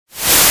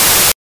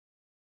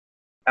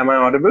Am I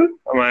audible?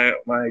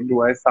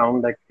 Do I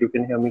sound like you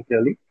can hear me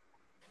clearly?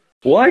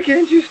 Why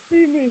can't you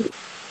see me?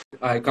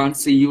 I can't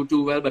see you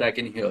too well, but I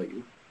can hear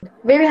you.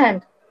 Wave your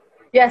hand.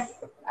 Yes,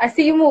 I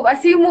see you move. I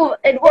see you move.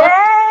 It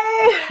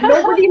worked.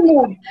 Nobody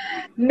moved.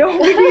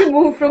 Nobody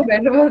moved from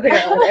wherever they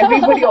are.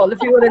 Everybody, all of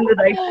you are in the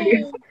right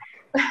place.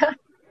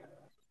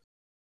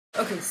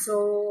 Okay, so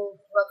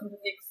welcome to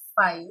take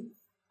 5,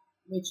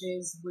 which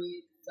is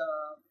with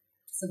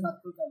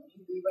Siddharth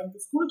Kulkarni. We went to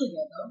school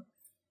together.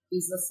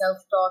 He's a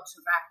self-taught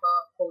rapper,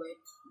 poet,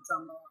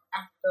 drummer,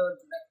 actor,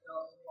 director,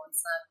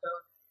 voice actor,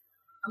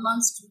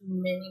 amongst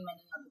many,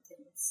 many other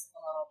things.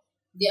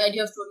 The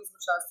idea of Stories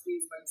with Shastri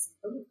is very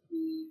simple.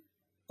 We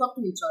talk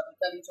to each other,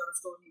 tell each other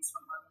stories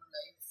from our own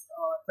lives,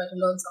 try to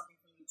learn something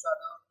from each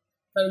other,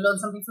 try to learn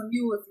something from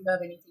you if you have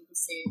anything to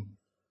say.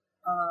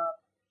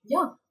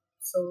 Yeah,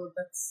 so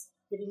that's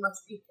pretty much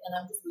it, and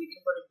I'm just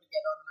waiting for it to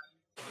get online.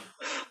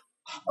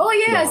 Oh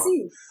yeah, I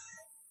see you.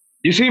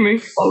 You see me?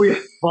 Oh yeah,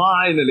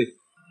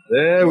 finally.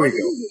 There we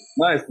go.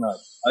 Nice.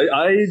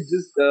 I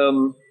just,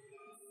 to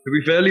be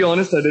fairly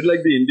honest, I did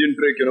like the Indian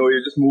trick,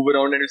 you just move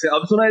around and you say,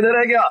 Ab suna idhar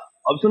hai kya?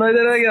 Ab suna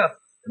idhar hai kya?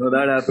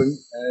 That happened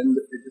and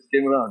it just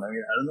came around. I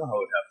mean, I don't know how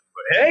it happened.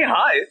 But hey,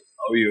 hi!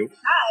 How are you?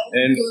 Hi.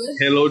 And Good.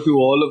 hello to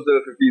all of the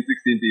 15,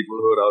 16 people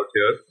who are out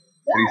here.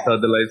 Restart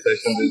the live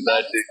session. Is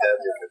that it?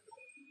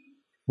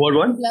 What?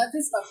 I'm glad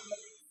this happened.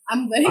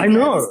 I'm very I glad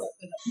know. this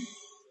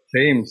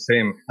happened.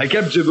 Same. I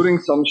kept gibbering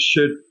some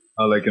shit,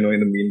 in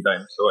the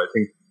meantime. So I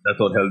think that's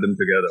what held them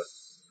together.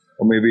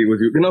 Or maybe it was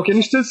you. Can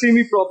you still see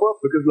me proper?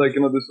 Because,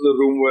 this is a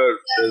room where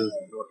there's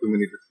not too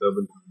many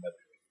disturbances.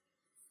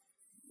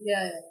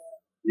 Yeah.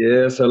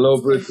 Yes, hello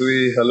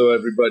Prithvi. Hello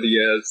everybody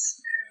else.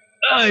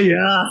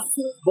 Yeah.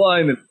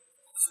 Fine.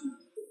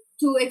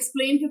 To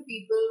explain to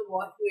people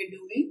what we're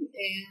doing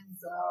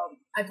is,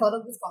 I thought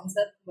of this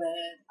concept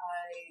where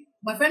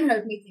my friend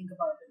helped me think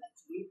about it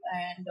actually,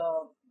 and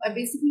I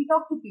basically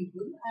talk to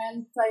people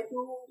and try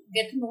to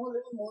get to know a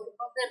little more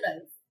about their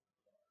life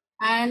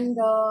and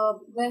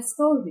their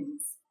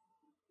stories,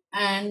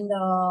 and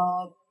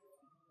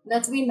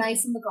let's be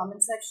nice in the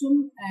comment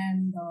section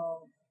and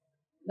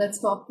let's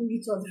talk to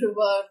each other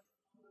about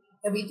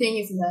everything.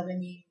 If you have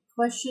any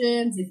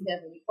questions, if you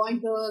have any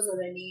pointers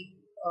or any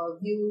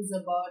views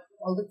about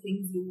all the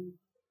things you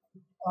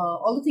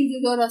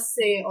hear us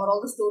say or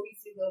all the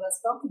stories you hear us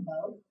talk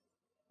about,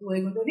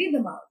 we're going to read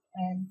them out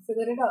and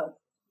figure it out.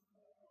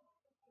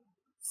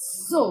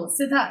 So,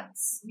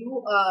 Siddharth,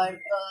 you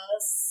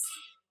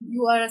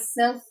are a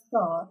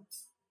self-taught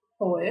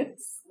poet.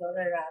 You're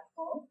a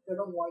rapper.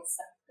 You're a voice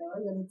actor.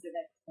 You're a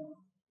director.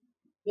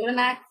 You're an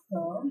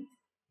actor.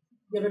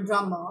 You're a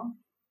drummer.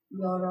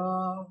 You're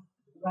a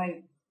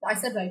writer. I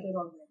said writer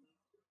already.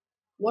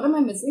 What am I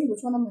missing?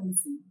 Which one am I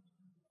missing?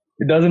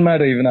 It doesn't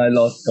matter, even I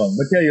lost count.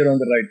 But yeah, you're on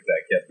the right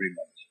track, yeah, pretty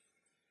much.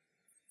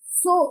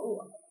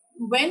 So,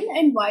 when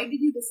and why did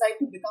you decide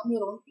to become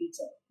your own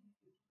teacher?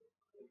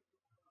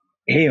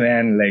 Hey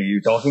man,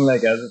 you talking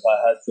like as if I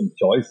had some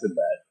choice in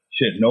that.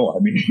 Shit, no, I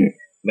mean,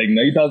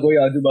 nahi tha koi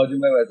aaju baaju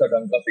mein waisa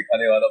ढंग का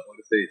सिखाने वाला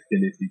बोले से इसके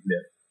लिए सीख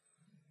लिया.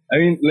 I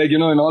mean,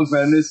 in all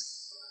fairness,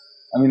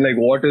 I mean,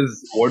 what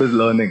is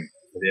learning?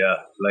 Yeah,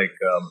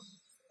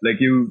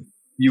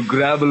 you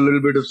grab a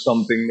little bit of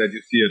something that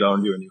you see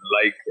around you and you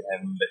like,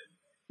 and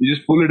you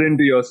just pull it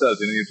into yourself.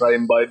 You try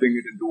imbibing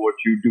it into what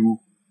you do,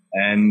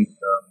 and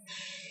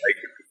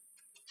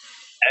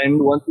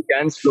and once you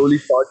can slowly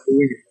start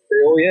doing it, say,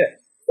 oh yeah,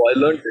 so I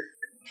learned this.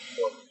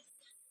 So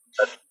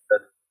that's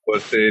per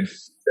se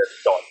that's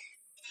taught.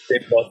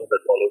 Same process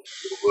that follows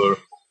over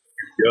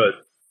years.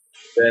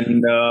 Then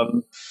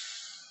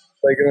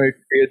it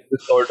creates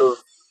this sort of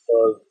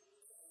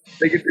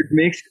it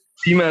makes it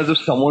seem as if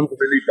someone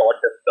really taught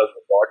themselves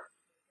a lot.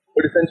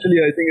 But essentially,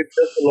 I think it's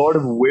just a lot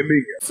of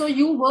whimming. So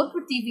you worked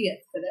with TVF,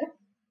 correct?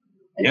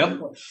 Yep.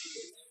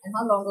 And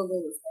how long ago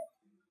was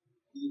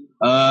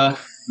that?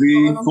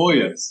 4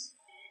 years.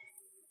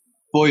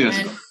 4 years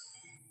ago.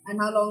 And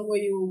how long were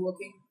you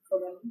working for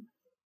them?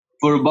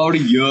 For about a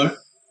year.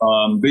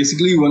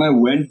 Basically, when I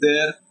went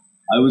there,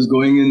 I was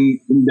going in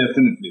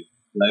indefinitely.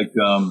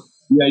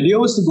 The idea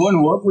was to go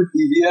and work with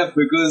TVF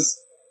because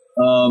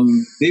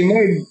they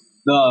made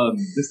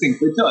this thing,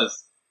 Pictures.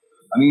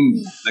 I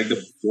mean,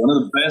 one of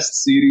the best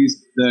series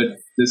that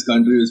this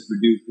country has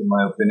produced, in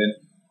my opinion.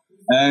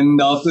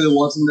 And after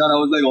watching that, I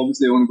was like,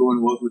 obviously, I want to go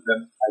and work with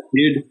them. I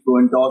did go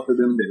and talk to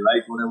them. They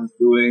liked what I was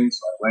doing,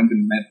 so I went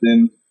and met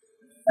them.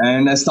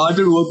 And I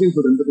started working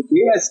for them. But the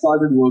day I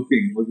started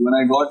working was when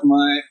I got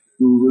my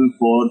approval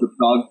for the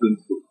Prague Film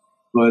School.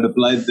 So I had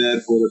applied there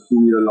for a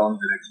 2-year-long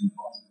direction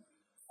course.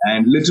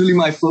 And literally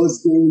my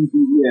first day in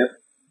TVF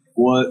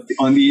was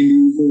on the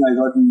evening, I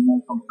got an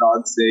email from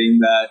Prague saying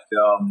that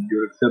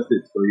you're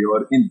accepted, so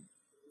you're in.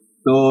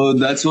 So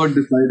that's what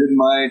decided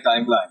my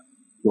timeline.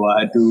 So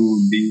I had to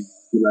leave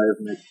July of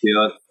next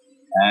year.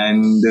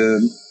 And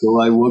so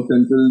I worked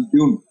until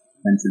June,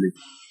 essentially.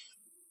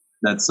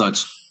 That's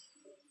such.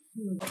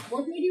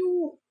 What made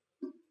you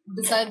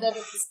decide that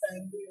it was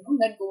time to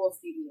let go of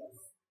TVF?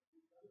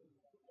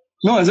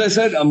 No, as I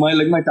said, my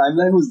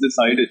timeline was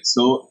decided.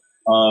 So,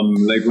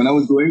 like when I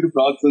was going to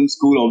Prague Film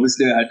School,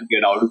 obviously I had to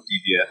get out of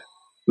TVF.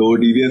 So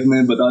TVF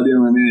में बता दिया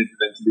मैंने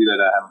eventually that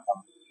I'm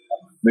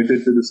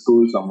admitted to the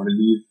school, so I'm going to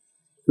leave.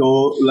 So,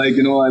 like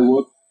I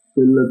worked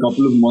till a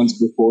couple of months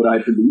before I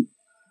had to leave,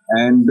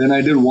 and then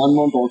I did 1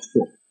 month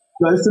Oxford.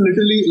 So I used to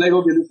literally like,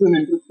 okay, this is an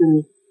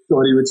interesting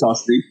story with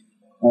Shastri.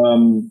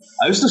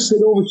 I used to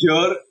sit over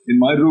here in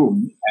my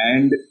room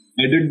and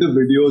edit the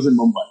videos in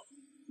Mumbai.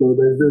 So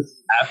there's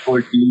this app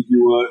called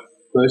TeamViewer.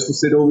 So I used to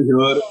sit over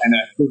here and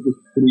access the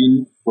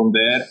screen from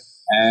there.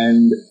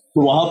 And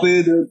so वहाँ पे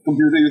the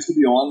computer used to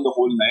be on the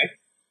whole night.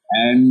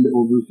 And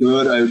over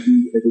here I would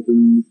be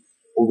editing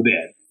over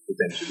there,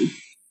 essentially.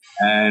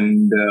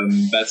 And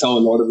that's how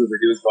a lot of the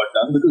videos got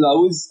done because I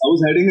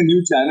was heading a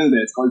new channel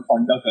there. It's called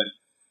Fanta Curry.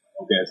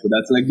 Okay, so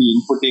that's like the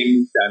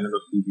infotainment channel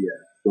of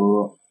TVS. So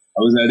I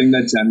was heading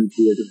that channel,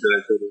 creative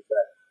director of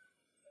that.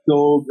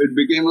 So it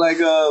became like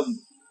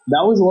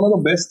that was one of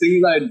the best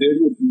things I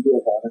did with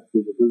TVS,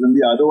 honestly, because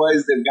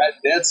otherwise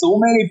there are so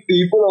many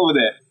people over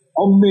there,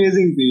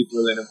 amazing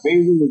people and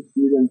amazing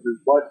experiences.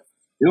 But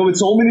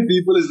with so many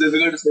people, it's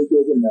difficult to say,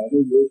 okay,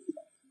 manage it,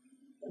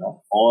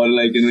 or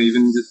like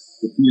even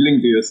just the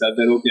feeling to yourself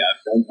that okay,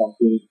 I've done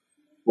something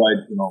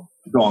quite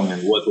strong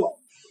and worthwhile.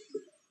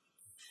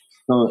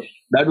 So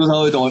that was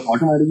how it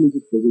automatically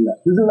just fizzled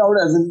out. Fizzled out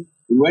as in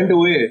it went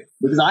away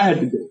because I had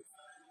to go.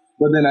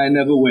 But then I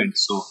never went.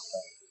 So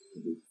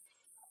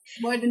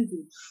Why didn't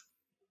you?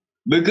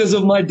 because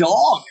of my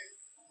dog.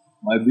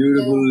 My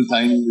beautiful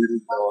tiny little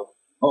dog.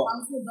 Oh,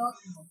 How's your dog?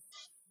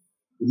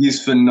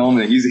 he's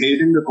phenomenal. He's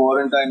hating the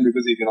quarantine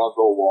because he cannot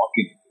go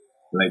walking.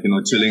 Like,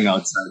 chilling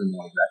outside and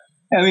all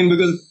that. I mean,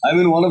 because I'm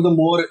in one of the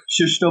more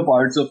shishta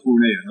parts of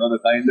Pune, the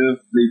kind of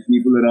like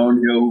people around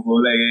here who go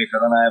like, hey,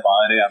 Corona hai,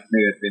 bahar hai, apne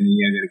ghar pe nahi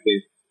hai, karke.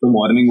 So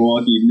morning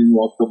walk, evening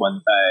walk to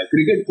banta hai.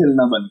 Cricket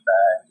khelna banta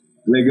hai.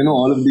 Like,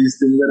 all of these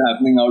things are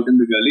happening out in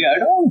the gully. I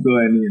don't go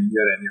any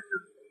India or any of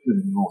this.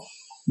 No.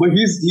 But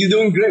he's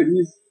doing great.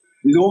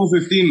 He's over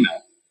 15 now.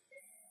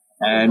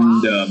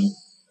 And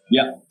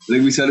yeah,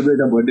 like we celebrate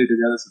our birthday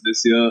together. So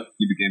this year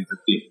he became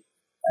 15.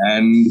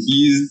 And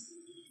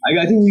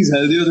I think he's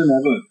healthier than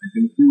ever. Like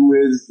in a few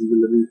ways, he's a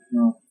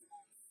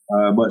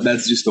little, but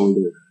that's just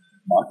older.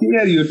 Baki,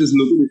 yeah, you have to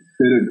look at his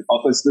spirit.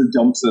 Papa still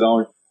jumps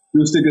around.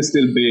 Acoustic is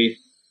still bay.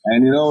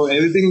 And,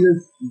 everything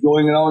is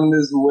going around in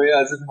this way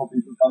as if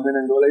people come in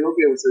and go like,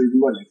 okay, so you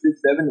got like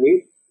 6, 7,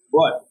 8.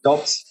 What?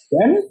 Tops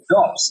 10?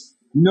 Tops.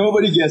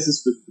 Nobody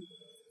guesses 50.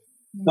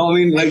 So, I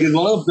mean, like, it's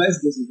one of the best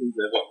decisions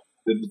ever.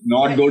 To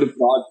not go to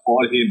Prague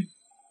for him.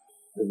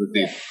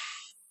 Yeah.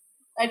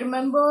 I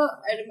remember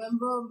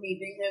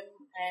meeting him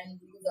and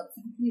he was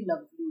absolutely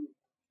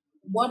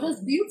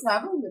lovely. Do you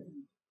travel with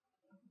him?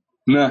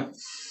 Nah.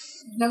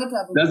 Never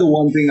traveled. That's the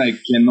one thing I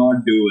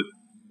cannot do with.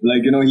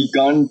 Like, he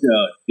can't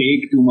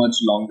take too much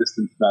long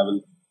distance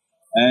travel.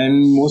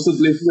 And most of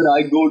the places that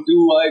I go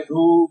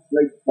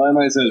like by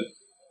myself.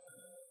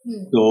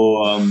 So,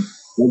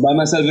 like by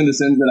myself in the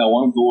sense that I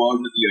want to go out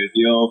with the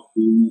idea of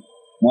being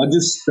not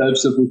just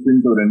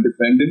self-sufficient or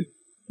independent,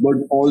 but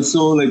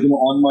also like,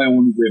 on my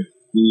own whim.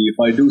 If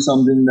I do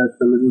something that's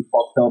a little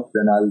fucked up,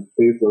 then I'll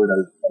pay for it.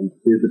 I'll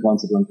face the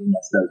consequences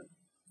myself.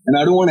 And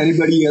I don't want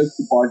anybody else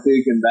to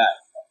partake in that.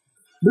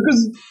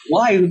 Because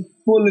why?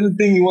 Poor little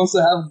thing, he wants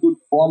to have good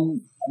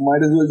fun. I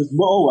might as well just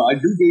go. I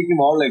do take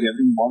him out like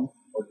every month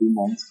or 2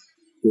 months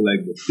to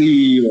like the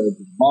sea or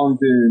the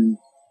mountain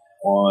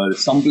or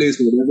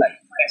someplace where there's like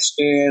fresh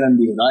air and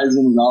the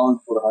horizon is out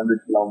for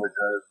 100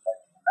 kilometers.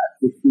 Like that's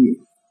the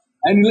feel.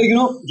 And like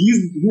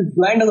he's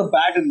blind as a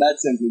bat in that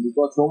sense. He's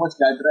got so much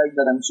cataract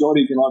that I'm sure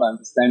he cannot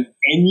understand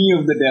any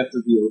of the depth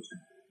of the ocean.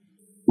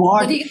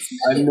 But he can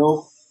smell I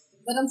know.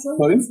 But I'm sure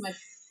Sorry? he can smell it.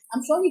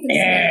 I'm sure he can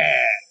smell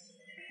it.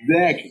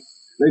 Exactly.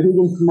 Like you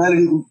can smell it,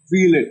 you can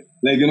feel it.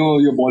 Like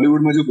your Bollywood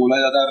में जो बोला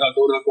जाता है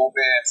रगों रगों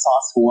पे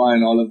एहसास हुआ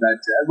and all of that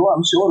jazz. Well,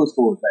 I'm sure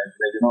उसको होता है.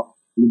 Like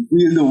you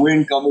feel the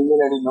wind coming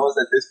in and he knows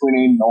that this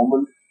wind ain't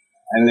normal.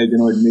 And like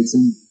it makes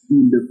him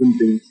feel different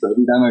things. So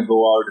every time I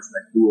go out, it's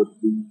like 2 or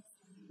 3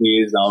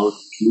 days out,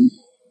 sleep.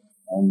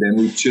 And then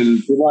we chill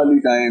Diwali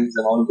times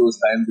and all those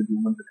times the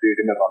humans are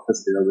creating a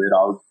ruckus here, we're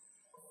out.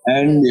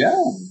 And yeah,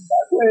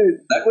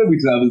 that way we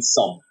travel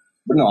some.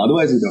 But no,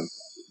 otherwise we don't.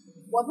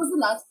 What was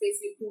the last place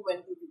you two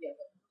went to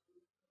together?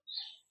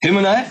 Him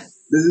and I,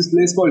 there's this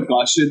place called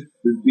Kashid,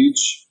 this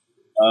beach.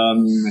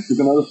 I took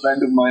another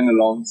friend of mine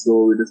along,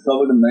 so we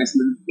discovered a nice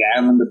little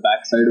dam on the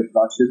backside of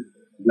Kashid,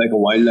 like a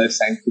wildlife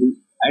sanctuary.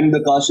 And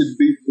the Kashid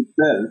beach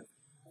itself,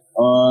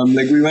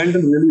 like we went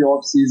in really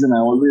off season.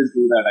 I always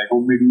do that. I go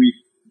midweek,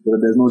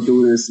 but there's no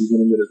tourist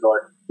season in the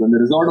resort. So in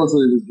the resort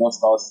also it was just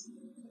us,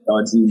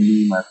 Taji,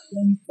 me, my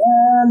friend,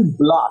 and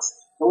blast,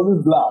 total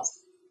blast.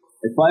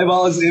 Like 5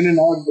 hours in and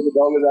out, but the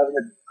dog is having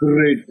a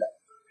great time.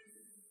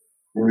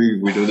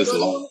 We do this a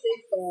lot. I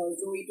take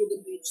Zoe to the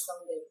beach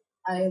someday.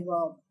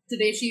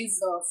 Today she's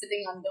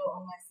sitting on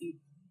my feet,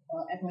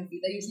 at my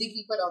feet. I usually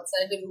keep her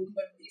outside the room,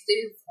 but these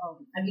days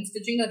I've been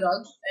stitching a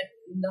rug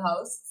in the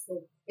house.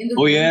 So in the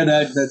Oh room, yeah,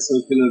 that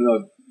circular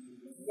rug.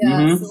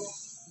 yeah. Mhm. So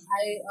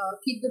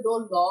keep the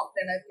door locked,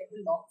 and I kept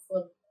it locked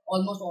for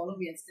almost all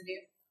of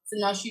yesterday. So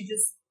now she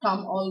just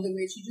come all the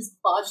way. She just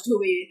barged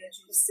away, and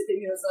she's just sitting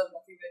here, so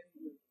nothing very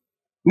good.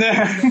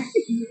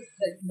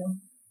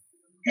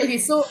 Okay,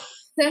 so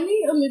tell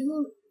me a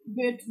little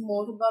bit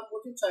more about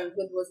what your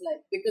childhood was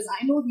like, because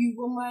I know you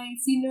were my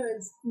senior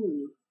in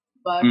school,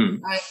 but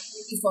I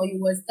really saw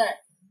you as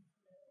that.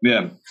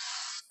 Yeah.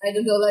 I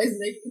didn't realize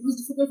like it was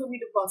difficult for me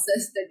to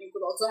process that you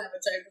could also have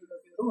a childhood of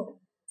your own.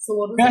 So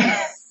what was it?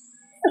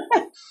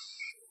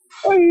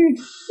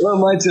 Well,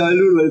 my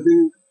childhood, I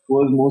think,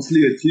 was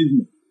mostly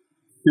achievement.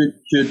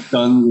 Shit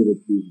tons of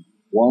achievement.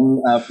 One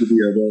after the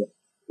other,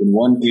 in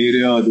one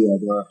area or the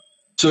other.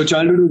 So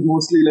childhood was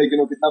mostly like,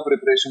 kitna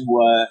preparation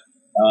hua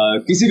hai,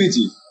 kisi bhi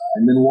cheez.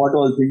 And then what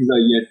all things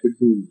are yet to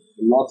do.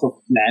 Lots of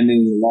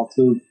planning, lots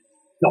of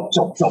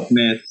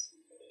chop-ness.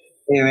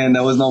 Hey man,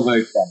 that was not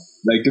very fun.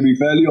 Like, to be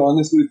fairly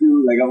honest with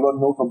you, like, I've got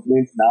no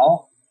complaints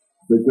now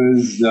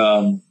because,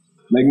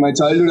 like, my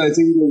childhood, I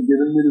think, was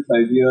given me this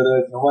idea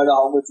that no matter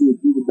how much you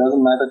achieve, it doesn't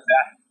matter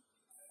that.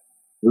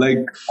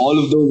 Like, all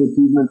of those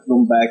achievements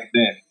from back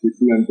then, you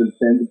see, until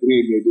 10th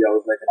grade, maybe I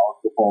was like an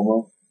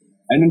out-performer.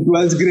 And in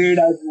 12th grade,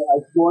 I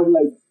scored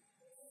like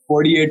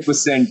 48%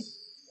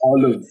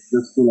 all of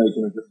just to, like,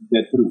 just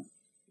get through.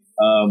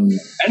 And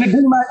it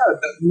didn't matter.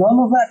 None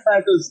of that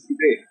matters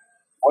today.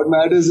 What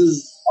matters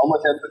is how much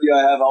empathy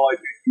I have, how I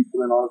treat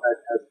people, and all that.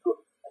 So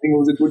I think it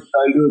was a good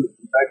childhood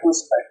in that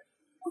respect.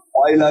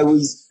 While I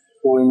was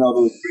growing up,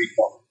 it was pretty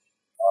tough.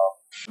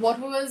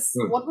 What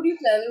would you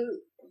tell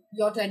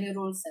your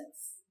 10-year-old self?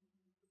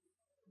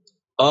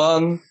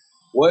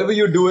 Whatever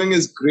you're doing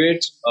is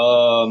great,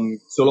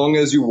 so long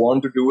as you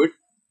want to do it,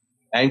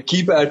 and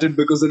keep at it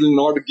because it will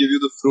not give you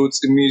the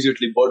fruits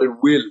immediately, but it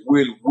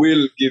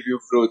will give you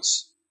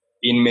fruits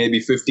in maybe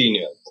 15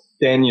 years,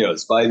 10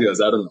 years, 5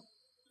 years, I don't know.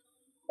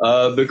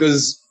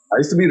 Because I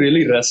used to be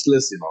really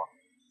restless,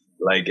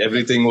 like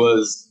everything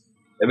was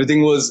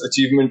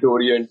achievement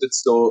oriented.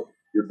 So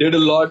you did a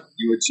lot,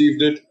 you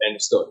achieved it, end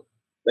of story.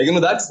 Like,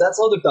 that's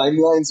how the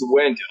timelines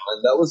went,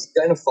 and that was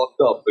kind of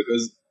fucked up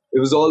because it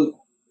was all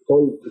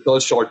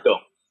short term.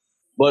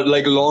 But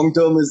like long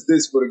term is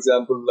this, for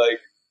example,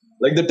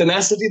 like the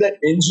tenacity that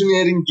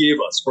engineering gave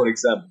us, for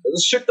example. There's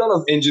a shit ton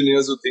of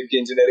engineers who think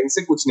engineering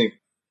se kuch nahi.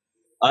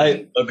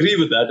 I agree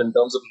with that in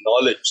terms of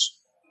knowledge.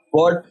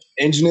 But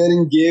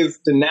engineering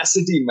gave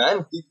tenacity,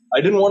 man.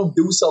 I didn't want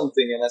to do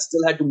something and I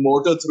still had to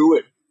motor through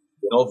it,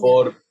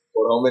 for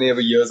how many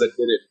ever years I did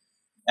it.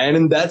 And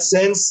in that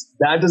sense,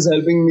 that is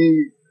helping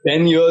me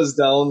 10 years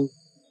down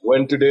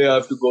when today I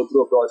have to go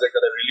through a project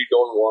that I really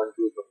don't want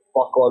to. It's a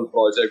fuck all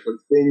project, but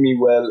it's paying me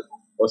well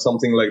or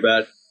something like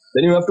that.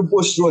 Then you have to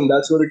push through, and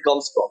that's where it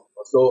comes from.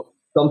 So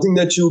something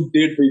that you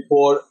did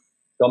before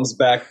comes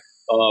back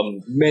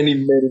many,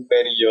 many,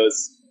 many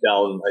years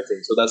down, I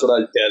think. So that's what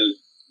I'll tell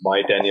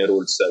my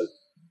 10-year-old self.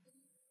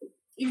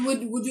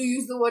 Would you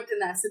use the word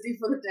tenacity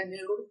for a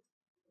 10-year-old?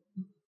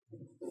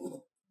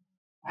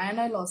 And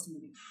I lost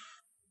money.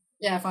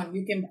 Yeah, fine.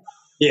 You came back.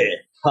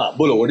 Yeah.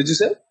 Bolo, what did you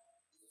say?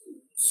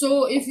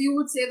 So if you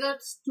would say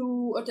that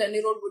to a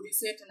 10-year-old, would you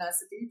say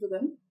tenacity to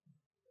them?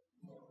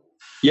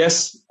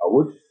 Yes, I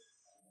would.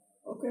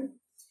 Okay.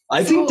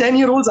 I think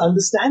 10-year-olds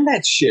understand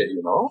that shit,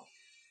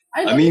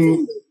 I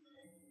mean,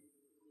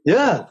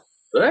 yeah,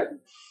 right?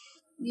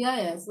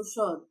 Yeah, for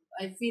sure.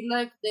 I feel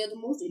like they're the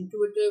most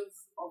intuitive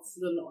of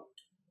the lot.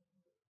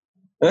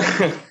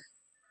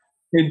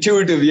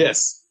 Intuitive,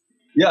 yes.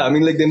 Yeah, I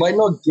mean, like, they might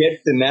not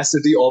get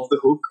tenacity off the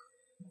hook,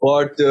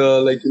 but,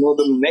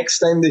 the next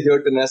time they hear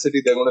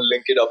tenacity, they're going to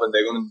link it up and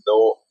they're going to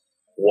know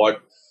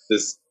what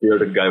this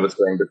bearded guy was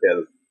trying to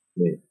tell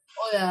me.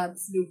 Oh, yeah,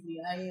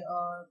 absolutely. I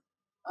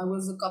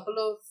was about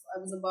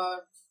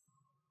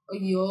a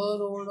year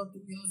old or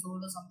 2 years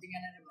old or something,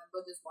 and I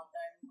remember this one time,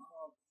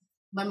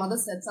 my mother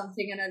said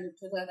something and I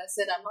looked at her and I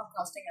said, I'm not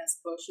casting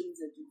aspersions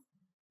at you.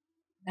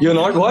 And you're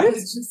not what?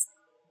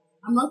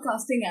 I'm not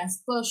casting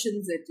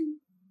aspersions at you.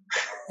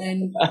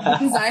 And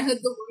because I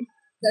heard the word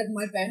that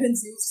my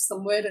parents used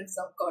somewhere in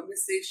some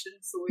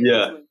conversation. So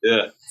yeah.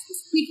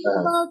 Speaking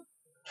about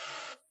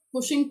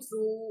pushing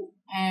through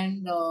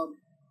and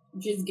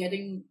just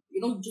getting,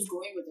 just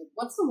going with it.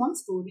 What's the one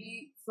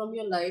story from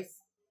your life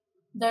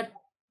that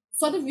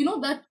sort of,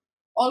 that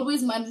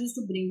always manages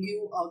to bring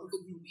you out of a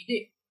gloomy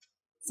day?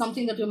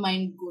 Something that your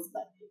mind goes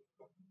back to.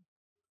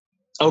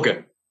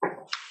 Okay.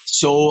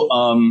 So,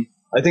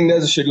 I think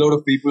there's a shitload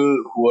of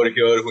people who are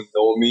here who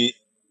know me,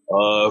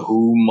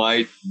 who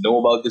might know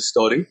about this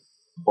story,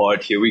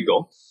 but here we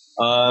go.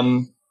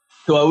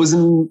 So I was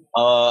in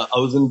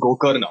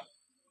Gokarna.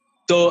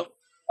 So,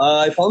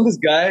 I found this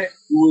guy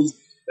who was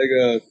like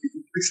a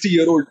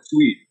 60-year-old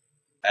Swede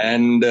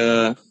and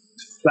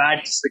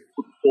fat,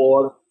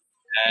 6'4",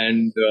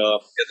 and he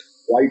had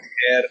white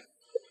hair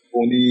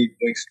only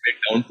going straight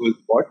down to his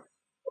butt.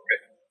 Okay.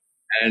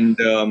 And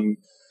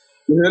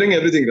you're hearing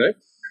everything, right?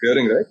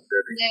 Hearing. Yeah.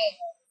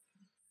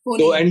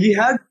 So, and he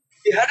had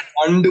an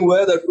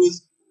underwear that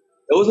was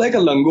like a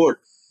langot,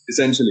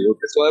 essentially.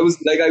 Okay. So I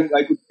was like, I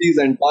could see his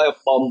entire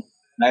palm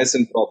nice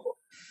and proper.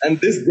 And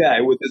this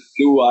guy with his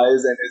blue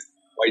eyes and his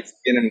white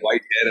skin and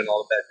white hair and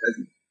all that,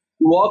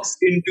 he walks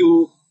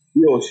into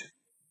the ocean.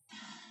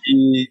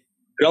 He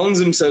drowns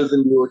himself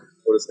in the ocean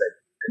for a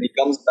second. And he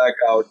comes back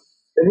out.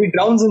 Then he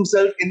drowns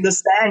himself in the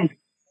sand.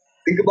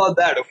 Think about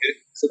that, okay?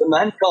 So the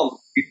man comes,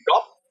 he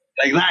drops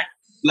like that,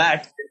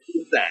 flat into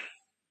the sand,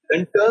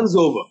 then turns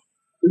over.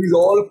 So he's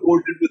all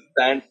coated with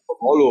sand from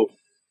all over.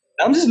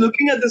 I'm just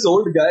looking at this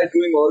old guy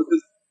doing all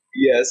this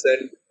BS,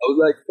 and I was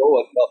like, oh,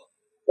 enough.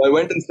 So I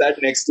went and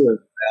sat next to him.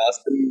 I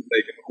asked him,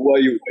 like, who are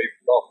you? Where are you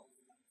from?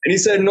 And he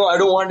said, no, I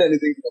don't want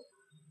anything from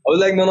you. I was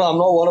like, no, I'm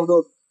not one of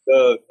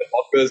the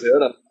doctors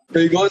here. So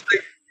he goes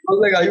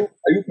like, are you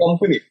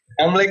company?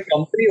 I'm like,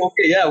 company?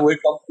 Okay, yeah, we're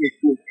company.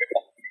 Cool, we're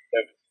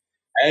company.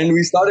 And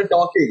we started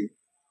talking.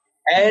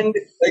 And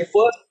like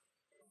first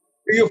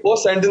 3 or 4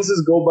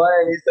 sentences go by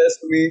and he says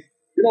to me,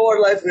 you know what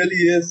life really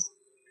is?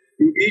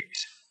 You eat,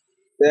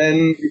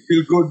 then you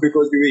feel good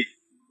because you eat.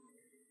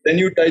 Then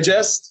you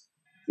digest,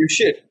 you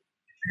shit.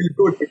 You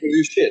feel good because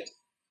you shit.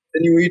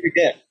 Then you eat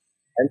again.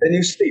 And then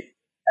you sleep.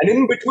 And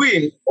in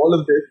between all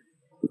of this,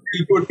 you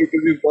feel good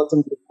because you've got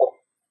some good stuff.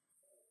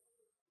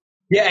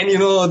 Yeah, and you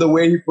know the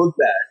way he put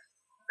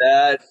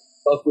that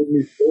stuck with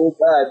me so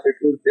bad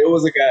because there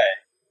was a guy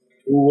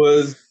who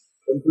was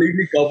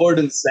completely covered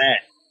in sand,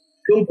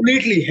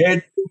 completely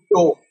head to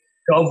toe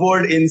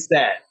covered in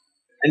sand,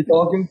 and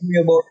talking to me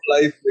about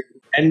life,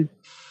 and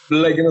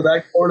like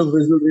that sort of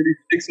visual really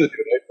sticks with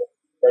you,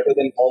 right? Better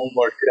than mom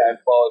or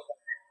grandpa or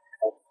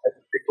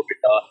something. Pick a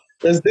guitar.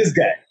 There's this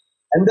guy,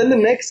 and then the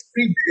next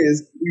 3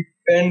 days we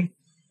spend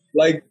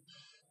like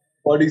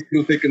bodies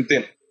through thick and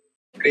thin.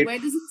 Great. Where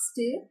does it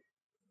stay?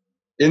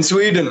 In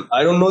Sweden,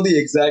 I don't know the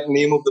exact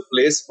name of the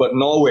place, but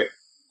Norway.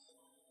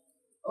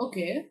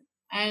 Okay.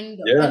 And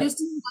Yeah. are you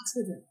still in touch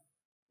with him?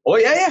 Oh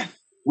yeah.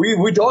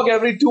 We talk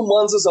every 2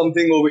 months or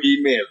something over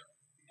email,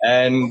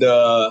 and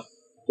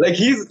like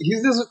he's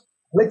this,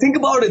 like, think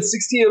about it,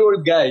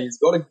 60-year-old guy. He's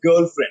got a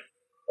girlfriend.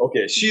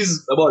 Okay,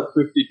 she's about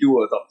 52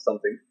 or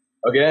something.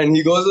 Okay, and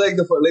he goes like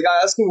I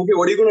asked him, okay,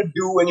 what are you gonna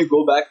do when you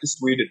go back to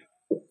Sweden?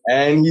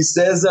 And he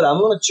says that I'm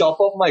gonna chop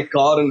off my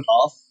car in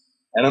half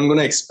and I'm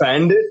gonna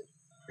expand it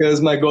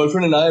because my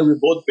girlfriend and I, we're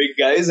both big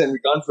guys and we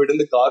can't fit in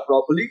the car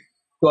properly.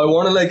 So I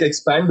want to like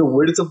expand the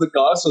width of the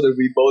car so that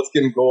we both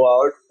can go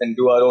out and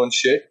do our own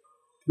shit.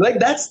 Like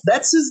that's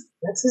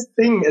his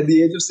thing at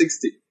the age of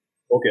 60.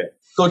 Okay,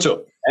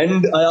 Socho.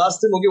 And I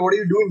asked him, okay, what are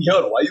you doing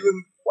here? Why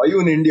are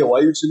you in India? Why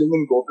are you chilling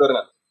in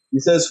Gokarna? He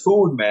says,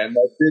 food, man.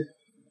 That's it.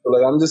 So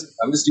like I'm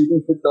just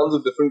eating 6 tons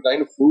of different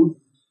kind of food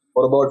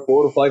for about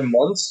 4 or 5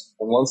 months.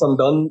 And once I'm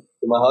done,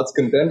 to my heart's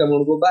content, I'm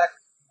gonna go back.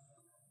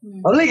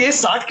 I'm like, ये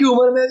 60 की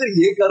उम्र में अगर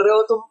ये कर रहे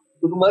हो तो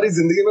तुम्हारी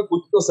जिंदगी में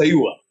कुछ तो सही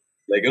हुआ.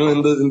 Like,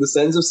 in the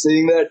sense of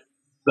saying that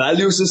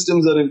value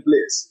systems are in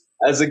place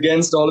as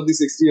against all of the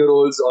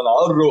 60-year-olds on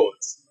our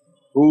roads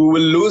who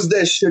will lose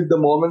their shit the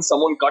moment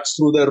someone cuts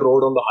through their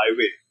road on the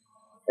highway.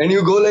 And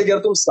you go like, यार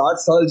तुम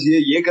 60 साल जिए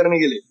ये करने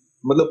के लिए,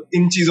 मतलब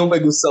इन चीजों पे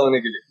गुस्सा होने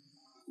के लिए.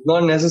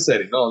 Not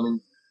necessary. No, I mean,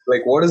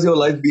 like, what has your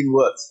life been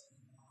worth?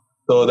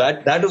 So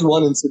that is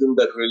one incident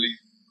that really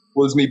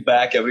pulls me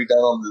back every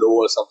time I'm low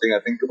or something. I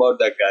think about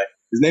that guy.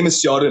 His name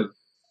is Sharon.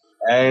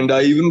 And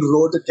I even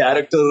wrote a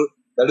character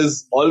that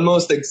is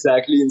almost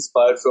exactly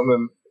inspired from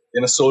him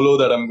in a solo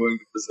that I'm going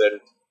to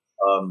present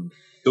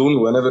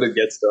soon, whenever it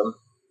gets done.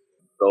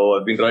 So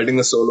I've been writing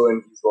a solo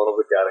and he's one of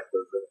the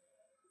characters.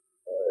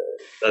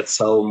 That's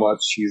how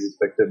much he's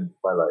affected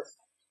my life.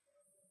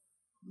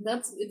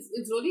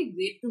 It's really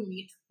great to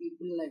meet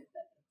people like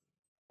that.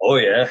 Oh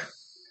yeah.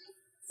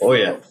 Oh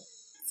yeah.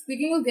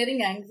 Speaking of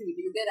getting angry,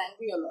 do you get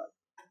angry a lot?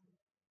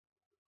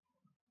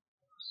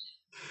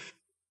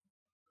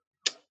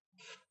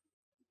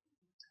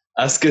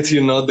 Ask it,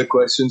 you know the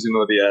questions, you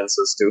know the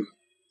answers to.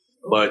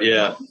 But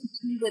yeah.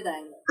 With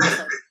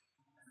anger.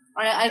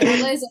 I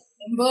realized I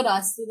remembered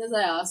as soon as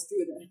I asked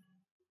you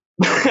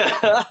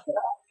that.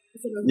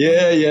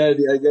 Yeah,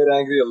 I get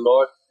angry a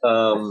lot.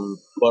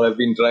 But I've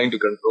been trying to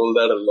control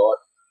that a lot.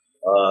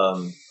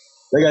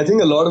 Like, I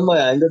think a lot of my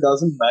anger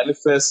doesn't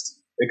manifest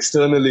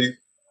externally.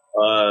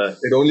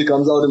 It only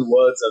comes out in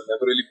words. I've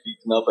never really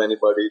beaten up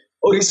anybody.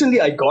 Oh,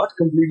 recently I got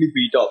completely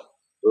beat up.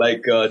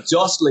 Like,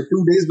 just like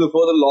 2 days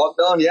before the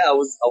lockdown, yeah, I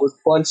was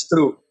punched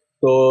through.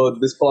 So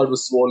this part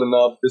was swollen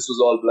up. This was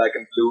all black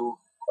and blue.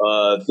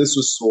 This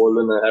was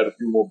swollen. I had a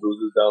few more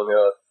bruises down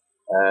here.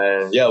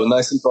 And yeah, I was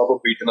nice and proper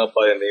beaten up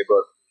by a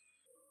neighbor.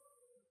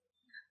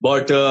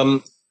 But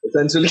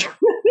essentially,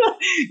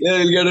 yeah,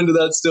 we'll get into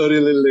that story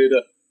a little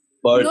later.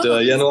 But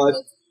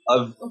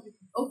I've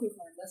okay,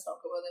 fine. Let's talk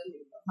about that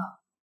later. Huh.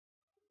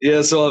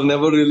 Yeah, so I've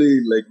never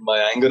really, like, my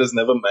anger has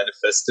never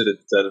manifested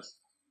itself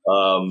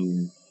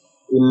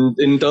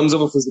in terms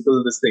of a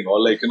physical this thing, or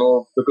like,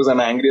 because I'm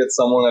angry at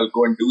someone, I'll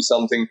go and do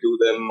something to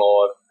them,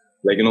 or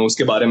like,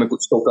 uske baare mein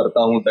kuch to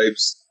karta hu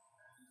types.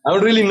 I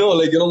don't really know,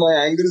 like, my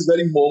anger is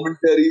very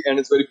momentary and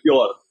it's very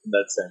pure in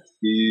that sense.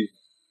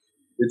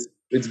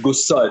 It's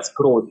gussa, it's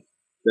krodh.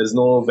 There's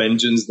no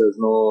vengeance, there's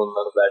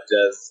none of that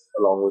jazz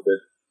along with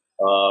it.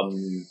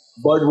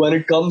 But when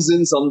it comes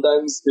in,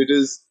 sometimes it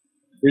is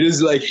it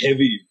is like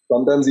heavy.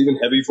 Sometimes even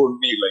heavy for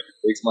me. Like it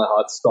makes my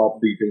heart stop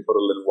beating for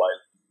a little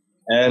while,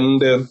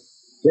 and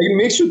like it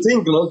makes you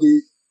think, like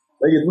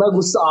itna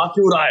gussa aa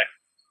kyun raha hai?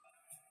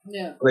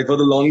 Yeah. Like for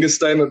the longest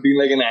time, I've been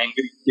like an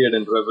angry kid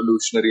and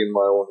revolutionary in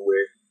my own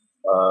way.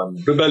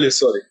 Rebellious,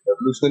 sorry,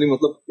 revolutionary.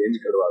 मतलब change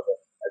करवाता है.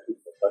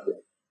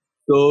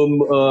 So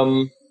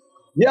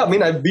yeah, I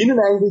mean, I've been an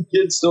angry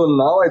kid, so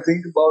now I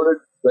think about it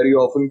very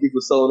often कि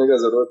गुस्सा होने का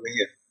जरूरत नहीं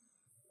है.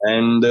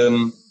 And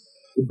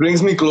it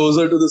brings me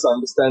closer to this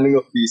understanding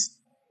of peace.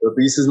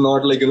 Peace is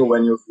not like,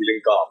 when you're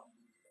feeling calm.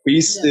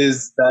 Peace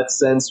is that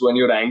sense when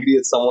you're angry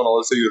at someone,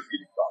 also you're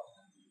feeling calm.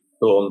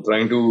 So I'm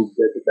trying to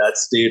get to that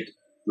state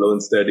slow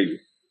and steady.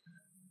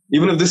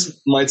 Even if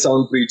this might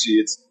sound preachy,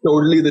 it's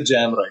totally the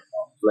jam right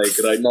now. Like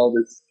right now,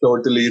 it's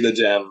totally the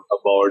jam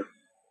about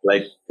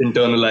like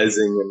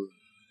internalizing and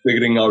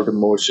figuring out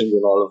emotions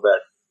and all of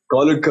that.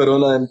 Call it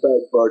Corona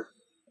impact, but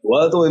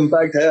well, तो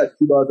impact है,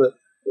 अच्छी बात है.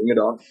 Bring it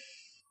on.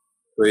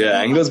 So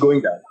yeah, anger's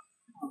going down.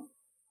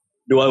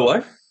 Do I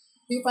what?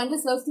 Do you find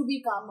yourself to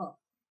be calmer?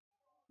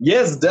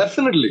 Yes,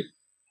 definitely.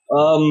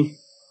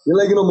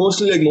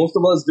 Mostly like most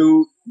of us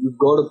do. We've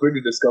got a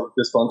pretty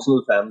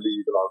dysfunctional family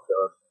even out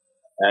there,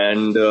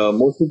 and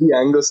most of the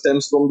anger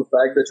stems from the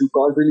fact that you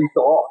can't really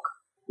talk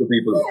to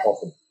people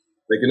often.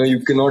 Like you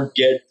cannot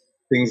get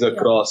things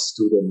across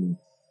to them,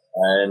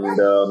 and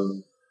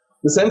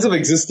the sense of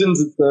existence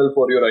itself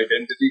or your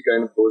identity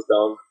kind of goes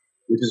down,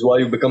 which is why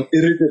you become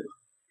irritable.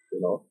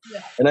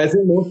 And I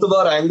think most of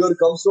our anger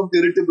comes from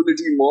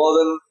irritability more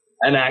than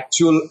an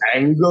actual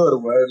anger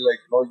where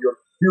you're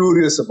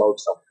furious about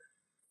something.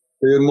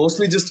 So you're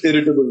mostly just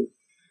irritable,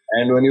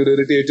 and when you're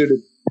irritated,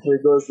 it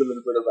triggers a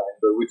little bit of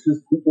anger, which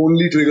is the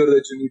only trigger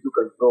that you need to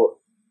control,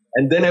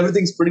 and then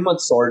everything's pretty much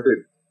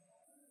sorted.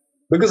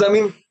 Because I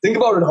mean, think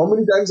about it, how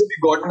many times have you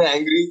gotten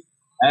angry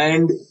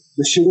and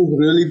the shit has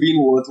really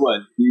been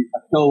worthwhile?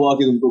 How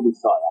often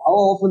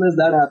has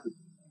that happened?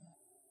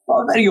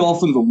 Not very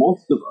often for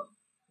most of us.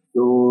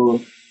 So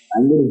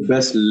anger is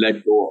best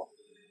let go of.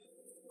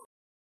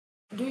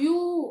 Do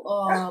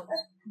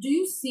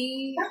you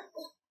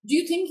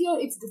think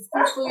it's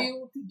difficult for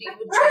you to deal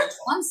with change?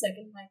 1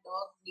 second, my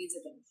dog needs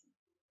attention.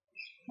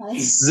 Hi.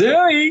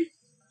 Zoe!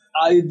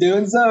 How you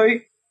doing,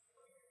 Zoe?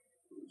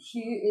 I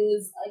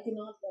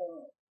cannot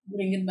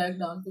bring it back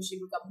down because she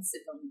will come and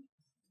sit on me.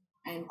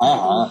 And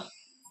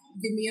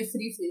give me a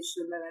free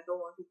facial, and I don't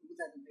want to do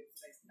that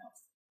right now.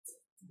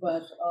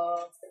 But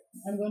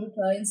I'm going to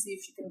try and see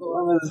if she can go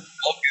on.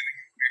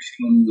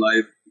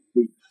 Live.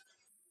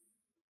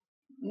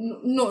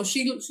 No,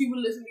 she will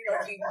literally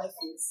not leave my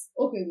face.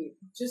 Okay, wait.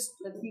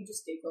 Let me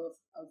take her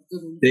out of the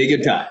room. Take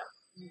your time.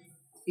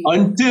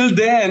 Until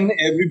then,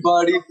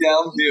 everybody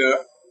down here. I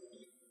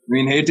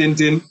mean, hey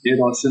Tintin, hey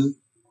Roshan,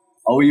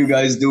 how are you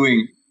guys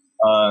doing?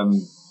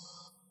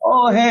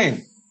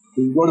 Hey,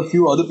 we've got a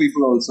few other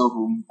people also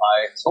whom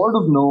I sort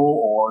of know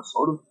or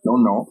sort of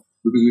don't know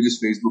because we're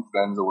just Facebook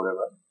friends or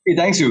whatever. Hey,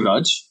 thanks,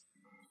 Yuvraj.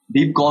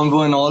 Deep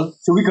convo and all.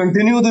 Should we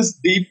continue this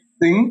deep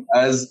thing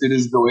as it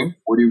is going?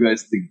 What do you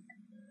guys think?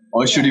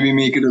 Or should we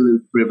make it a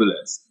little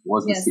frivolous?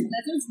 Yes,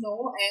 let us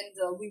know and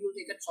we will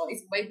take a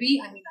choice. By we,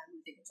 I mean I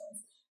will take a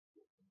choice.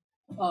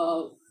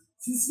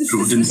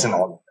 Prudence and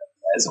all.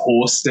 As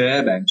host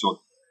there,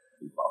 Bancho.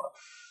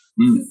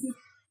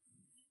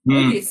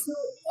 Okay, so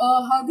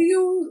how do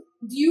you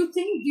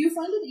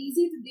find it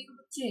easy to deal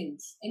with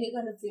change? Any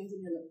kind of change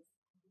in your life?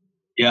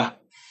 Yeah,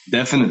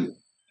 definitely.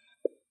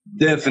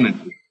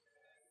 Definitely.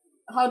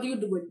 How do you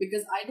do it?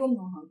 Because I don't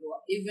know how to.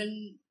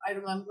 Even I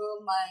remember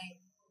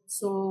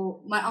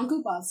my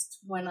uncle passed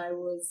when I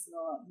was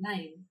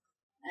 9,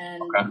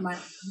 and my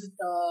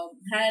aunt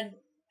had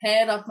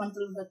hair up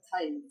until the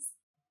thighs,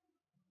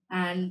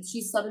 and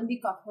she suddenly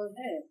cut her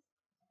hair,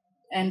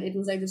 and it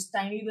was like this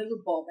tiny little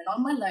bob. And all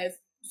my life,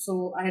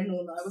 so I had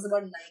known her. I was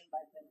about 9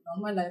 back then. All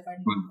my life I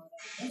knew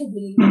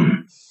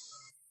her.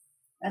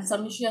 And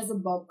suddenly she has a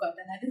bob cut,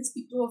 and I didn't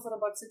speak to her for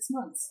about 6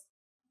 months.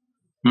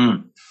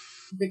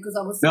 Because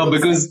I was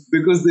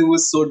because they were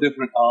so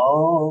different.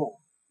 Oh.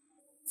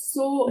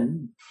 So,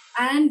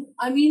 and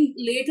I mean,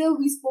 later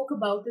we spoke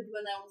about it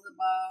when I was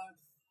about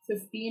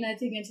 15, I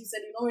think, and she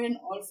said, in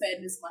all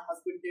fairness, my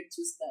husband did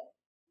just that.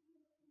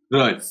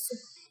 Right.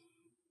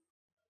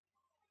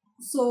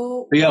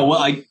 So yeah,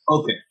 well,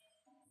 okay.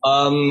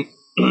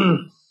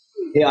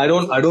 Yeah, I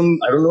don't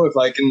know if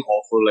I can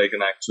offer like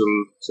an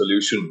actual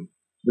solution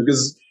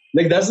because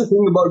like that's the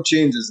thing about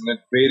change, isn't it?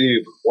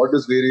 Variable. What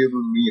does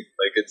variable mean?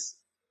 Like it's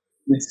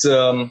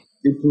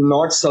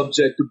not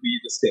subject to be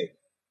the same,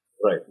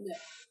 right? Yeah.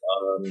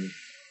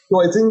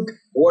 So I think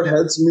what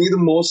helps me the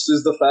most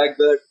is the fact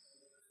that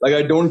like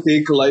I don't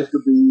take life to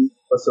be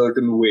a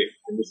certain way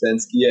in the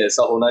sense कि ये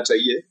ऐसा होना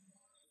चाहिए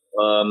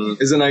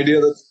is an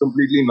idea that's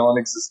completely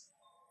non-existent.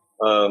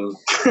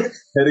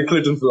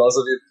 Heraclitan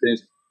philosophy of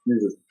change.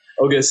 Jesus.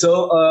 Okay,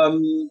 so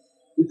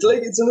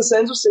it's in the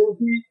sense of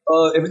saying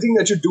everything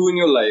that you do in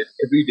your life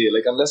every day,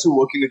 like unless you're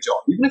working a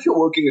job, even if you're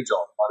working a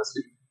job,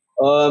 honestly,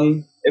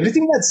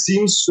 everything that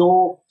seems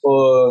so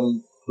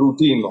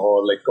routine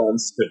or like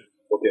constant,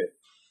 okay,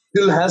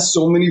 still has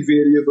so many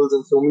variables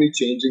and so many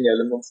changing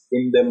elements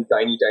in them,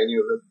 tiny, tiny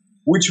of them,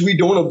 which we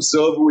don't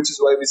observe, which is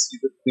why we see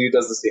it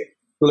as the same.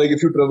 So, like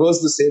if you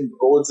traverse the same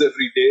roads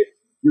every day,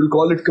 you'll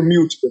call it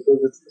commute because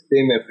it's the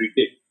same every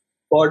day.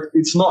 But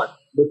it's not.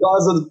 The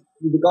cars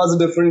are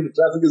different, the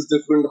traffic is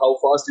different, how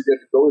fast you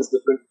get to go is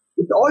different.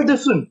 It's all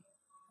different.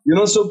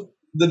 So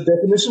the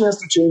definition has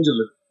to change a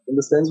little in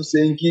the sense of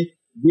saying ki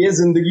ye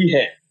zindagi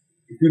hai.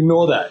 If you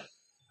know that,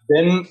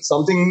 then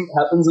something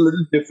happens a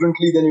little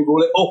differently. Then you go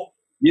like, oh,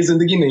 ye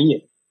zindagi nahi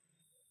hai.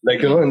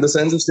 Like, in the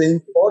sense of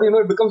saying, or,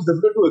 it becomes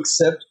difficult to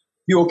accept,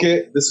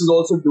 okay, this is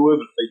also doable.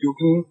 Like, you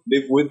can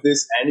live with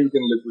this and you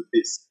can live with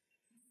this.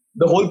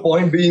 The whole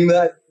point being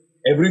that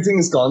everything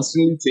is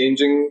constantly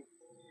changing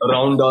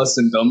around us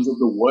in terms of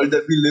the world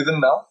that we live in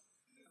now.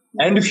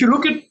 And if you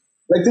look at,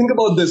 like, think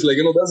about this, like,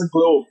 there's a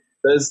globe,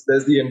 there's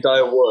the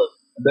entire world,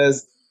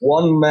 there's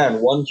one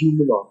man, one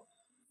human on it.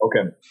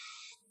 Okay.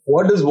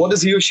 What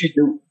does he or she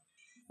do?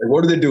 Like,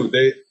 what do?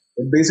 They're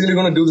basically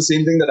going to do the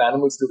same thing that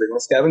animals do. They're going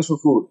to scavenge for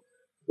food.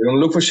 They're going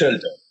to look for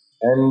shelter.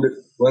 And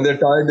when they're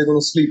tired, they're going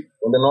to sleep.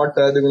 When they're not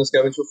tired, they're going to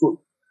scavenge for food.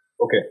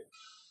 Okay.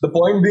 The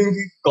point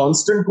being,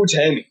 constant kuch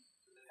hai nahi.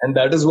 And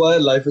that is why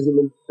life is a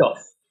little tough.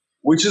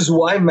 Which is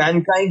why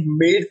mankind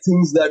made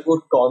things that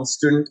were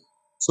constant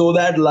so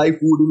that life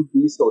wouldn't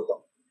be so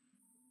tough.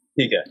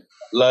 Okay.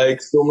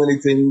 Like so many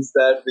things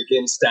that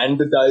became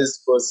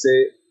standardized per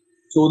se,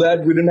 so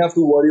that we didn't have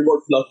to worry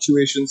about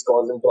fluctuations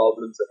causing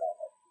problems in our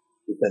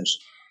life,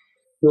 essentially.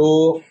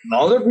 So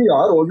now that we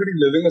are already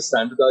living a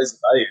standardized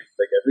life,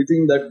 like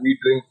everything that we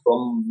drink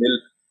from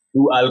milk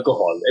to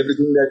alcohol,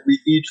 everything that we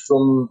eat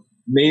from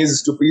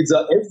maize to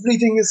pizza,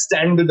 everything is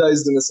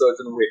standardized in a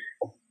certain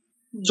way.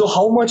 So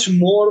how much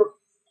more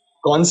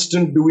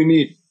constant do we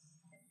need?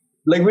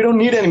 Like we don't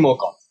need any more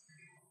constant.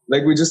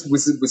 Like we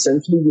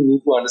essentially we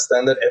need to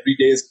understand that every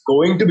day is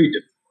going to be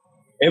different.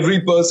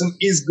 Every person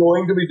is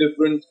going to be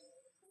different.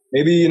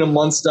 Maybe in a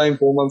month's time,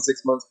 4 months,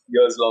 6 months,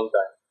 years, long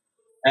time.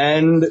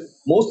 And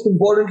most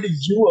importantly,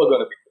 you are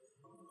going to be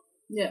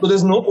different. So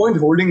there's no point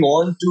holding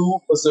on to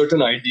a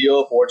certain idea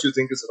of what you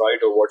think is right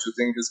or what you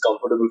think is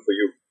comfortable for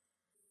you.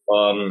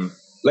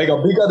 Like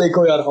abhi ka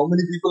dekho yaar, how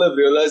many people have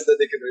realized that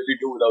they can really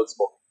do without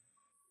smoking?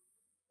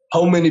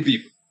 How many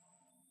people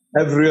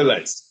have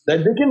realized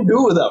that they can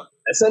do without?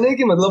 Aisa nahi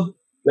ki matlab,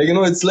 like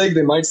it's like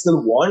they might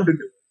still want to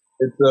do.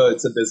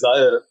 It's a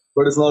desire,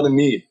 but it's not a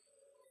need.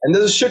 And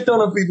there's a shit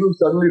ton of people who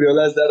suddenly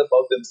realize that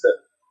about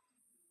themselves.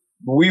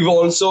 We've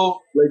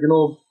also,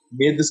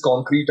 made this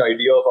concrete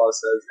idea of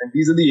ourselves. And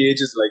these are the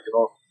ages,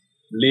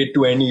 late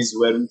 20s,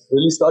 where we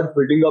really start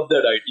building up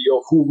that idea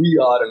of who we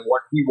are and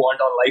what we want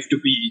our life to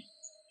be.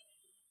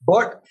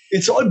 But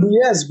it's all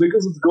BS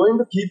because it's going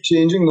to keep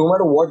changing no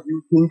matter what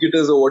you think it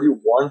is or what you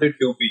want it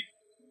to be.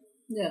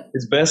 Yeah.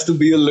 It's best to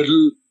be a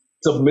little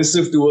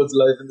submissive towards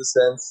life in the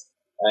sense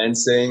and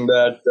saying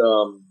that,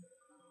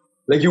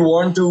 you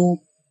want to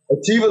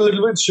achieve a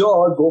little bit,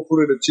 sure, go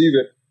for it, achieve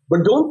it.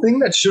 But don't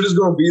think that shit is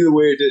going to be the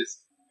way it is.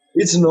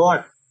 It's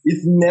not.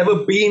 It's never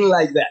been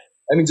like that.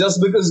 I mean, just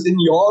because in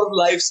your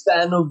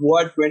lifespan of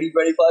 20,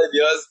 25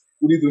 years,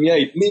 पूरी दुनिया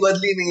इतनी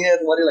बदली नहीं है,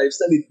 तुम्हारी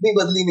lifestyle इतनी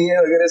बदली नहीं है,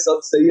 अगर सब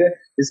सही है,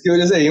 इसकी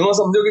वजह से ये मत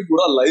समझो कि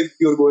पूरा life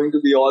you're going to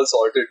be all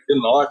sorted.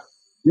 You're not.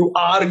 You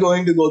are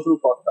going to go through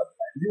fucked up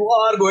times. You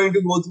are going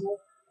to go through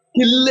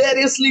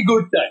hilariously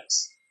good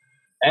times.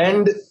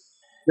 And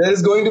there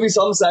is going to be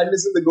some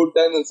sadness in the good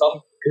times and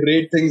some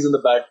great things in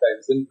the bad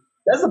times. And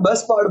that's the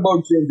best part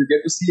about change. You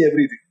get to see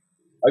everything.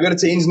 अगर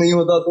change नहीं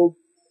होता तो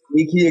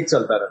एक ही एक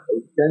चलता रहता.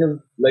 Kind of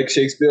like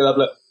Shakespeare,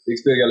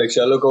 like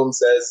Sherlock Holmes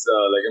says,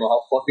 how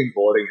fucking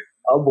boring is it?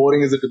 How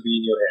boring is it to be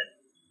in your head?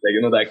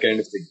 That kind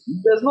of thing.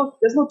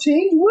 There's no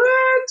change.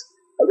 What?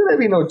 How can there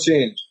be no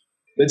change?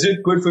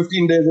 Legit quit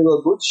 15 days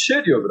ago. Good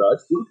shit, Yogaraj.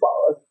 Full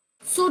power.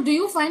 So do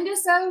you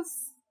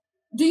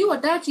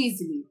attach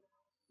easily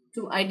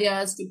to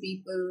ideas, to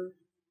people,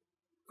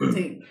 to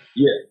things?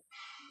 Yeah.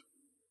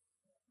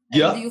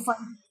 And Yeah.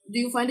 do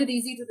you find it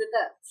easy to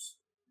detach?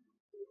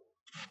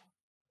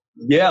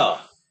 Yeah.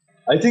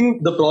 I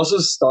think the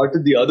process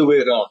started the other way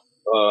around.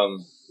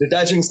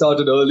 Detaching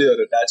started earlier.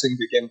 Attaching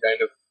became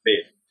kind of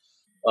late.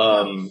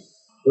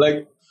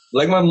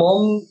 Like my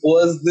mom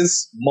was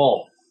this mom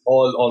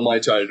all my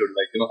childhood,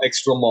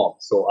 extra mom.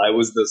 So I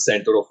was the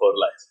center of her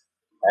life.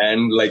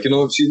 And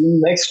she's in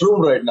the next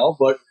room right now,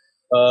 but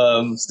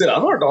still,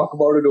 I'm not talk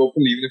about it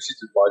openly, even if she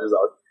just barges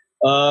out.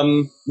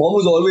 Mom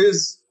was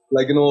always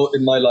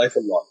in my life a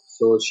lot.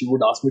 So she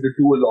would ask me to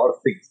do a lot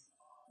of things.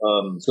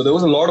 So there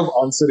was a lot of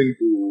answering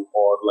to,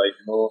 or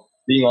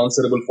being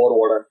answerable for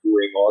what I'm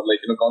doing, or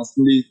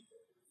constantly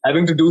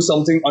having to do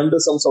something under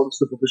some sort of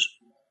supervision.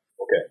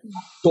 Okay.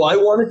 So I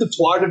wanted to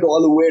thwart it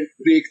all away and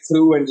break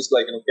through and just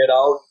get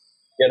out,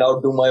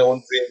 do my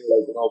own thing,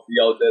 be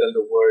out there in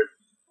the world.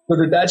 So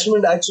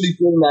detachment actually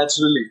came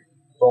naturally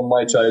from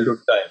my childhood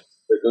time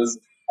because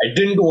I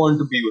didn't want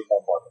to be with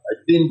my mother. I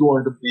didn't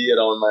want to be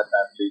around my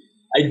family.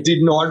 I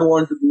did not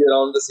want to be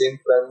around the same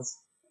friends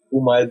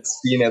whom I had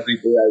seen every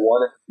day. I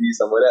wanted to be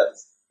somewhere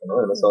else, in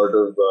a sort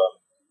of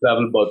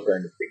travel bug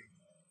kind of thing.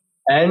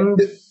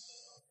 And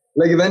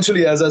like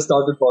eventually, as I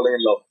started falling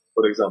in love,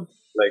 for example,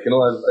 like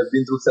I've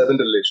been through 7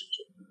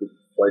 relationships,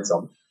 quite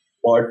some,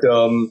 but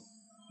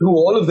through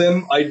all of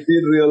them, I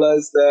did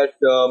realize that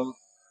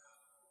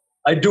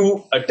I do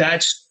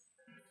attach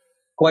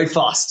quite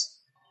fast.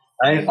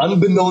 And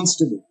unbeknownst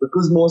to me,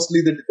 because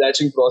mostly the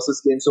detaching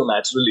process came so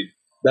naturally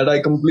that I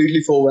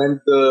completely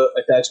forwent the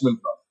attachment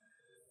process.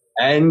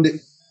 And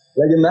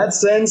like in that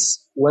sense,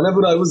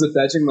 whenever I was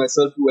attaching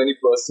myself to any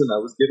person, I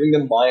was giving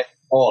them my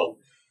all.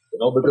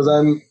 Because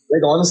I'm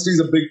like honesty is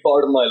a big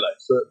part of my life.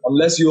 So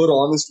unless you're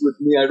honest with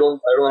me, I don't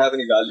have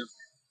any value.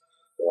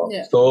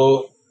 Yeah.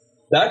 So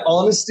that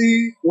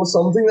honesty was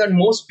something that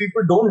most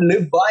people don't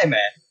live by,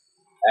 man.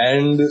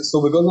 And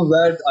so because of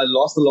that, I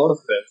lost a lot of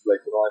friends.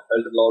 Like, I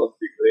felt a lot of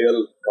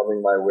betrayal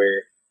coming my way.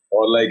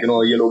 Or like,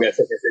 ye log aise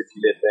kaise ji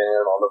lete hain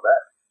and all of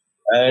that.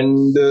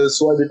 And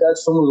so I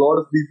detached from a lot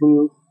of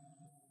people.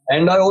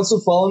 And I also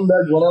found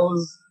that when I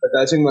was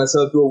attaching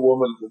myself to a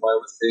woman whom I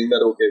was saying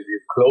that, okay,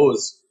 we're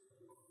close,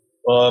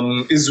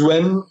 is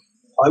when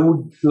I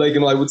would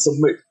I would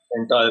submit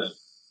entirely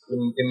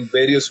in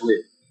various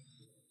ways.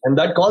 And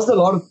that caused a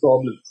lot of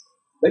problems.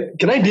 Like,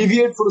 can I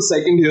deviate for a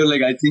second here?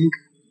 Like, I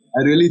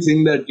really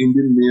think that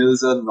Indian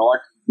males are not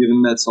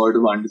given that sort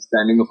of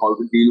understanding of how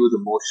to deal with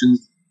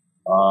emotions,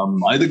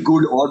 either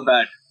good or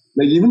bad.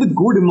 Like, even the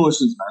good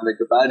emotions, man, like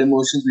the bad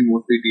emotions we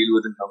mostly deal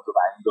with in terms of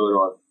anger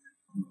or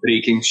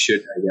breaking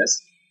shit, I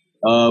guess.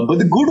 But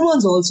the good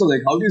ones also,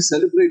 like, how do you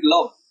celebrate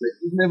love? Like,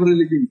 we've never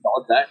really been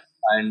taught that.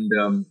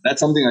 And that's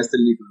something I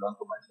still need to learn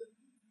for myself.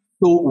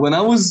 So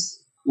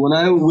when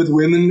I with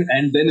women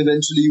and then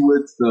eventually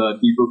with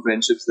deeper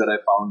friendships that I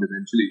found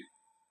eventually,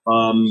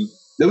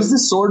 there was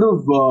this sort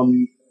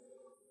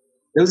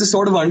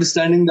of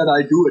understanding that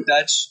I do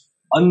attach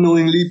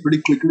unknowingly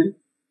pretty quickly,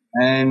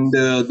 and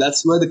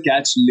that's where the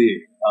catch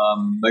lay.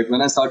 Like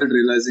when I started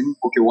realizing,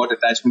 okay, what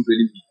attachment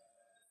really means.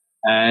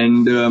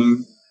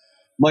 And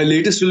my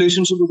latest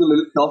relationship was a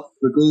little tough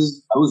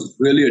because I was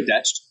really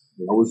attached.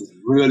 I was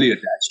really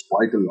attached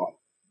quite a lot,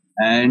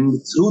 and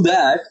through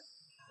that,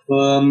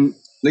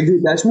 like the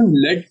attachment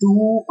led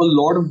to a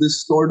lot of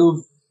this sort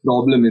of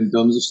problem in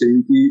terms of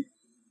saying कि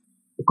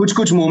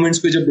कुछ moments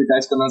पे जब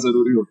detach करना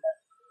जरूरी होता है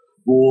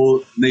वो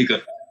नहीं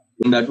करता है.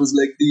 And that was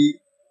like the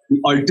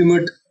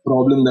ultimate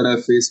problem that I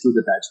faced with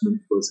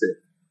attachment per se.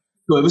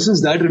 So ever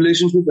since that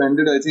relationship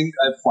ended, I think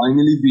I've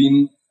finally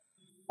been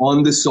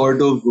on this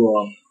sort of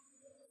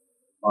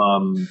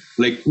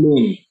like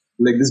plane,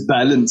 like this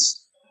balance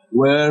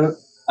where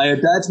I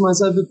attach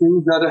myself to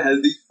things that are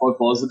healthy or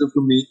positive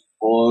to me,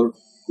 or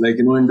like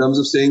in terms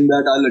of saying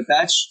that I'll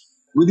attach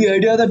with the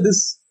idea that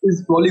this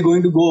is probably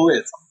going to go away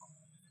at some point.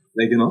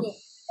 Like.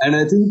 And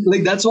I think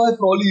like that's why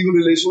probably even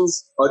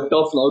relations are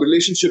tough now.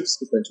 Relationships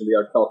essentially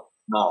are tough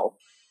now.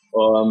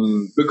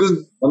 Because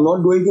I'm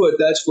not going to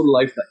attach for a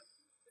lifetime.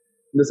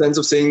 In the sense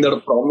of saying that a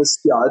promise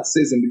ki aaj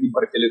se zindagi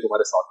bhar ke liye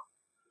tumhare saath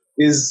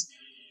is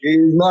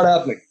not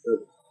happening.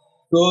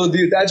 So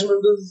the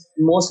attachment is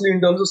mostly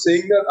in terms of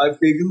saying that I've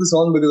taken this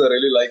on because I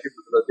really like it,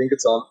 because I think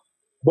it's on.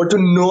 But to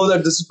know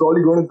that this is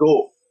probably going to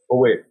go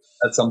away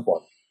at some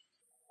point.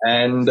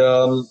 And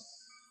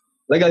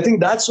like I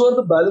think that's where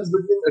the balance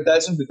between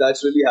attached and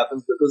detached really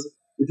happens, because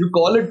if you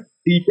call it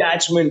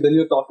detachment, then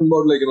you're talking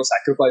about like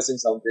sacrificing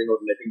something or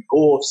letting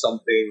go of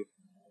something,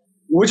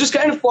 which is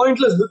kind of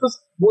pointless because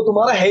wo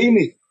tumhara hai hi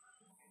nahi.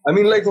 I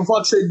mean, like for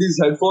fuck's sake, these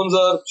headphones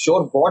are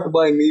sure bought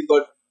by me,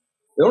 but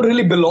they don't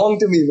really belong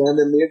to me, man.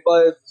 They're made by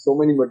so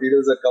many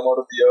materials that come out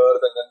of the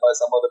earth and then by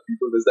some other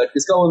people. Is that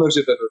kiska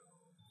ownership hai?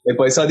 Ye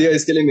paisa diya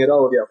iske liye mera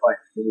ho gaya, fine.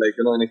 I mean, like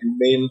in a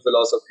humane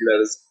philosophy, that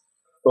is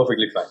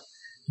perfectly fine.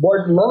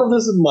 But none of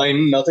this is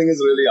mine. Nothing is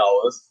really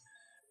ours.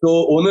 So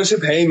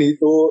ownership hai nahi,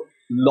 so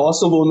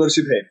loss of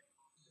ownership hai,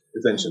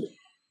 essentially.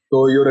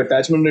 So your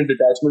attachment and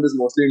detachment is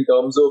mostly in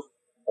terms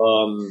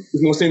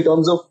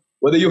of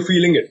whether you're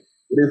feeling it,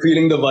 whether you're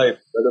feeling the vibe,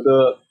 whether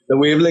the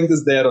wavelength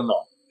is there or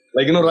not.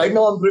 Like right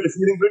now I'm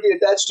feeling pretty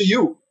attached to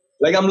you.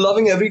 Like I'm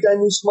loving every time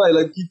you smile.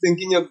 I keep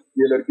thinking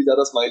ye ladki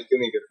zyada smile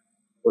kyun nahi kar,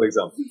 for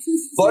example.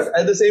 But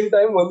at the same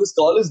time, when this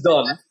call is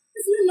done,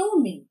 because you know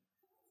me.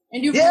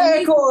 And you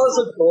of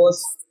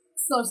course.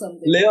 Or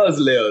something. Layers,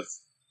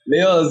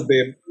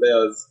 babe,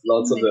 layers.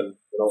 Lots of them,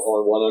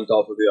 one on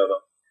top of the other.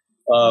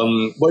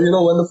 But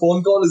when the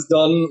phone call is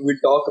done, we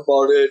talk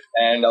about it,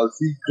 and I'll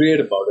feel great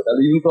about it.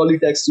 I'll even probably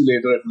text you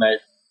later at night.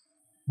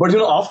 But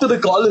after the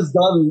call is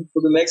done,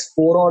 for the next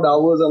 4 odd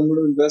hours, I'm going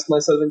to invest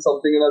myself in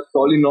something, and I'll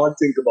probably not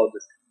think about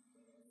this.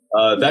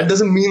 That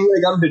doesn't mean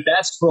like I'm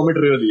detached from it,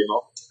 really.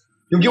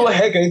 Because वो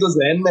है कहीं तो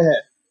ज़हन में है.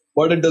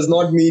 But it does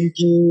not mean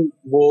कि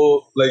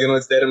वो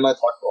it's there in my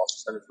thought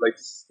process, and it's like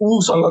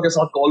Sangha के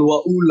साथ call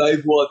हुआ,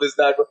 live हुआ, this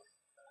that.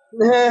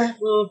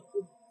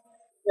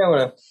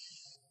 Yeah,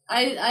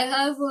 I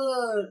have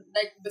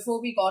like before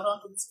we got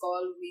onto this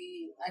call,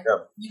 I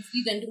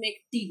usually tend to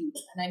make tea,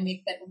 and I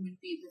make peppermint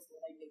tea before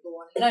I go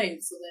on live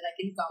so that I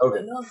can calm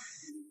my nerves.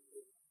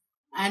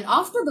 And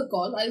after the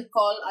call, I'll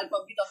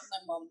probably talk to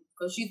my mom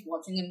because she's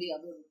watching in the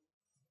other room.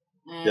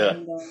 Yeah.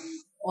 and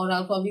or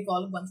I'll probably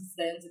call a bunch of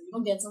friends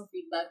and get some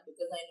feedback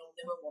because I know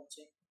they were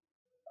watching.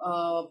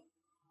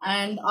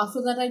 And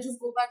after that, I just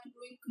go back to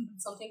doing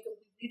something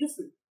completely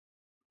different.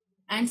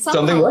 And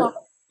Something somehow, what?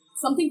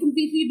 something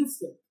completely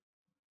different.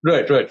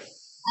 Right.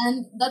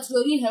 And that's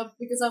really helped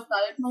because I've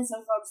tired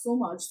myself out so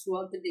much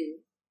throughout the day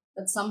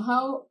that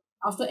somehow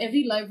after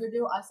every live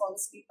video, I fall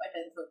asleep by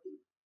 10:30.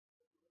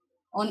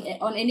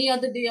 On any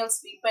other day, I'll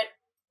sleep at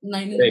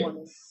 9 in the Right.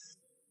 morning.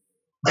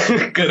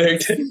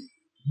 Correct.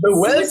 But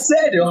well it's-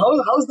 said.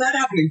 How's that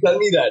happening? Tell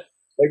me that.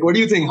 Like, what do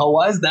you think?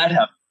 Why is that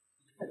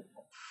happening?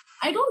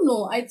 I don't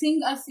know. I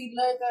think I feel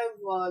like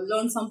I've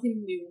learned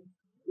something new,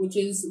 which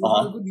is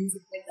a good use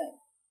of my time.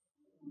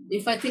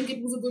 If I think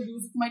it was a good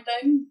use of my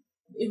time,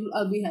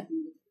 I'll be happy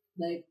with it.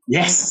 Like,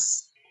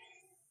 Yes.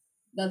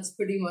 that's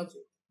pretty much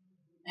it.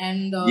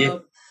 And Yeah.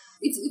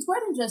 it's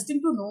quite interesting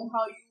to know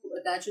how you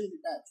attach and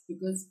detach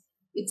because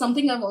it's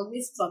something I've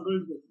always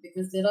struggled with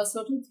because there are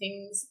certain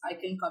things I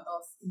can cut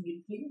off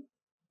immediately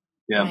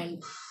Yeah.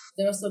 and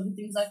there are certain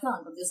things I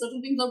can't. But there are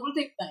certain things that will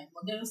take time.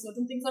 But there are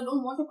certain things I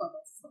don't want to cut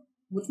off from,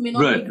 which may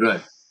not be Right. good.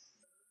 Right.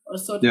 Or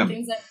certain Yeah.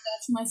 things I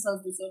attach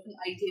myself to certain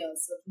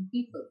ideas, certain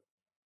people.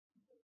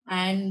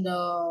 And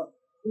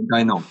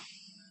I know.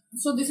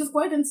 so this is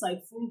quite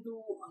insightful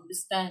to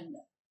understand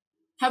that.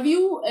 Have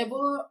you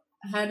ever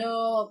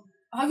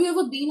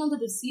been on the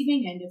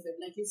receiving end of it?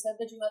 Like you said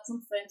that you had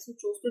some friends who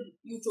chose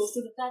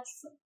to detach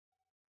from.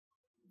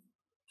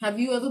 Have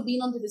you ever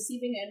been on the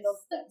receiving end of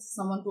that?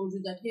 Someone told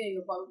you that, hey,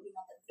 you're probably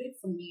not that great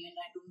for me and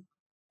I don't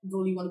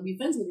really want to be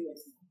friends with you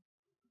anymore.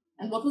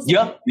 And what was that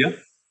like? Yeah.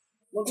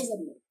 What was that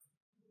like?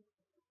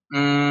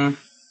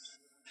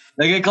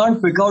 Like I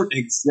can't pick out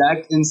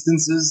exact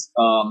instances.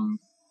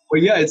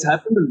 But yeah, it's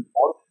happened a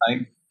lot of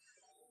times.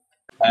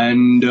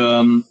 And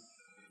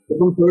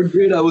from third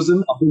grade, I was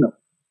in Abhinav.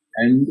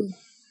 And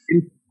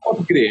in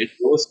fourth grade,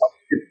 there was some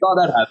kitta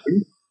that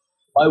happened,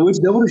 by which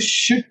there were a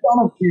shit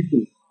ton of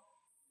people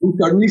who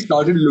suddenly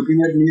started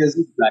looking at me as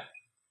a black.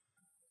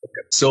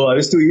 So I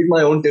used to eat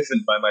my own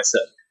tiffin by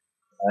myself.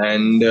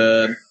 And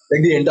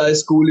like the entire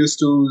school used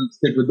to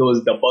sit with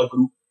those dabba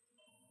group,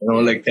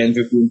 like 10,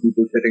 15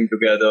 people sitting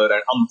together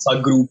and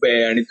amcha group hai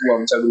and itu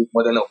amcha group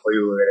madhe nakoy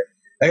vagare.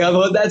 Like I've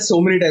heard that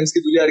so many times ki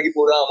tujhe yaar ki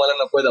pura amala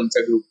nakoy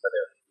amcha group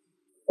madhe.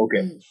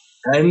 Okay.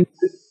 And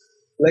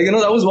like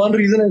that was one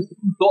reason I was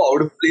so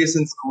out of place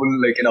in school,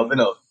 like in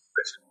Abhinav.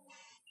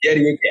 Yeah,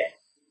 yeah.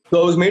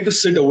 So I was made to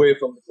sit away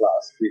from the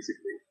class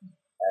basically.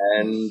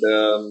 And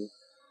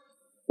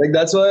like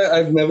that's why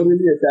I've never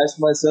really attached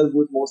myself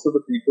with most of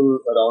the people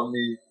around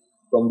me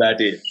from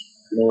that age.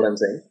 You know what I'm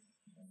saying?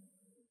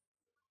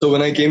 So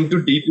when I came to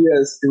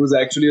DPS, it was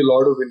actually a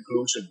lot of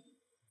inclusion.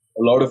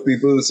 A lot of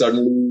people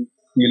suddenly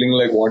feeling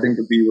like wanting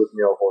to be with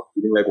me or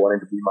feeling like wanting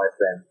to be my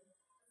friend.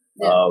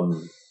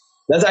 Yeah.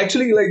 That's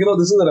actually like,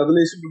 this is a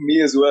revelation to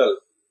me as well.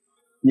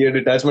 ये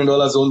detachment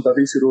वाला zone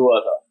तभी शुरू हुआ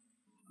था.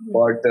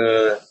 But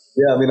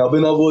yeah, I mean,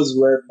 Abhinav was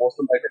where most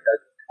of my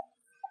detachment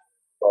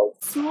was.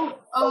 So,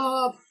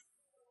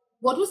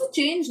 what was the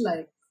change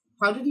like?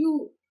 How did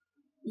you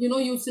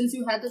since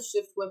you had the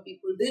shift where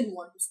people did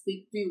want to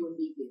speak to you in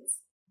DPS,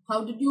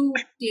 how did you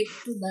take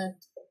to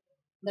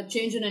that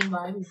change in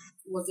environment?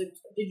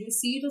 Did you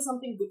see it as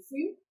something good for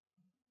you?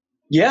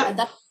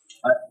 Yeah.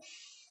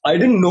 I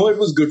didn't know it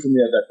was good for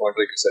me at that point,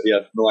 like you said.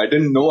 Yeah, no, I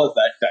didn't know at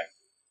that time.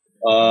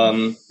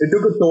 It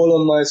took a toll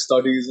on my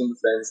studies in the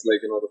sense,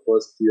 like, the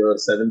first year,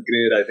 7th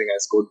grade, I think I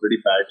scored pretty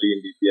badly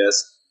in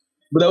DPS.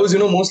 But that was,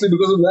 mostly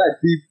because of that.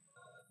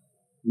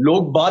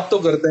 लोग बात तो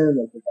करते हैं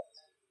मेरे पास.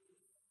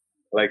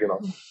 Like,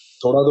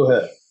 thoda to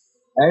hai.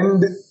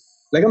 And,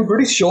 like, I'm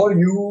pretty sure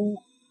you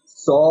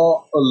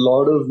saw a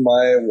lot of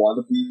my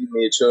wannabe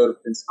nature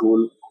in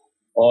school.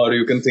 Or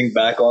you can think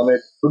back on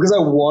it, because I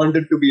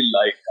wanted to be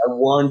liked. I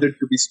wanted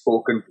to be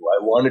spoken to. I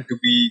wanted to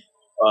be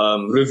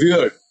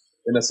revered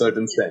in a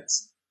certain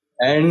sense.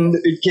 And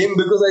it came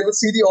because I could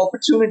see the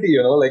opportunity,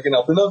 like in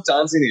Abhinav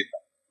chance hi nahi tha.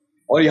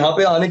 Aur yahan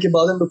pe aane ke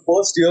baad in the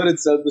first year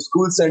itself, the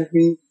school sent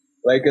me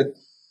like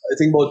I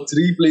think about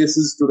 3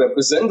 places to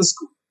represent the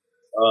school.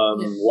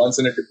 Once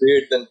in a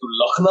debate, then to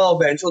Lucknow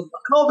bench.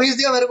 Lucknow bhej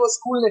diya mere ko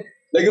school ne.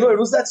 Like, it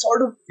was that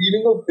sort of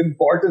feeling of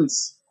importance.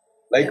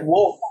 Like,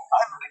 whoa,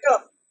 I'm like a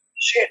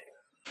shit.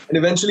 And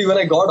eventually, when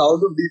I got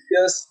out of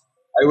DPS,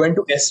 I went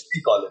to SP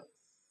College.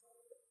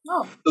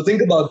 Oh. So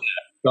think about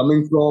that.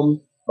 Coming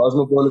from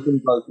Cosmopolitan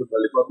Culture,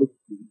 Republic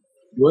School,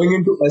 going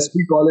into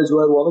SP College,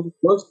 where one of the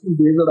first 2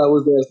 days that I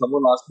was there,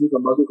 someone asked me to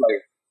come back to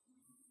client.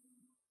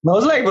 And I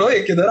was like, bro,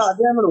 kidhar aa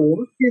gaya main?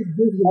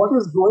 What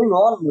is going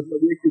on?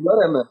 Ye kidhar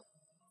hai main?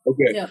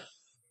 Okay. Yeah.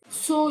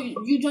 So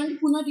you joined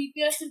Pune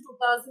DPS in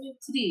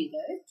 2003,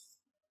 right?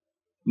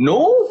 No.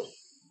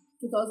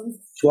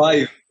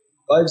 2005.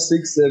 5,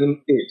 6,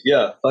 7, 8.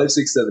 Yeah, 5,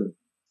 6, 7.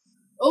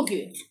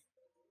 Okay.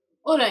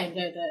 Oh, right.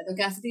 The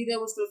cafeteria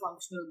was still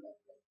functional back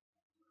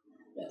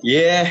then.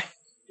 Yeah.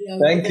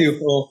 Thank you.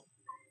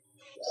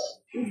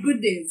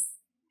 Good days.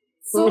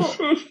 So,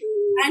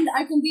 and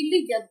I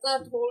completely get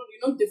that whole,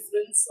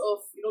 difference of,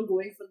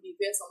 going from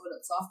DPS somewhere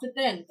else. So after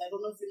 10th, I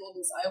don't know if you know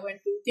this, I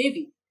went to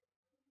KV.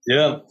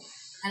 Yeah.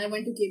 And I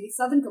went to KV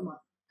Southern Command.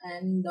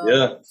 And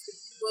Yeah.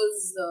 it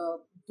was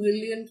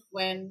brilliant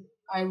when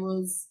I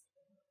was,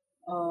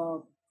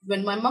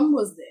 when my mum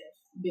was there.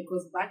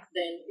 Because back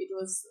then it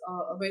was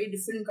a very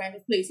different kind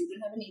of place. You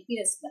didn't have an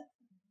APS then.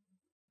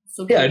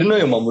 So Yeah, I didn't know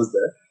your mom was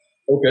there.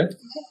 Okay.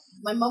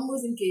 my mum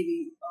was in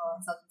KV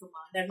Southern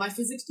Command, and my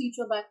physics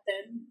teacher back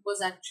then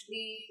was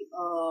actually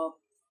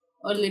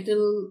a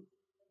little.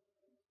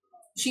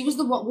 She was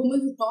the woman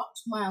who taught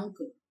my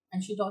uncle,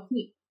 and she taught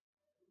me.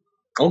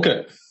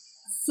 Okay.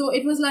 So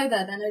it was like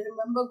that, and I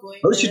remember going.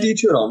 How did she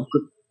teach your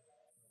uncle?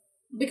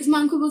 Because my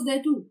uncle was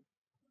there too,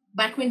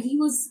 back when he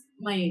was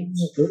my age.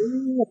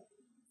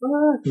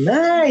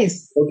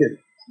 Nice. Okay.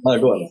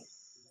 Go on.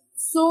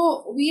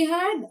 So we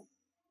had.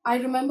 I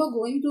remember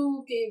going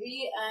to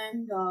KV,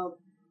 and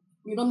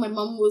my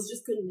mum was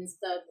just convinced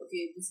that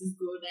okay, this is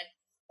good, and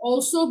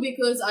also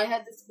because I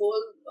had this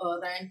whole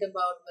rant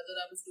about whether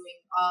I was doing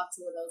arts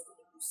or whether I was going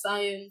to do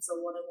science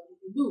or what I wanted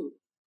to do.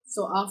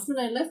 So after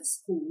I left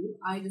school,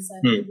 I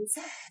decided to do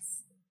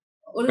science.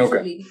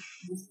 Originally,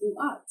 just do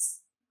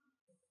arts,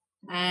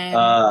 and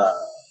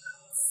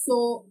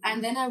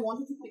and then I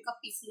wanted to pick up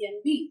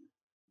PCMB.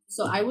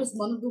 So I was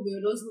one of the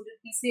weirdos who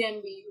did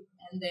PCMB,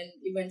 and then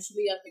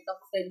eventually I picked up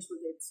French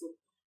with it. So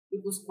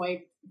it was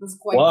quite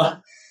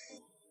fun.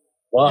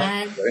 Wow.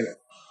 And Very nice.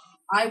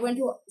 I went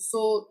to,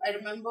 so I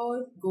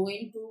remember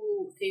going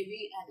to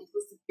KV, and it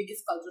was the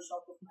biggest culture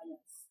shock of my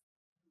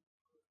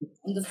life.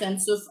 In the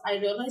sense of, I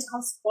realized how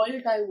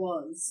spoiled I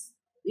was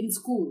in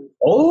school.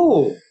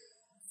 Oh.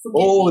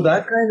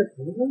 That kind of.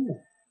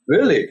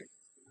 Really?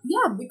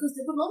 Yeah, because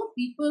there were a lot of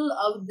people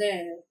out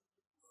there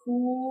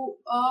who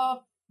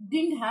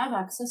didn't have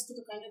access to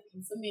the kind of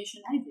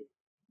information I did,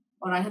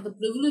 or I had the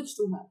privilege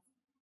to have.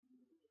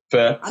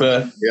 Fair.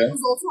 Yeah. There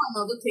was also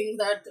another thing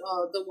that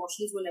the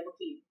washrooms were never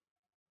clean.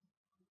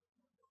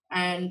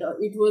 And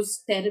it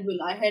was terrible.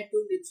 I had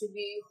to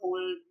literally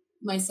hold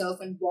myself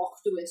and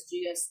walk to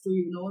SGS to,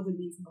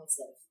 relieve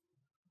myself.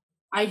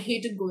 I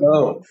hated going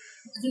there.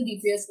 It was in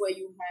DPS where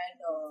you had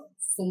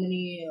so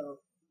many,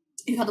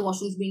 you had the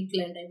washrooms being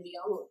cleaned every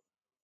hour.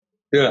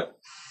 Yeah.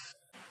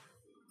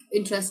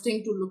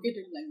 Interesting to look at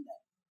it like that.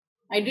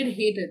 I did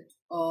hate it.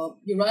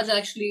 Yuvraj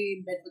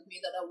actually bet with me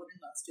that I wouldn't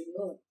last a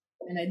year.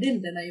 And I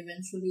didn't. Then I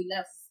eventually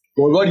left.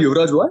 What,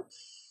 Yuvraj, what?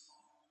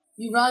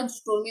 Yuvraj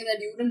told me that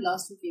you wouldn't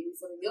last in KV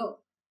for a year.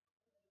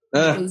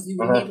 Because you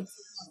would need it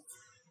so much.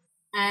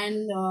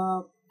 And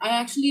I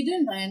actually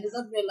didn't. I ended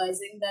up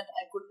realizing that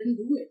I couldn't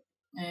do it.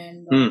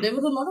 And there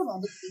was a lot of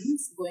other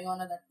things going on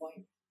at that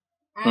point.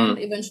 And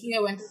eventually I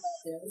went to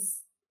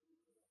Masters.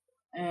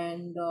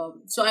 And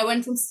so I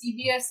went from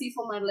CBSE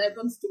for my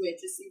 11th to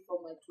HSC for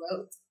my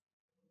 12th.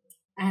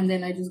 And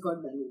then I just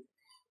got married.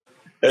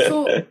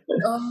 So,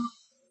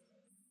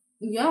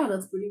 yeah,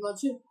 that's pretty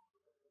much it.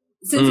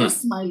 Since you're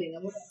smiling,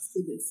 I want to ask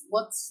you this.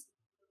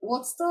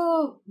 What's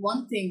the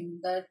one thing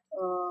that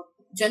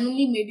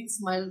genuinely made you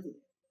smile today?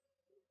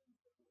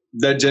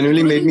 That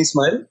genuinely made me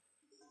smile?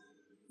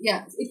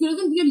 Yeah, it could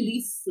even be a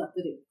leaf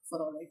fluttering for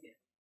all I care.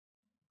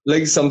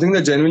 Like something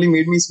that genuinely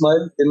made me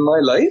smile in my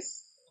life?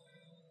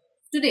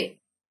 Today.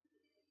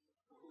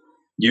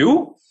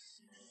 You?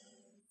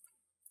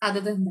 Other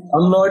than that.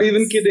 I'm not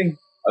even kidding.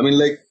 I mean,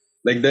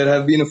 like there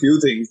have been a few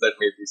things that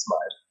made me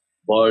smile.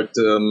 But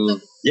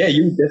yeah,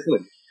 you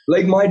definitely.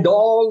 Like my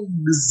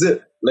dogs.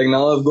 Like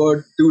now I've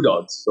got 2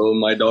 dogs. So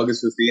my dog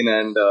is 15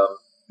 and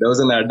there was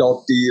an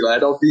adoptee.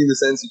 Adoptee in the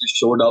sense he just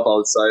showed up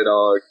outside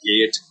our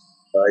gate.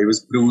 He was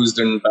bruised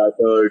and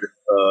battered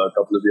a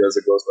couple of years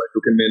ago. So I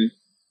took him in.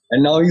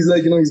 And now he's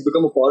like, he's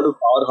become a part of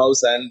our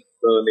house and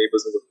the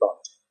neighbors in the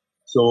front.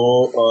 So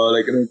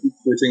he's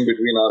switching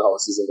between our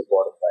houses in the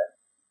quarter time.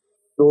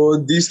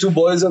 So these 2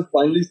 boys have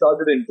finally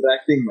started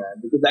interacting,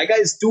 man. Because that guy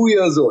is 2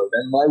 years old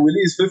and my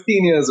Willie is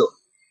 15 years old.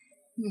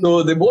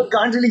 So they both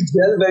can't really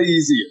gel very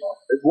easy,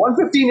 If one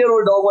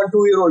 15-year-old dog, one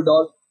 2-year-old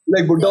dog,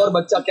 like Buddha or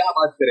Bachcha, kya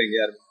baat karenge,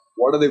 yaar?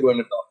 What are they going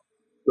to talk?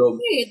 So,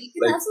 hey, they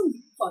can have some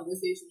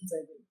conversations,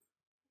 I think.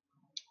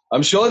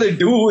 I'm sure they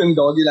do in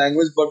doggy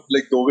language, but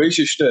like Dove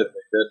Shishter,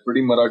 they're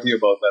pretty Marathi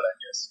about that, I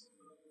guess.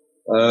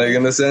 Like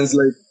in the sense,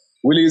 like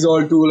Willie is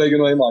all too like, hey,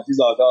 Machi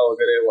Zaka,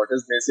 what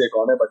is this? Ye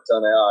kaun hai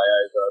bachcha naya aaya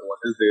hai sir? What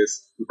is this?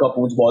 Uska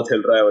pooch bahut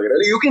hil raha hai,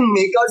 like, you can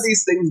make out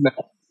these things, man.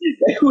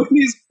 Like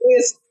Willie's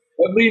face,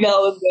 every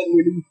now and then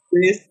Willie's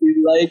face is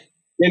like,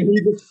 can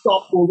he just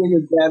stop moving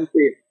his damn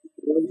face?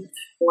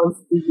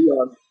 Constantly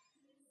on.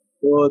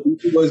 So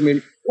these 2 guys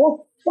made,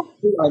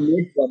 I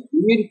made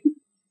paneer.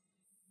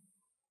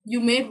 You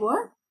made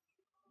what?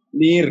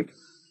 Paneer.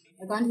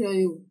 I can't hear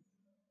you.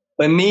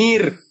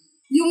 Paneer.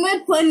 You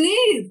made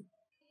paneer.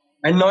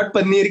 And not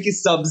paneer ki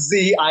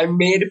sabzi. I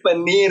made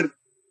paneer.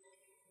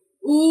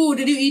 Ooh,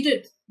 did you eat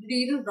it? Did you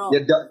eat it raw?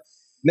 Yeah,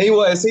 नहीं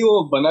वो ऐसे ही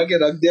वो बना के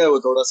रख दिया है वो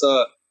थोड़ा सा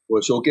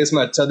वो शोकेस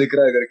में अच्छा दिख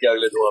रहा है करके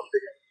अगले 2 हफ्ते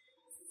के.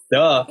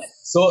 Yeah.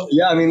 So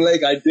yeah, I mean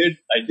like I did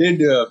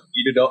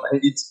eat it out.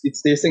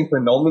 It's tasting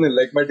phenomenal.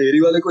 Like मैं डेयरी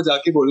वाले को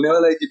जाके बोलने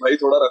वाला है कि भाई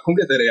थोड़ा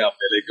रखूंगे तेरे यहाँ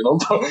पे, like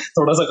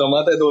थोड़ा सा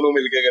कमाते हैं दोनों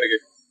मिलके करके.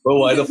 oh,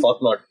 why the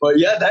fuck not? But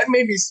yeah, that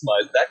made me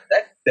smile.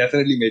 That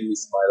definitely made me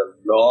smile a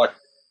lot.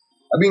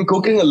 I've been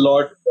cooking a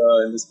lot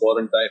in this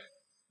quarantine.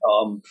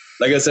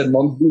 Like I said,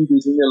 mom's been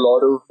teaching me a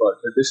lot of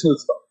traditional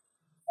stuff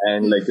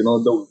and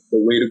the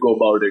way to go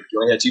about it.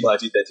 Yachi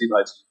bhaji, techi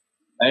bhaji.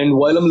 And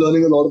while I'm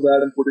learning a lot of that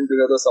and putting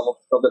together some of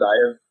the stuff that I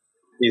have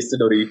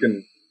tasted or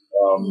eaten,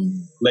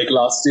 like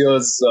last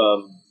year's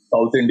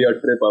South India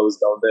trip, I was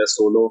down there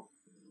solo.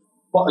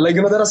 Like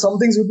there are some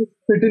things which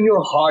fit in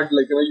your heart.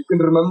 Like you can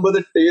remember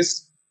the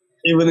taste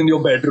even in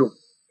your bedroom.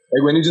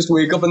 Like when you just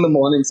wake up in the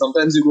morning,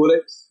 sometimes you go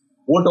like,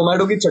 "What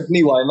tomato ki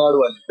chutney, Wayanad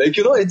wali?" Like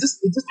it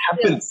just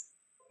happens.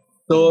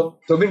 So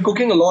I've been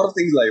cooking a lot of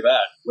things like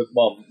that with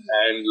mom,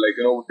 and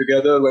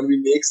together when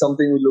we make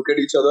something, we look at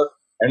each other,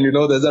 and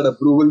there's that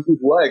approval ki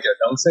hua hai kya?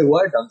 Dang se hua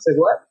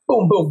hai?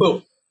 Boom, boom,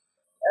 boom,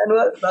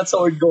 and that's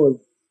how it goes.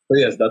 So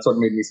yes, that's what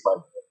made me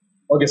smile.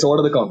 Okay, so what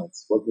are the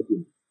comments? What's the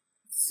theme?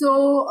 So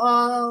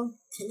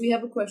we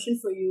have a question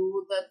for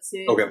you that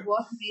says, Okay.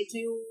 what made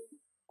you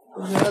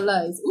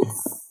realize?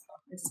 Oops,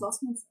 I just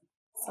lost myself.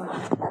 Sorry,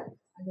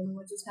 I don't know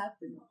what just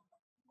happened.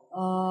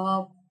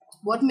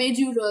 What made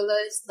you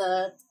realize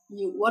that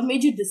what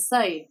made you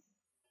decide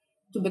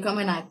to become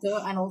an actor,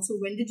 and also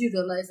when did you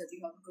realize that you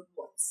have a good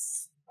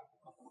voice?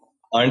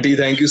 Auntie,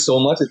 thank you so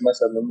much. इतना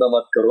शर्मिंदा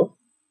मत करो.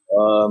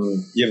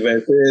 ये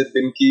वैसे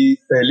दिन की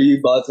पहली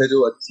बात है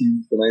जो अच्छी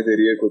सुनाई दे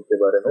रही है खुद के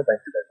बारे में.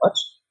 Thank you very much.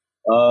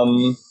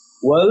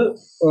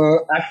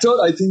 Actor,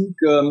 I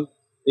think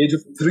age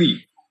of 3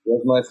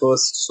 was my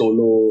first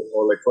solo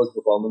or first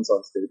performance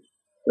on stage.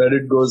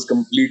 Credit goes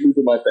completely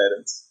to my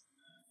parents.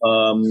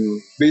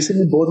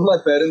 Basically, both of my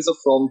parents are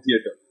from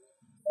theatre.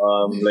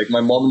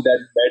 My mom and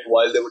dad met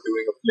while they were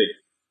doing a play.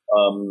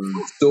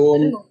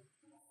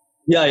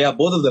 Yeah,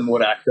 both of them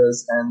were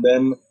actors. And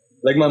then,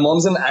 my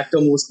mom's an actor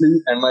mostly,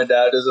 and my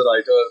dad is a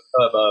writer,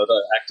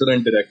 actor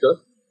and director.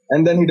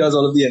 And then he does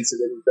all of the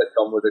ancillaries that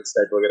come with it,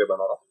 set vagara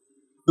banana.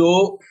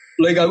 So,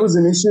 I was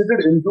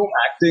initiated into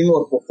acting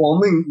or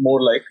performing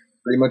more like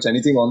pretty much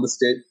anything on the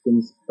stage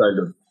since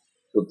childhood.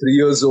 So 3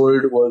 years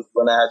old was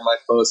when I had my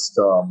first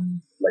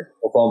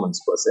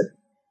performance per se,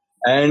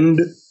 and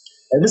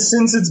ever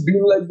since it's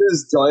been like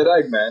this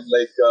joyride, man.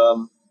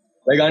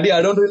 Auntie,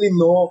 I don't really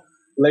know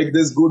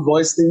this good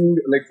voice thing.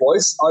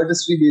 Voice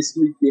artistry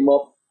basically came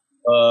up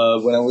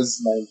when I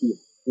was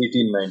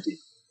 18, 19.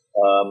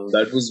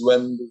 That was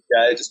when the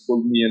guy just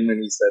pulled me in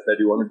and he said that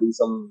you want to do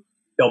some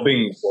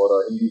dubbing for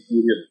a Hindi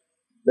serial.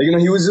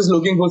 He was just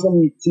looking for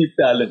some cheap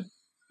talent.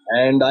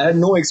 And I had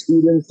no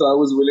experience, so I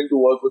was willing to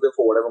work with him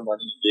for whatever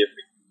money he gave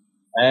me.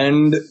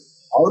 And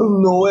out of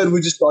nowhere, we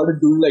just started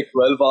doing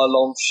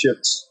 12-hour-long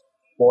shifts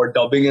for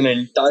dubbing an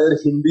entire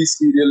Hindi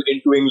serial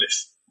into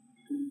English.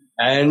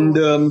 And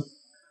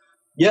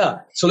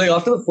so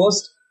after the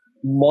first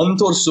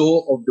month or so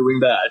of doing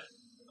that,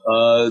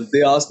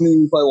 they asked me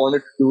if I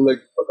wanted to do a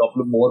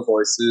couple of more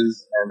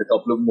voices and a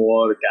couple of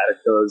more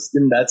characters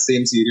in that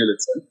same serial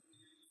itself.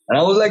 And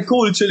I was like,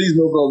 cool, chilies,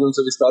 no problem.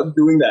 So we started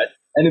doing that.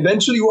 And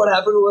eventually what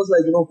happened was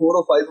 4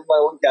 or 5 of my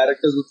own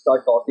characters would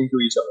start talking to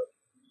each other.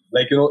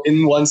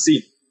 In one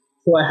scene.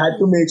 So I had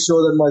to make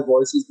sure that my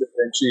voice was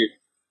differentiated.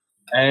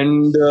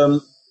 And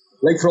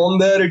from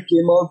there it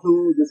came out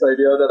to this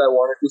idea that I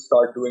wanted to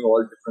start doing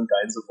all different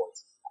kinds of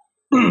voices.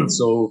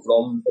 So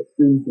from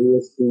extreme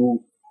bass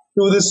to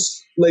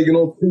this creepy,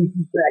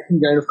 cracky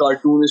kind of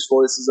cartoonish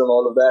voices and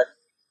all of that.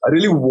 I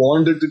really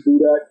wanted to do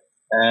that.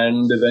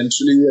 And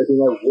eventually I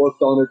think I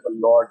worked on it a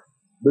lot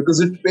because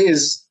it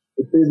pays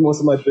most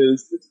of my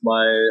bills. It's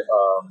my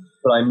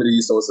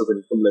primary source of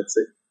income, let's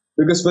say.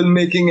 Because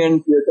filmmaking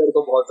and theatre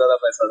ko bahut zyada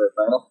paisa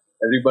deta hai,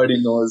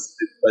 everybody knows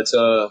it's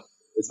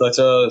such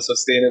a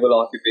sustainable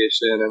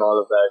occupation and all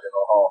of that,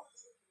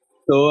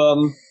 So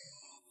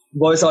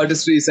voice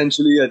artistry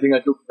essentially I think I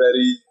took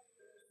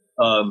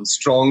very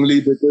strongly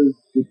because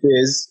it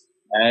pays,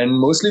 and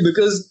mostly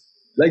because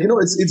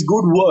it's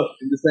good work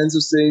in the sense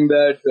of saying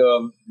that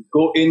you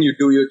go in, you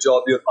do your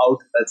job, you're out,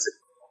 that's it.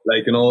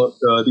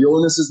 The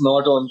onus is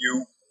not on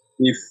you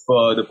if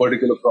the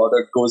particular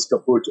product goes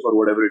kaput or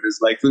whatever it is.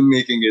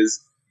 Filmmaking is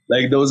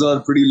those are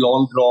pretty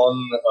long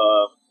drawn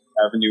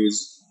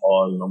avenues,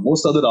 or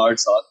most other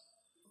arts are.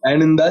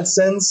 And in that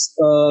sense,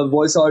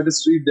 voice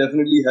artistry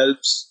definitely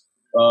helps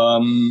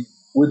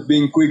with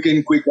being quick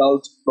in, quick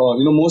out.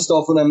 Most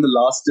often I'm the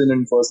last in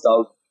and first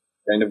out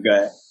kind of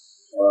guy.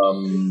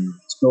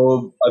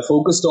 So I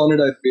focused on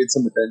it, I paid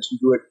some attention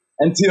to it.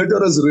 And theatre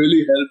has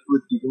really helped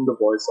with keeping the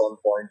voice on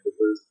point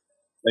because,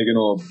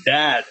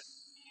 Dad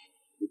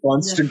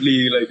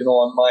constantly,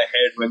 on my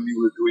head when we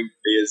were doing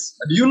plays.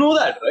 And you know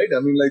that, right? I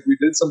mean, we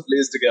did some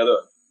plays together.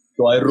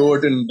 So I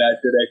wrote and Dad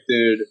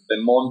directed,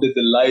 then Mom did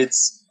the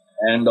lights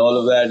and all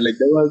of that.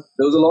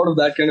 There was a lot of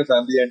that kind of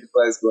family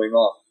enterprise going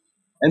on.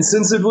 And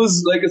since it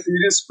was a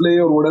serious play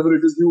or whatever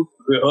it is, you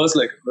rehearse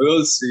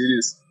real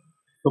serious.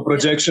 So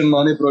projection,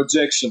 money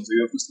projection. So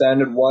you have to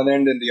stand at one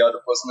end and the other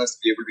person has to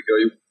be able to hear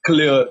you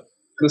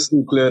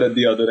crystal clear at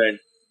the other end.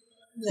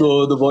 Yeah.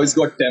 So the voice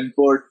got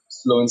tempered,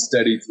 slow and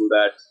steady through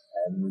that.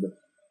 And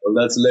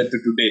that's led to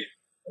today,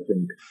 I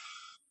think.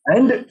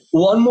 And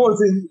one more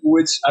thing,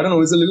 which I don't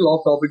know, is a little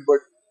off topic, but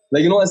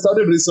I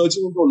started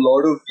researching into a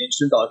lot of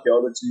ancient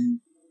archaeology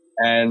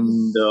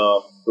and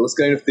those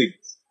kind of things.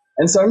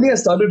 And suddenly I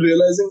started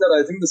realizing that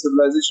I think the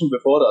civilization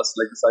before us,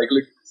 like the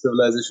cyclic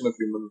civilization of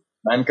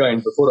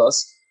mankind before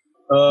us,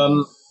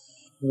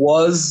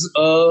 was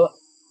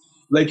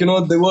they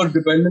were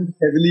dependent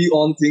heavily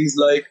on things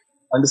like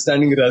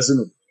understanding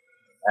resonance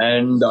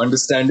and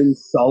understanding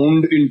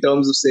sound in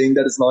terms of saying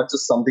that it's not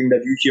just something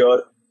that you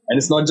hear and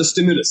it's not just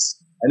stimulus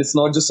and it's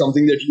not just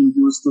something that you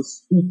use to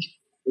speak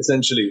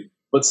essentially,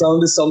 but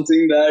sound is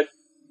something that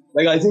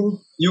I think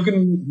you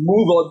can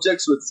move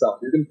objects with sound.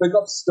 You can pick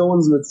up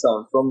stones with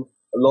sound from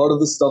a lot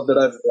of the stuff that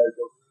I've read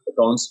of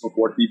accounts of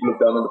what people have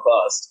done in the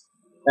past.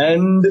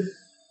 And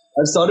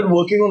I've started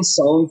working on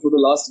sound for the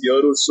last year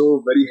or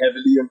so very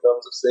heavily in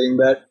terms of saying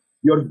that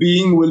your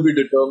being will be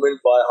determined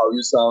by how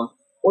you sound.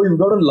 Oh, you've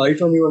got a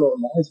light on you and a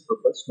nice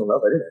professional,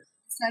 very nice.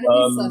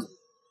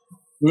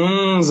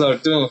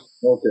 Certain.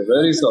 Okay,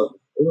 very soft.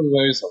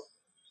 Very soft.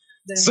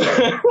 So,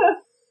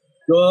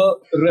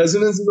 the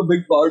resonance is a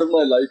big part of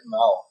my life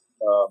now.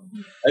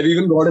 I've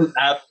even got an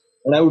app,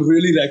 and I would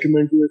really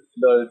recommend it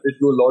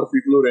to a lot of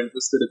people who are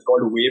interested. It's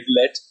called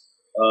Wavelet.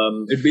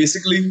 It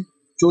basically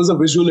shows a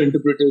visual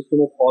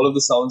interpretation of all of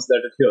the sounds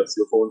that it hears,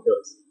 your phone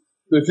hears.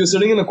 So if you're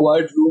sitting in a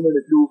quiet room and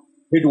if you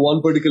hit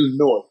one particular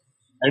note,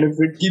 and if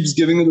it keeps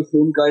giving you the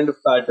same kind of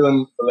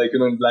pattern,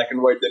 in black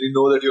and white, then you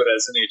know that you're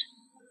resonating.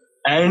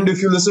 And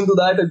if you listen to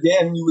that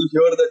again, you will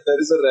hear that there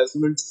is a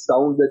resonant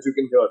sound that you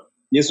can hear.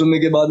 Ye sunne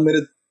ke baad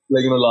mere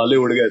laale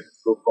ud gaye.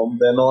 So from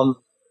then on,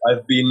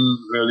 I've been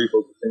really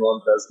focusing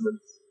on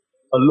resonance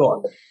a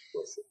lot.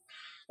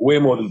 Way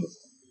more than this.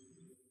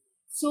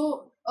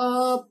 So,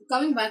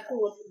 coming back to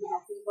what we were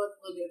talking about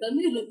earlier, tell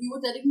me, you were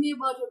telling me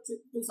about your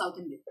trip to South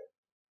India.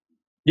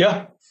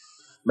 Yeah,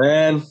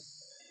 man,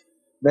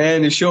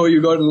 you sure you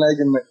got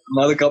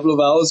another couple of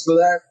hours for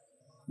that?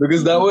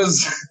 Because that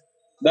was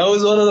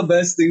one of the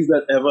best things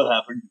that ever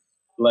happened.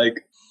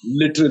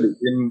 Literally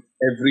in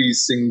every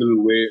single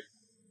way.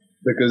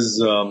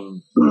 Because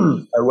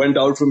I went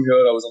out from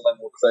here. I was on my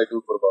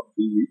motorcycle for about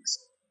 3 weeks,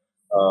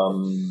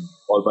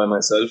 all by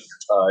myself.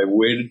 I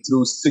waded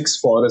through 6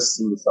 forests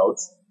in the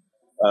south.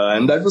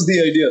 And that was the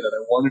idea, that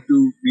I wanted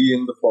to be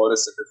in the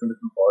forest, different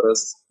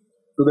forests.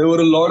 So there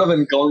were a lot of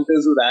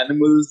encounters with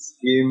animals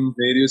in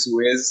various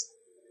ways.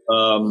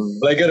 I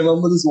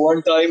remember this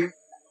one time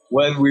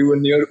when we were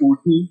near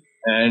Ooty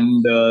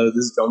and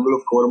this jungle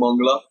of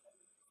Koramangala.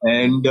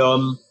 And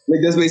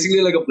there's basically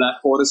a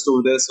black forest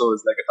over there, so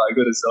it's like a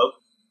tiger reserve.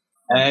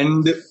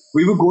 And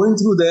we were going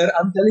through there.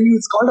 I'm telling you,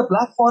 it's called a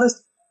black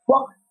forest.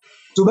 Fuck.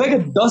 Subah ke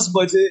 10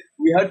 baje,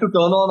 we had to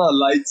turn on our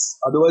lights,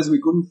 otherwise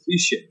we couldn't see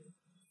shit.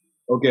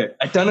 Okay,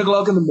 at 10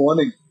 o'clock in the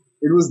morning,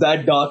 it was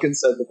that dark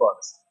inside the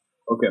forest.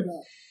 Okay.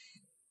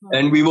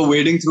 And we were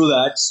wading through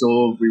that,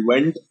 so we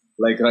went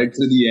right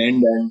through the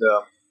end, and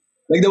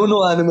there were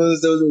no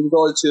animals, it was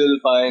all chill,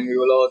 fine, we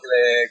were all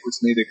kuch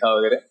nahi dekha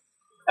vagare.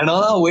 And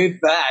on our way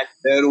back,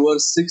 there were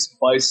 6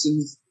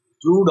 bisons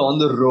screwed on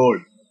the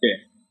road.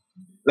 Okay.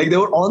 They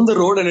were on the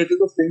road and it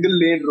was a single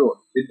lane road.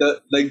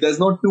 There's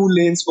not 2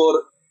 lanes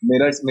for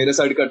mera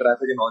side ka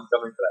traffic and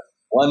oncoming traffic.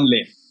 1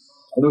 lane.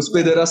 And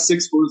uspe there are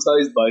 6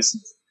 full-sized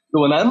bisons. So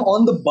when I'm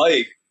on the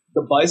bike,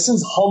 the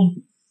bison's hump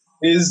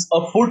is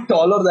a foot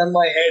taller than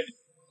my head.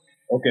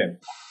 Okay.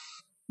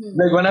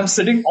 When I'm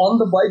sitting on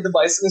the bike, the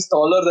bison is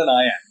taller than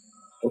I am.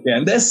 Okay.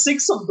 And there's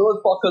 6 of those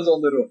fuckers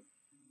on the road.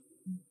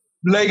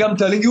 I'm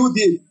telling you,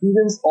 the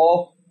experience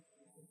of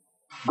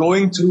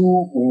going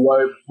through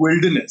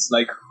wilderness,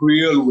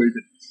 real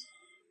wilderness,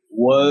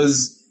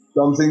 was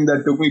something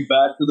that took me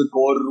back to the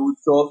core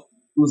roots of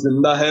Tu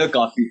Zinda Hai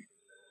Kafi.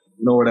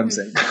 You know what I'm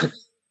saying?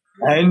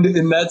 And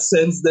in that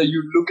sense, that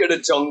you look at a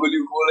jungle,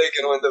 you go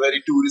in the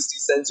very touristy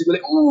sense, you go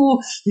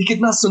oh, ye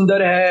kitna sundar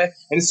hai,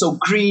 and it's so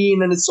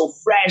green, and it's so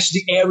fresh,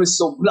 the air is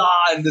so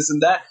blah, and this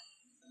and that.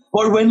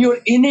 But when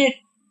you're in it,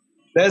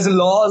 there's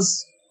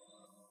laws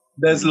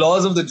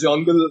of the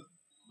jungle.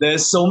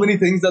 There's so many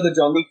things that the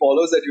jungle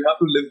follows that you have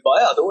to live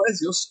by, otherwise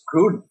you're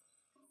screwed.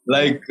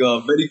 Very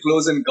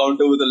close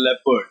encounter with a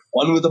leopard,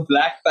 one with a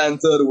black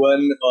panther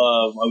when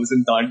I was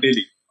in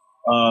Dandeli.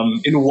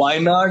 In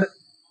Wayanad,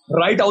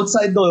 right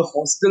outside the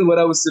hostel where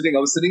I was sitting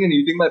and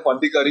eating my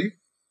pandi curry,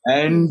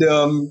 and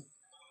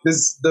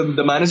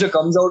the manager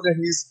comes out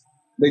and he's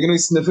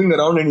he's sniffing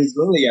around and he's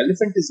going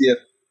elephant is here.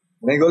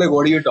 And I go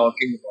what are you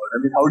talking about? I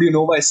mean, how do you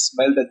know by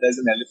smell that there's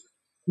an elephant?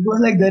 He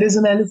goes there is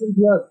an elephant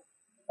here.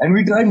 And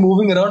we tried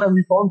moving around and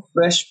we found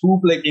fresh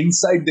poop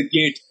inside the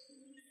gate.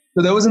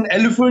 So there was an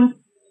elephant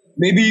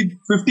maybe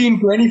 15,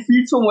 20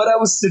 feet from where I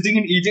was sitting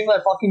and eating my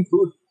fucking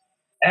food.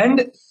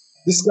 And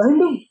this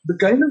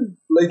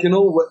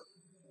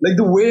the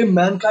way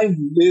mankind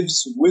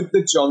lives with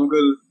the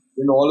jungle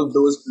in all of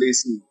those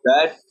places,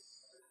 that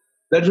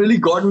really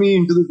got me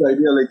into this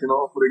idea,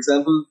 for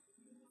example,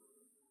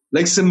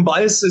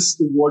 symbiosis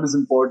is what is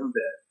important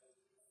there.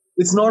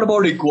 It's not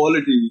about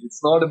equality.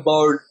 It's not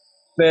about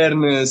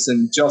fairness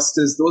and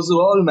justice. Those are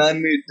all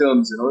man-made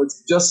terms,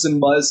 it's just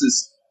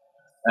symbiosis.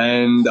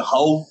 and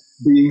how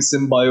being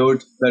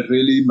symbiote that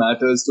really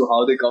matters to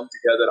how they come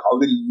together, how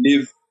they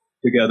live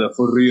together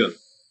for real,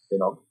 you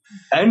know.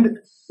 And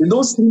in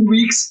those 3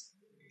 weeks,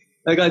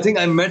 like I think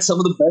I met some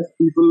of the best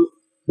people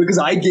because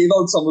I gave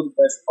out some of the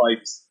best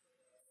vibes.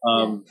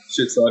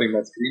 Shit, sorry,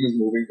 my screen is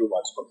moving too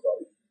much. I'm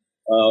sorry.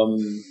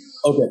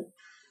 Okay,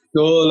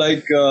 so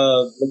like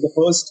the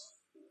first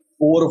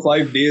 4 or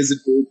 5 days it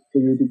takes for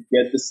you to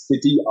get the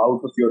city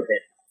out of your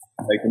head,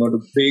 like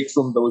to break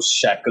from those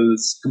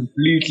shackles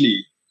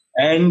completely,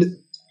 and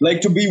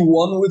like to be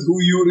one with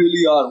who you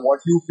really are, what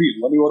you feel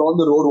when you are on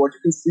the road, what you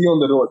can see on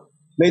the road.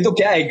 नहीं तो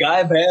क्या है,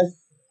 गाय भैंस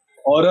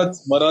औरत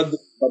मर्द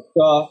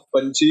बच्चा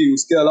पंछी,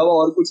 उसके अलावा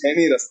और कुछ है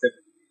नहीं रास्ते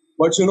में.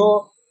 But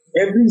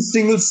every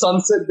single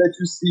sunset that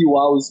you see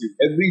wows you.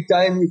 Every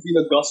time you feel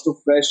a gust of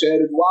fresh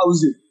air, it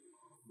wows you.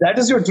 That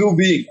is your true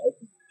being.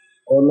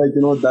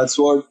 Or that's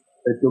what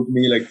it took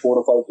me like 4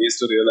 or 5 days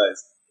to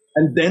realize.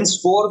 And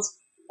thenceforth,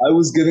 I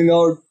was giving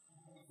out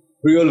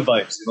real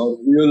vibes,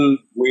 real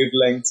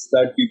wavelengths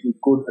that people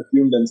could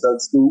attune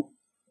themselves to.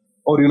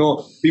 Or,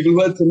 people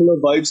who had similar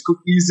vibes could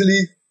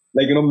easily,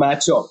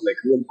 match up, like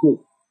real quick.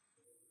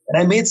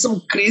 And I made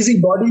some crazy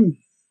bodies.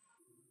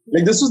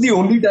 Like, this was the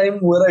only time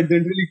where I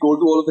didn't really go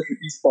to all of the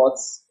hippie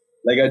spots.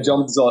 Like, I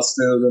jumped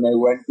Zostel and I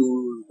went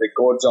to, like,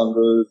 core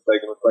jungles,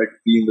 like, tried to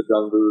be in the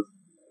jungles.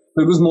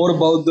 So it was more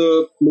about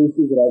the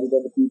places rather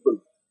than the people.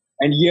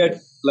 And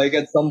yet, like,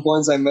 at some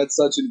points, I met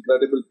such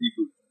incredible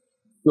people.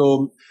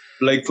 So,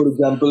 like, for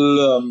example,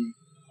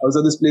 I was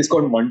at this place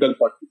called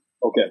Mandalpatti,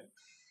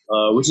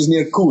 which is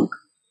near Coorg.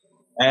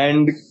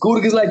 And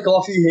Coorg is like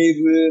coffee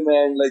haven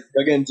and, like,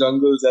 again,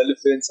 jungles,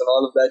 elephants, and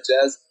all of that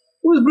jazz.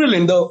 It was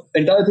brilliant. The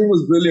entire thing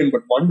was brilliant.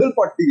 But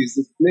Mandalpatti is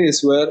this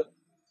place where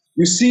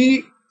you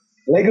see,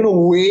 like,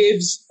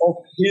 waves of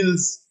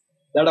hills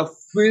that are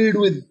filled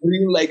with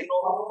green, like,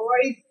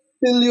 right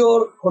till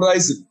your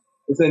horizon,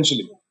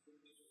 essentially.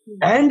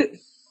 And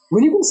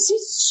when you can see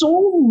so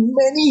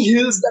many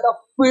hills that are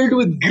filled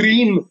with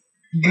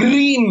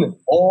green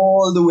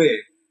all the way,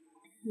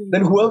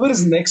 then whoever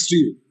is next to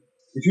you,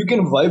 if you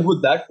can vibe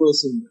with that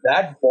person,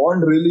 that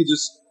bond really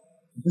just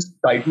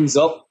tightens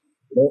up.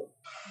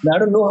 And I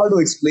don't know how to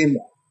explain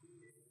that.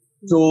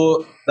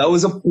 So that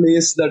was a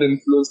place that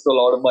influenced a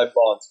lot of my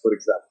bonds, for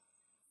example.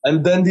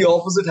 And then the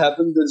opposite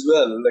happened as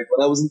well. Like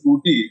when I was in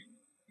Ooty,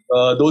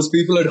 those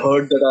people had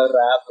heard that I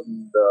rap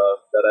and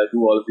that I do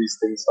all of these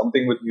things,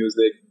 something with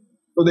music.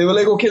 So they were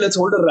like, okay, let's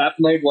hold a rap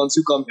night once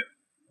you come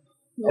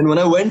here. And when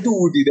I went to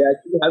Ooty, they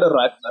actually had a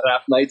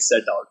rap night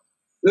set out.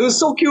 It was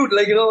so cute,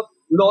 like,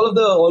 with all of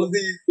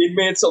the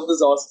inmates of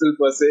this hostel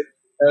per se.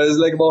 It was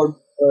like about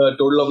a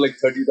total of like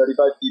 30,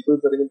 35 people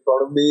sitting in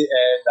front of me,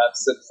 and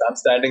I'm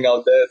standing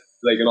out there.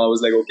 Like, I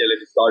was like, okay, let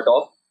me start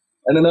off.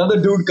 And another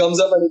dude comes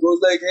up and he goes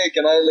like, hey,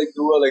 can I like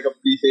do a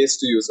preface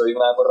to you? So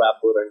even I'm a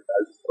rapper and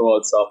I'll just throw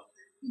out stuff.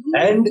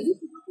 And did you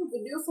make a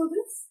video for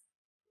this?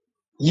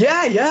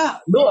 Yeah.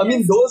 No, I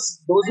mean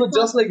those were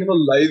just like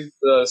live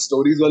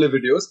stories wale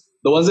videos.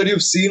 The ones that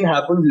you've seen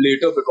happened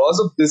later because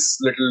of this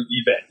little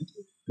event.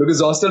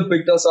 Because Zostel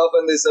picked us up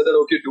and they said that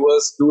okay,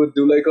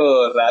 do like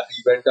a rap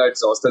event at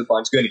Zostel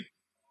Panchgani.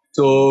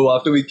 So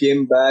after we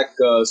came back,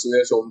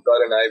 Suyash,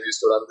 Omkar and I used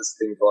to run this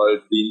thing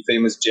called Being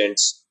Famous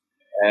Gents.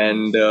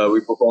 And we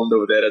performed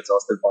over there at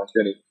Zostel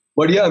Panchgani.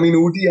 But yeah, I mean,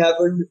 Ooty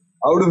happened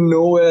out of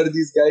nowhere.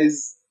 These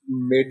guys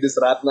made this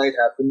rap night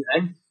happen.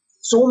 And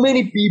so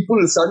many people,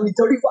 suddenly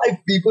 35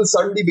 people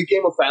suddenly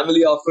became a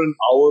family after an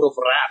hour of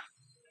rap.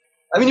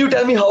 I mean, you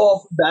tell me how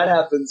often that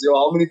happens.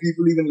 How many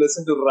people even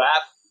listen to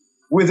rap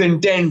with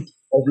intent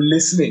of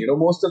listening?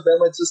 Most of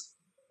them are just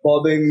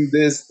bobbing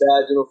this,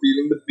 that,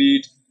 feeling the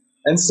beat.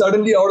 And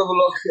suddenly out of a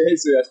lot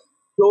of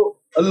so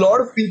a lot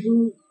of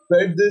people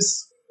felt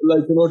this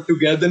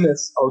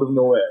togetherness out of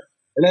nowhere.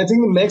 And I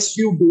think the next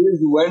few days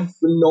went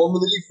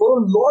phenomenally for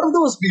a lot of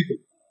those people.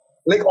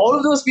 Like all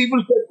of those people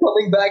kept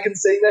coming back and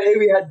saying that, hey,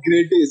 we had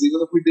great days,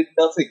 even if we did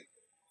nothing.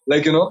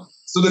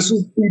 So this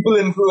was people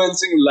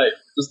influencing life.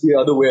 It was the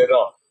other way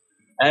around.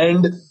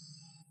 And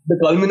the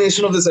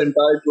culmination of this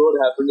entire tour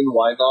happened in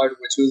Wayanad,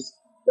 which was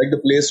like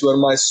the place where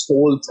my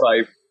soul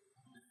thrived.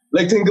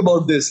 Like, think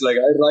about this. Like,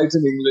 I write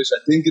in English, I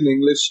think in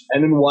English.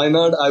 And in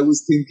Wayanad, I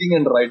was thinking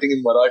and writing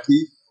in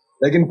Marathi,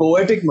 like in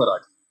poetic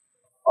Marathi.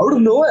 Out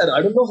of nowhere.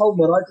 I don't know how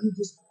Marathi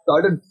just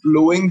started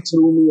flowing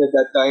through me at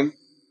that time.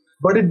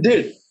 But it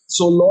did.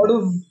 So a lot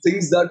of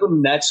things that were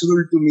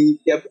natural to me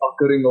kept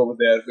occurring over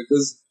there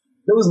because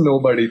there was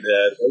nobody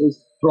there. There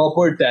was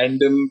proper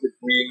tandem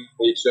between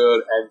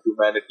nature and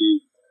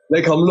humanity.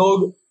 Like, हम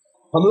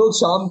लोग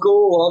शाम को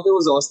वहाँ पे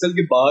उस hostel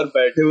के बाहर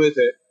बैठे हुए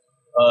थे.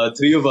 Only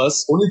three of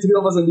us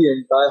in the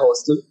entire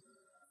hostel,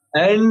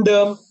 and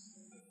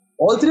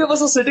all three of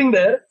us are sitting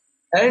there,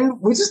 and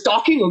we're just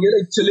talking, okay,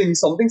 like chilling.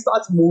 Something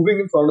starts moving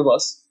in front of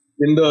us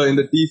in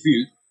the tea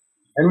field,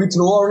 and we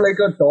throw out like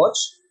a torch,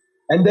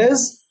 and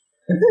there's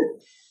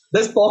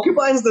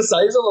porcupines the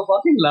size of a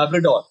fucking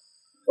Labrador.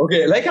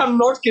 Okay, like I'm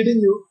not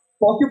kidding you.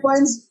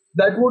 Porcupines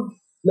that would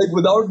like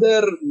without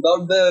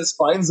their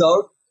spines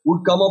out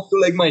would come up to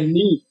like my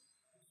knee.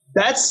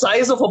 that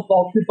size of a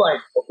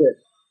porcupine. Okay.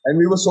 And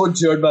we were so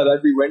jeered by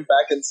that. We went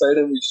back inside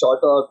and we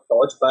shot our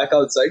torch back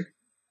outside.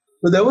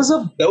 So there was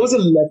a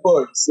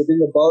leopard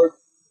sitting about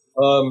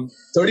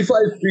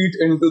 35 feet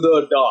into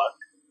the dark,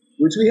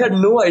 which we had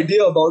no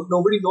idea about.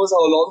 Nobody knows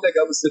how long that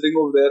guy was sitting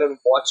over there and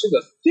watching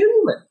us.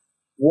 Kidding, man.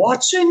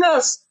 Watching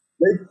us.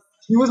 Like,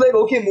 he was like,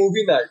 okay,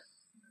 movie night.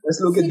 Let's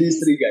look at these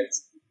three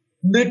guys.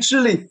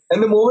 Literally.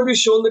 And the moment we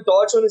shone the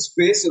torch on his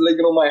face, like,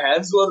 my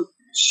hands were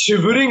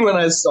shivering when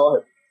I saw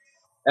him.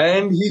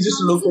 And he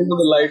just looked into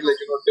the light, like,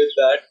 did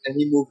that, and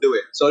he moved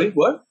away. Sorry,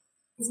 what?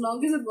 As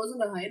long as it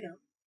wasn't a hyena.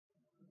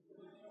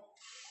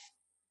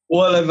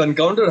 Well, I've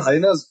encountered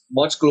hyenas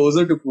much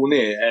closer to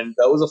Pune, and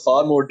that was a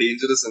far more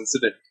dangerous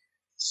incident.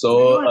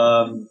 So,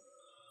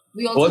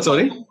 We also what,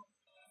 sorry?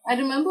 I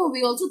remember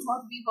we also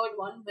thought we heard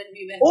one when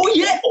we went. Oh,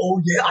 yeah,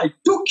 I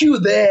took you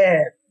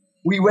there.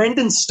 We went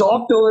and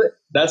stopped over.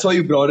 That's why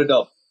you brought it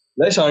up.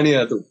 Less shani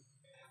hai tu.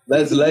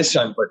 Less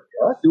shan, but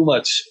yeah, too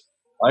much.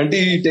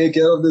 Auntie, take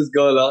care of this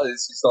girl. Huh?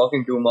 She's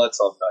talking too much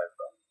sometimes.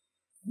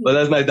 But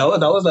that's nice. That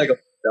was like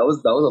that was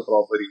a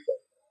proper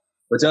event.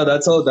 But yeah,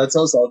 that's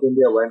how South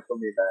India went for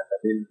me, man. I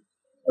mean,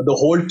 the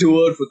whole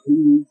tour for 3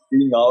 weeks,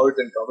 being out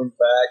and coming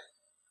back.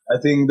 I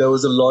think there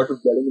was a lot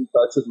of getting in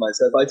touch with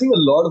myself. I think a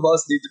lot of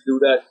us need to do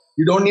that.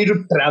 You don't need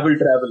to travel.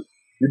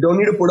 You don't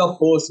need to put up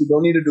posts. You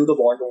don't need to do the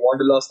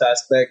wanderlust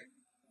aspect.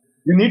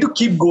 You need to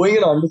keep going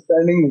and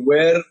understanding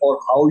where or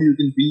how you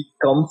can be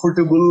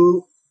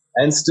comfortable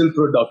and still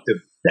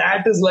productive.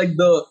 That is like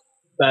the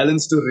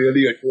balance to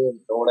really attain.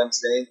 You know what I'm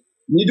saying?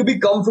 You need to be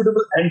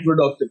comfortable and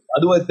productive.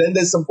 Otherwise, then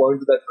there's some point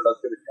to that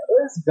productivity.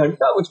 Otherwise,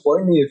 Ganta, which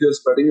point me if you're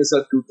spreading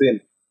yourself too thin.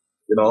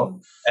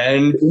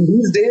 And in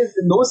these days,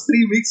 in those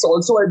 3 weeks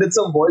also, I did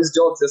some voice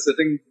jobs just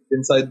sitting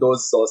inside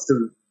those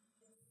hostels.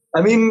 I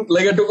mean,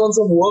 like I took on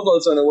some work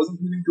also and I wasn't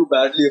feeling too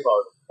badly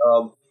about it.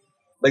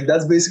 Like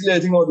that's basically,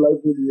 I think, what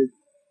life really is.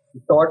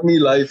 It taught me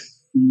life.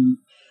 Be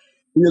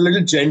a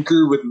little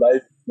gentle with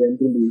life,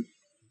 gently.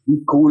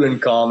 Be cool and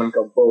calm and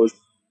composed.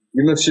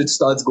 Even if shit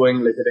starts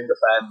going, like hitting the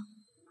fan.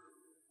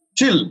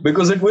 Chill,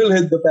 because it will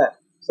hit the fan.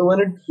 So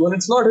when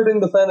it's not hitting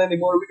the fan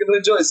anymore, we can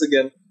rejoice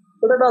again.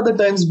 But at other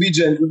times, be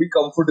gentle, be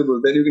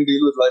comfortable. Then you can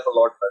deal with life a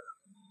lot better.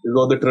 Is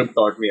what the trip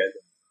taught me, I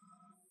think.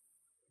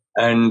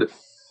 And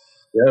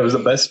yeah, it was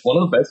one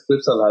of the best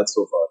trips I've had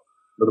so far.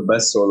 One of the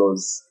best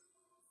solos.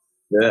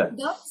 Yeah.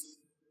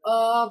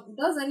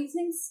 Does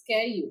anything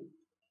scare you?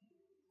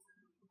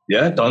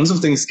 Yeah, tons of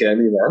things scare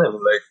me, man. I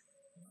mean,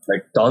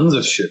 like tons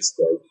of shit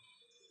scare me.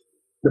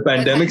 The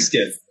pandemic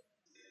scared me.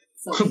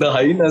 The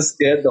hyenas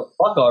scared the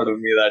fuck out of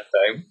me that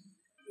time.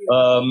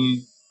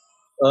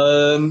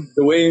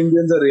 The way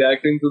Indians are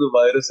reacting to the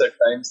virus at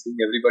times, seeing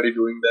everybody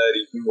doing their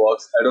evening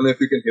walks. I don't know if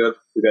you can hear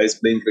the guys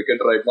playing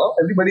cricket right now.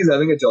 Everybody's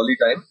having a jolly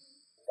time.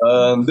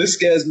 This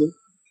scares me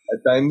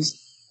at times.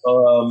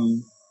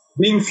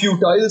 Being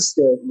futile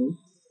scares me.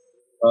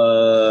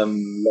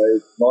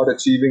 Like not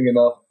achieving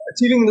enough.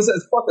 Achieving in the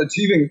sense, fuck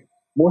achieving.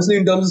 Mostly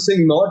in terms of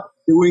saying not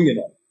doing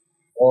enough.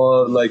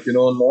 Or like,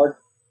 not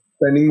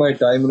spending my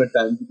time in a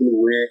tangible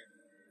way.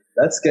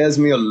 That scares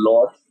me a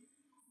lot.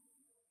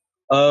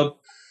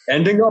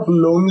 Ending up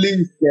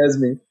lonely scares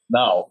me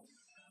now.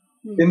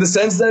 In the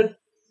sense that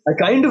I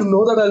kind of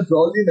know that I'll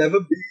probably never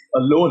be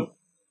alone.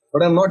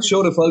 But I'm not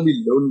sure if I'll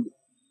be lonely.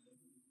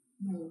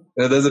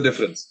 There's a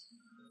difference.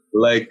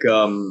 Like,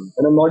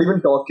 and I'm not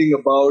even talking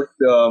about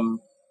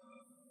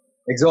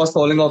exhaust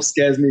falling off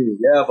scares me.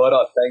 Yeah,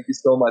 Bharat, thank you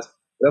so much.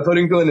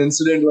 Referring to an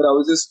incident where I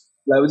was just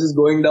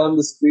going down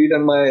the street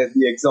and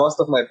the exhaust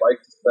of my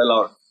bike just fell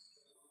out.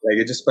 Like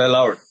it just fell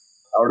out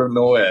of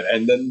nowhere.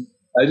 And then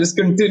I just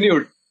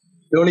continued.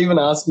 Don't even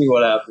ask me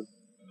what happened.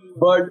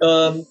 But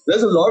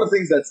there's a lot of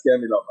things that scare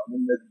me now. I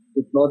mean,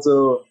 it's not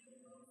so...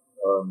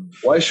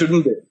 why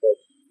shouldn't they? But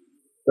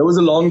there was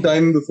a long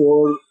time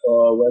before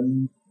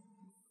when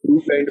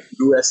through kind of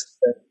US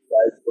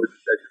guys put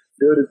that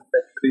fear is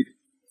actually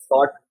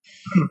not...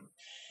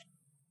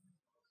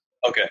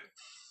 Okay.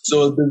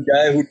 So this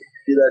guy who told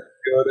me that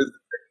fear is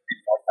actually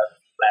not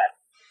having a plan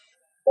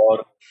or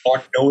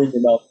not knowing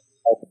enough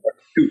of what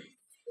to do. I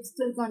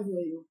still can't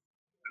hear you.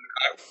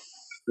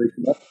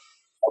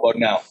 How about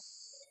now?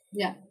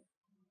 Yeah.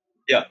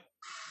 Yeah.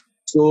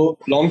 So,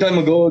 long time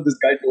ago, this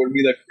guy told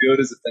me that fear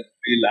is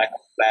essentially lack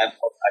of plan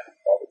or lack of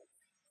knowledge.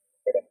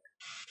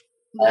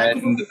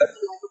 And lack of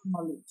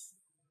knowledge.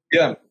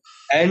 Yeah.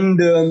 And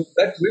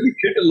that really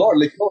hit a lot.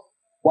 Like,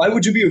 why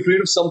would you be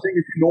afraid of something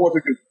if you know what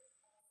to do?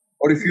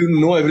 Or if you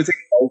know everything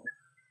about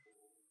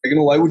it?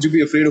 Like, why would you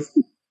be afraid of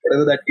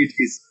whatever that it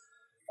is?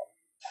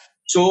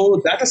 So,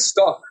 that is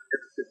stuck.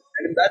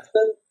 And in that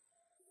sense,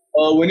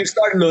 when you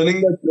start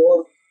learning that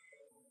you're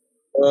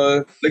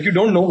like you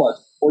don't know much,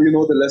 or you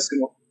know the less you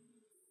know.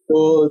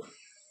 So the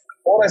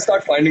more I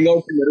start finding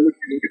out the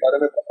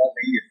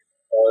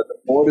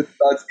more it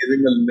starts giving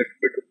a little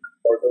bit of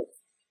sort of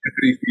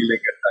jittery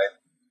feeling at times.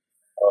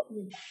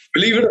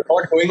 Believe it or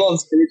not, going on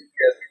stage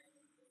scares me.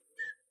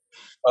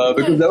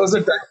 Because there was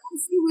a time. I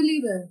see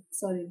Willie there.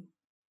 Sorry.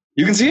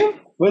 You can see him?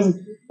 Where's he?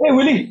 Hey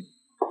Willie!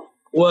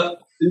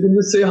 What? You can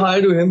just say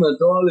hi to him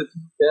at all if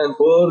you can.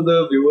 For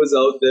the viewers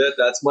out there,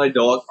 that's my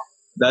dog.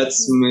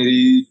 That's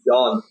Mary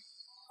John.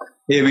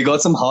 Hey, we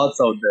got some hearts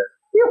out there.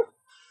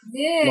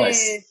 Yay!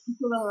 Nice.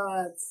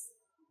 Hearts.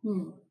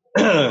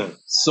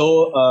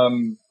 So,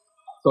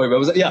 sorry, where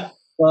was that? Yeah.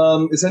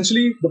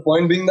 Essentially, the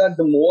point being that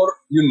the more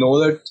you know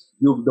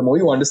the more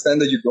you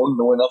understand that you don't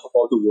know enough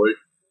about the world,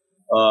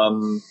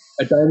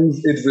 at times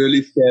it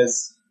really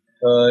scares.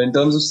 In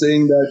terms of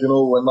saying that,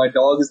 when my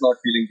dog is not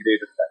feeling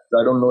great at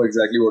times, I don't know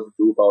exactly what to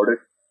do about it.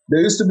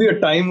 There used to be a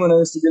time when I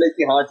used to be like,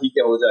 हाँ ठीक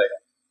है हो जाएगा.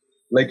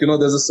 Like,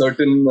 there's a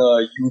certain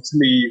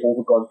youthly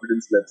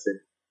overconfidence, let's say.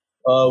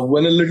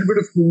 When a little bit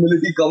of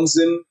humility comes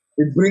in,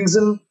 it brings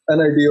in an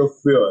idea of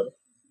fear.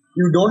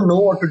 You don't know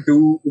what to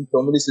do in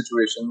so many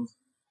situations.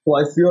 So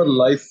I fear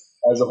life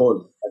as a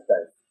whole at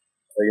times.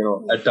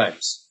 At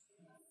times.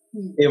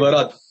 Hey,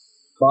 Bharat,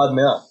 baad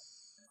mein aa.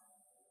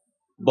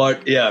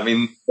 But yeah, I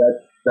mean,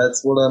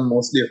 that's what I'm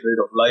mostly afraid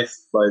of, life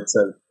by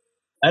itself.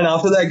 And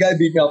after that guy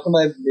beat me up, after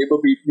my neighbor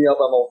beat me up,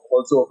 I'm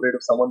also afraid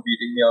of someone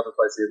beating me up if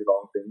I say the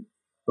wrong thing.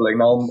 So like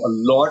now I'm a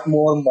lot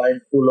more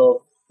mindful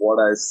of what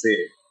I say.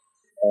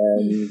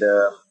 And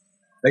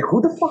like who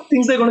the fuck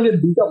thinks they're gonna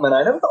get beat up, man?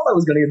 I never thought I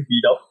was gonna get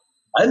beat up.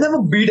 I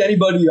never beat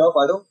anybody up.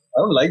 I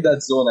don't like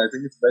that zone. I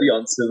think it's very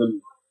uncivil.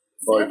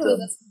 But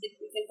That's something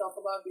we can talk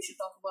about. We should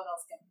talk about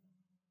off camera.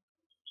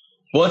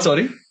 what?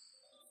 Sorry.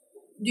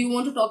 Do you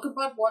want to talk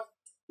about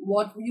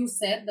what you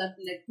said that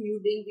led to you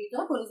being beat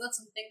up, or is that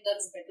something that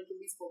is better to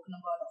be spoken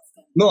about off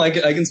camera? No,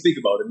 I can speak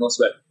about it. No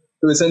sweat.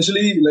 So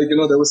essentially, like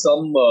there was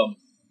some.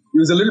 He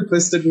was a little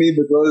pissed at me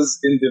because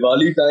in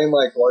Diwali time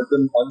I called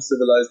them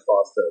uncivilized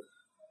bastards.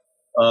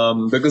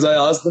 Because I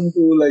asked them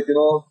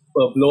to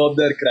blow up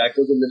their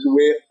crackers a little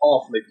way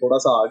off, like thoda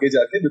sa aage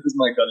jaake, because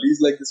my gully is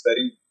like this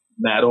very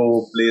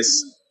narrow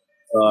place.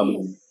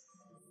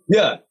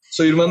 Yeah,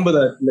 so you remember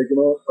that,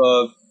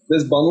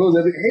 there's bungalows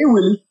every. Hey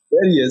Willie,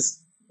 there he is.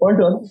 Point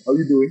on. How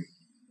you doing?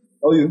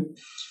 How are you?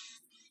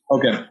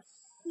 Okay.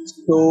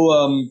 So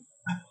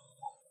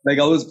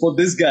I was for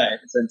this guy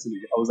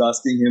essentially. I was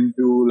asking him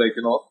to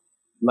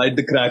light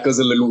the crackers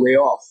a little way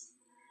off,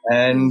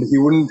 and he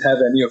wouldn't have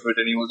any of it,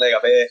 and he was like,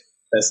 "Abey,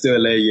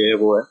 festival hai, ye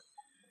wo hai."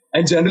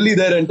 And generally,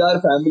 their entire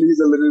family is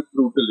a little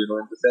brutal,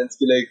 in the sense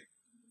that like,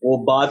 वो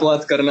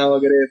बात करना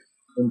वगैरह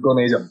उनको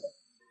नहीं जमता.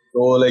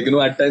 So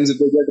at times if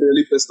they get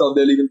really pissed off,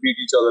 they'll even beat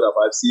each other up.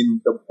 I've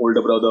seen the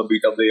older brother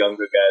beat up the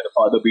younger guy, the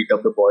father beat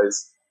up the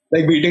boys.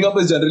 Like beating up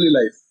is generally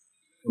life.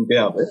 उनके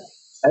यहाँ पे.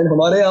 And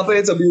हमारे यहाँ पे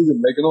it's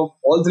abusing.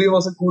 All three of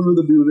us are cool with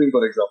abusing,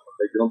 for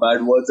example.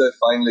 Bad words are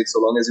fine, so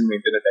long as you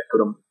maintain a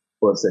decorum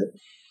per se.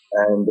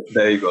 And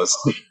there he goes.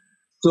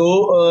 So,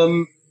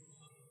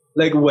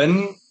 when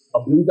a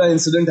Abhita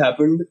incident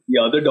happened, the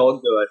other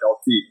dog, the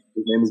doggy,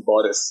 his name is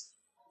Boris,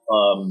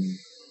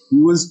 he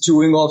was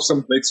chewing off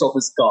some bricks of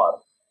his car.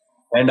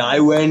 And I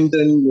went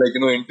and,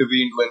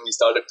 intervened when he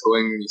started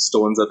throwing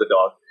stones at the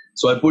dog.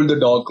 So I pulled the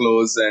dog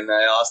close and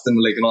I asked him,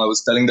 I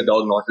was telling the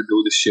dog not to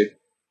do this shit.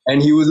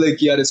 And he was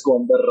like, yeah, isko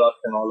andar rakh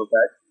and all of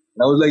that.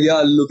 And I was like,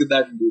 yeah, look at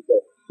that and do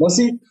that. Now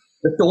see,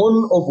 the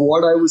tone of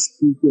what I was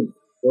speaking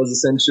was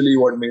essentially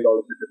what made all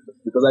of the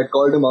difference. Because I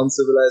called him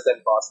uncivilized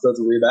and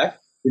bastards way back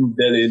in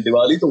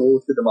Diwali, so wo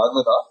uske dimag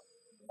mein tha.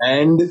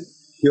 And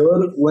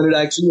here, when it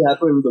actually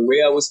happened, the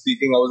way I was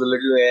speaking, I was a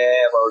little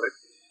about it.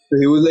 So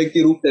he was like,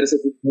 Roop, tere se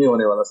kuch nahi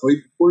hone wala. So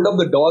he pulled up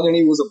the dog and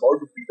he was about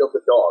to beat up the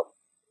dog.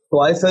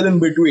 So I fell in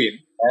between.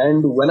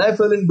 And when I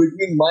fell in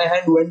between, my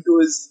hand went to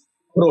his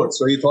throat.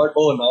 So he thought,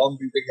 oh, now I'm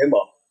beating him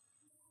up.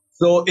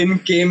 So in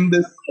came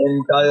this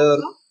entire...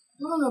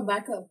 No,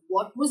 back up.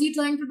 What was he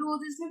trying to do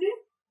with this video?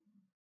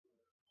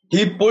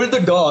 He pulled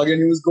the dog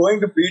and he was going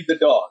to beat the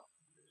dog.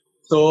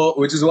 So,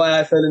 which is why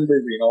I fell in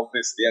between,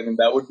 obviously. I mean,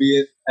 that would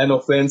be an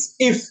offense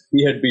if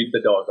he had beat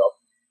the dog up.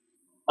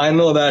 I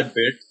know that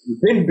bit. He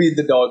didn't beat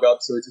the dog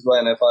up, so which is why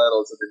an FIR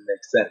also didn't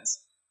make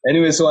sense.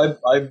 Anyway, so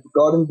I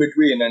got in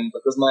between, and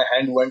because my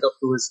hand went up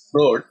to his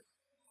throat,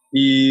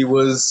 he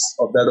was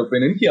of that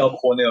opinion, ki ab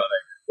hone wala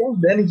hai.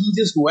 And then he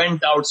just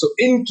went out. So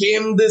in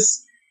came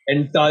this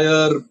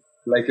entire,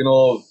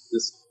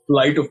 this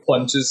flight of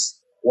punches,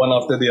 one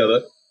after the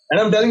other. And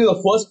I'm telling you,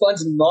 the first punch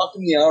knocked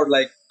me out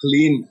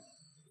clean.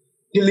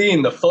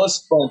 The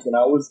first punch, and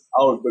I was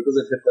out because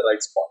it hit the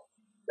right spot.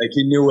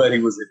 He knew where he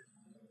was hitting.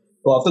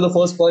 So after the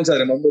first punch, I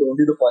remember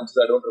only the punches.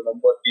 I don't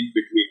remember in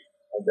between.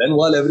 And then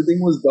while everything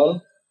was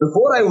done,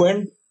 before I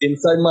went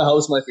inside my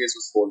house, my face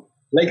was swollen.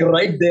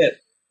 Right there,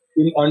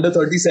 in under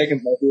 30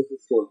 seconds, my face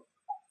was swollen.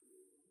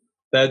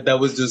 That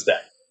was just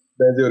that.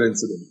 That's your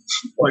incident.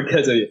 What can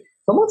I tell you?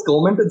 Someone's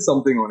commented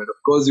something on it.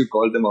 Of course, you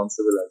called them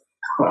uncivilized.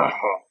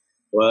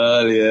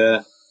 Well,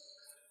 yeah.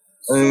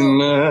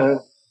 And,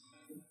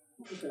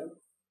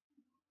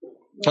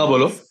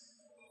 bolo.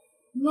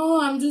 No,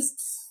 I'm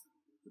just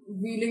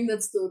reeling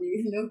that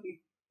story.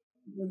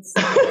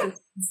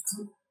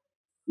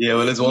 Yeah,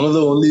 well, it's one of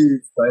the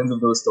only kinds of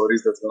those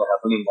stories that's going to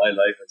happen in my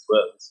life as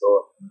well.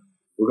 So,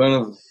 we're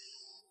going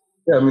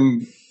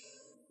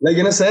to,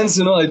 in a sense,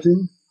 I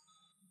think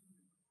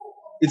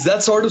it's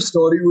that sort of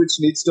story which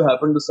needs to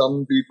happen to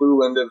some people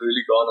when they've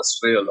really gone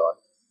astray a lot.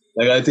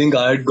 Like, I think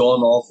I had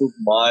gone off of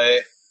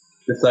my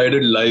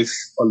decided life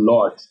a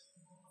lot.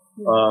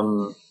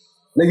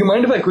 Like, you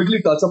mind if I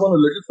quickly touch upon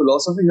a little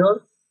philosophy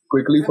here?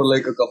 Quickly for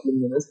like a couple of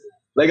minutes.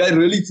 Like, I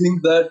really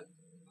think that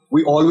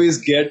we always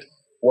get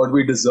what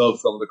we deserve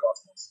from the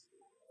cosmos.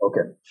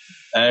 Okay.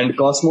 And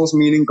cosmos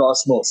meaning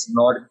cosmos,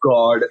 not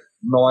God,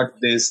 not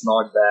this,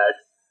 not that.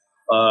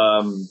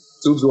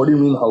 Subs, what do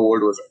you mean? How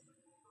old was I?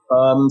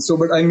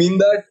 But I mean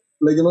that,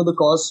 like, the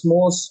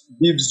cosmos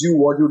gives you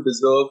what you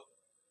deserve,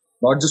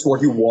 not just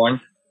what you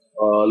want.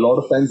 A lot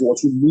of times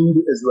what you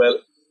need as well.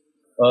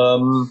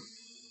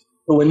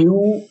 So when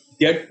you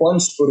get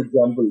punched, for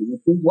example, you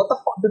think, what the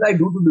fuck did I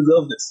do to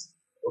deserve this?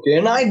 Okay,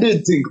 and I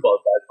did think about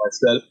that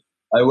myself.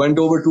 I went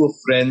over to a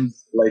friend,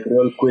 like,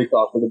 real quick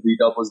after the beat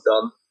up was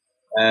done.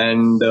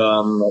 And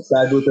I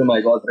sat with him.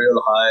 I got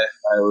real high.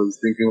 I was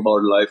thinking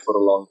about life for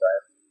a long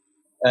time.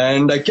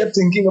 And I kept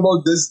thinking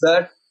about this,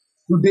 that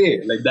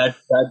today, like that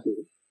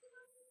day,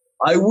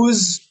 I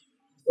was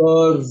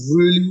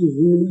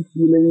really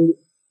feeling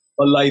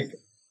alive.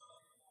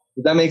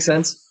 Does that make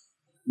sense?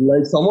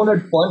 Like someone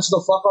had punched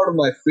the fuck out of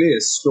my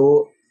face.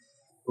 So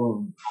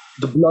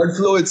the blood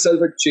flow itself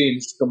had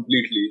changed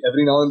completely.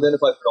 Every now and then,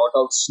 if I brought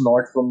out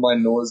snot from my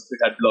nose, it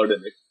had blood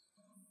in it.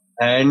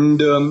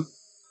 And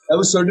I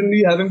was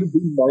certainly having to be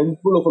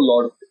mindful of a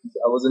lot of things.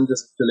 I wasn't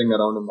just chilling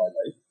around in my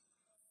life.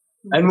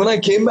 And when I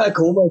came back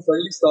home, I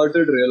finally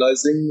started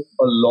realizing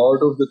a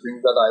lot of the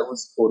things that I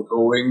was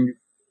foregoing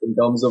in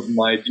terms of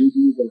my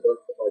duties, in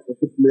terms of my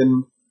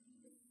discipline.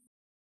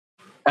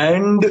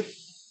 And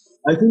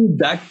I think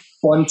that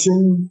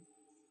punching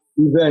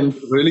event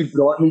really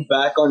brought me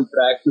back on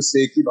track to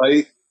say कि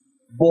भाई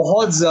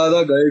बहुत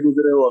ज़्यादा गए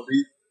गुजरे हो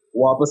अभी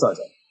वापस आ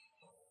जाओ.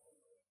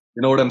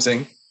 You know what I'm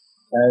saying?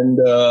 And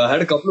I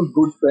had a couple of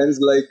good friends,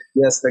 like,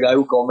 yes, the guy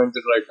who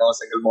commented right now,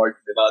 Single Malt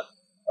Vinod.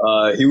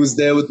 He was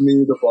there with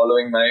me the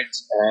following night,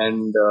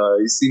 and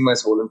he's seen my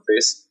swollen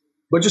face.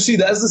 But you see,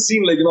 that's the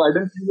scene. Like, I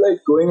didn't feel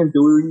like going and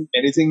doing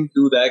anything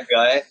to that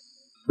guy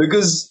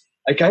because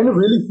I kind of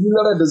really feel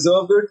that I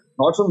deserved it,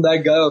 not from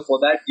that guy or for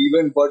that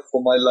event, but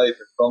for my life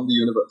and from the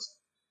universe,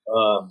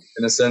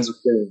 in a sense of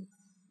saying.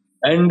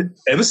 And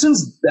ever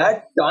since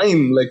that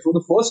time, like for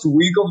the first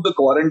week of the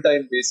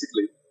quarantine,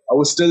 basically, I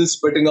was still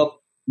spitting up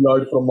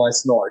blood from my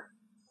snot.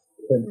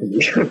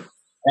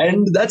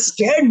 And that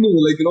scared me,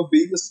 like,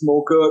 being a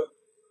smoker,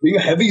 being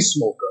a heavy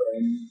smoker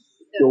and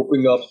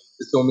doping up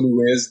in so many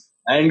ways,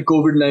 and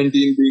COVID-19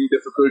 being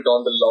difficult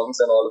on the lungs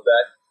and all of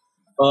that.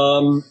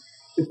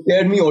 It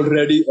scared me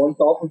already. On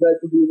top of that,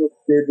 to be in a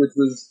state which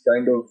was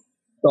kind of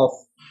tough,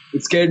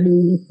 it scared me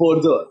even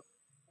further.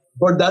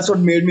 But that's what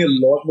made me a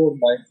lot more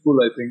mindful,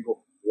 I think, of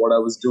what I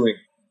was doing.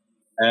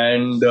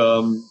 And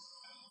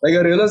like,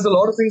 I realized a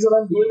lot of things that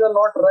I'm doing are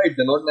not right.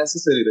 They're not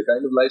necessary. The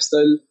kind of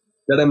lifestyle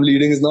that I'm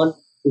leading is not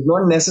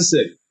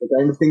necessary. The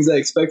kind of things I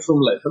expect from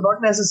life are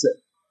not necessary.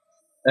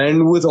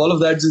 And with all of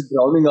that just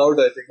drowning out,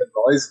 I think the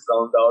noise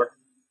drowned out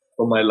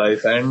from my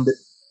life. And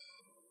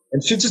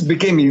shit just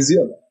became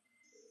easier.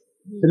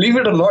 Believe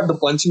it or not, the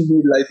punching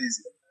made life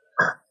easier.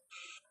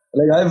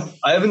 Like,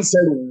 I haven't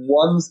said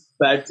one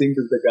bad thing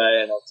to the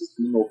guy, and I've just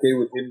been okay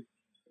with him.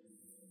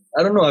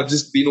 I don't know, I've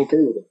just been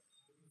okay with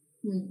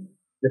him.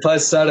 If I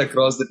sat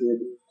across the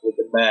table with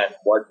a man,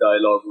 what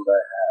dialogue would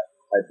I have,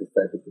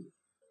 hypothetically?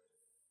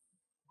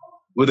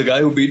 With the guy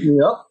who beat me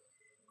up?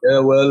 Yeah,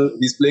 well,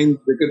 he's playing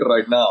cricket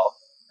right now.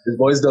 His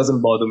voice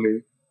doesn't bother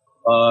me.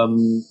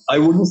 I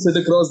wouldn't sit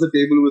across the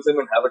table with him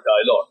and have a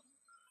dialogue.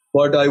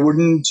 But I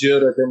wouldn't jeer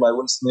at him. I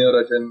wouldn't sneer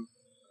at him.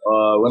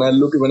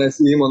 When I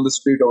see him on the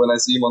street or when I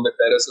see him on the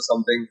terrace or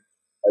something,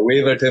 I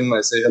wave at him.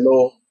 I say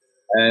hello.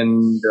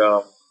 And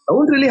I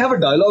won't really have a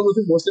dialogue with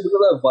him, mostly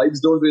because our vibes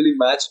don't really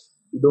match.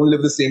 We don't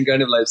live the same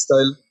kind of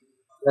lifestyle.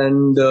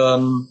 And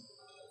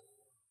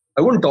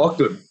I wouldn't talk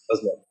to him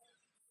as well.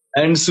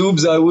 And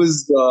Subs, I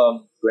was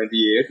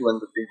 28 when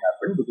the thing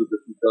happened, because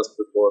this was just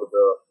before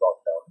the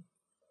lockdown.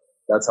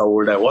 That's how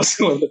old I was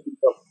when the thing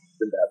happened.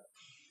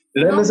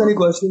 Did I miss any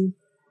question?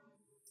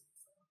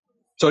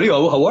 Sorry,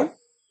 how what?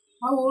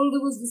 How old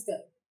was this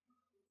guy?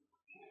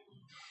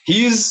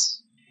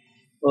 He's,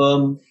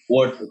 a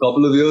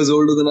couple of years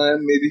older than I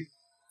am, maybe.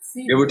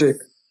 Give or take.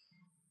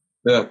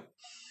 Yeah.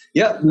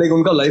 Yeah, like,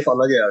 unka life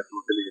alag hai,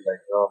 totally.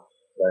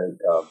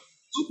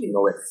 Okay.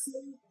 No way.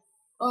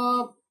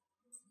 So,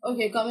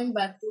 okay, coming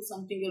back to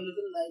something a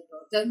little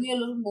lighter. Tell me a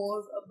little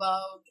more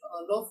about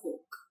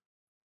Lawfolk.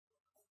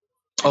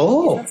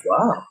 Oh,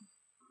 wow.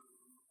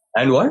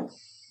 And what?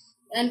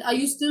 And are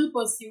you still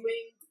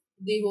pursuing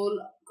the whole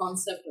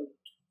concept of it?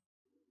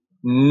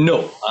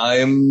 No,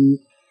 I'm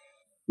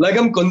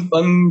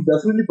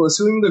definitely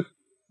pursuing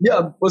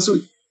I'm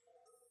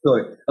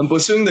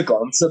pursuing the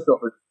concept of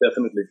it,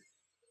 definitely.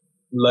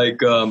 Like,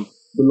 the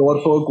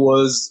Lawfolk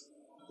was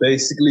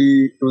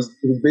basically, it was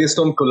based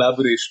on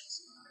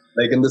collaborations.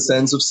 Like, in the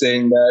sense of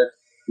saying that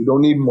you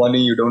don't need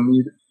money, you don't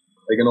need,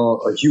 like,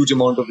 a huge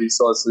amount of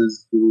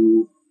resources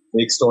to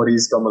make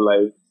stories come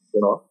alive,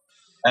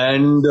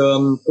 and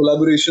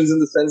collaborations in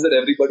the sense that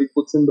everybody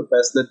puts in the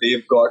best that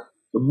they've got,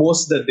 the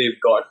most that they've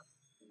got,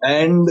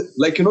 and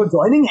like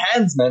joining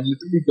hands, man,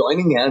 literally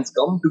joining hands,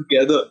 come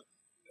together,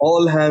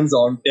 all hands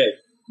on deck.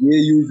 ये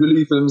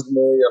usually films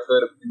में या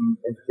फिर in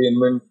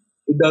entertainment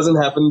it doesn't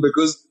happen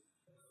because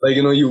like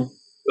you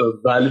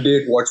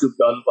validate what you've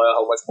done by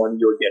how much money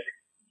you're getting.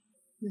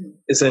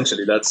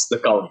 Essentially, that's the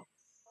count.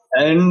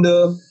 And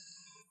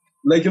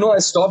I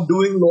stopped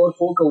doing lore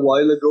folk a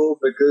while ago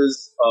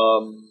because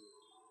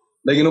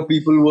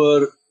people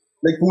were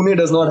like Pune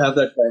does not have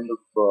that kind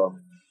of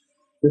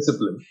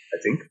discipline. I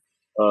think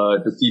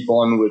to keep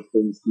on with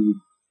things, to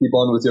keep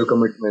on with your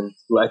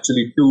commitments, to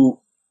actually do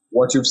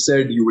what you've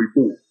said you will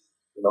do.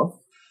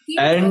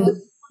 And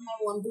I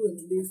want to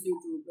introduce you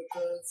to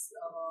because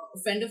a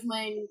friend of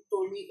mine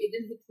told me it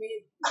didn't hit me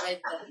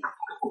right then.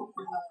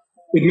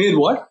 It made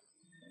what?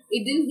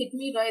 It didn't hit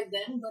me right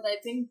then, but I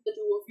think the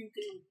two of you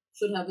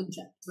should have a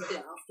chat. But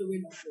yeah, after we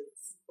know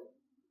this.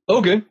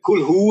 Okay,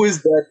 cool. Who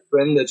is that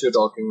friend that you're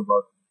talking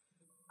about?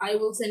 I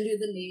will send you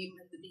the name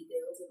and the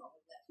details and all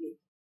of that later.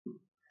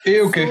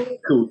 Hey, okay,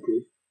 cool.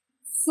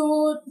 So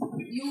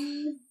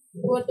you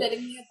were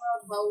telling me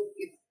about how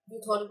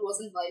you thought it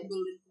wasn't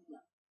viable in Pune.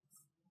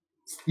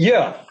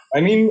 Yeah, I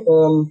mean,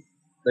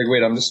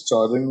 wait, I'm just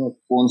charging my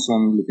phone, so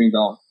I'm looking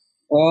down.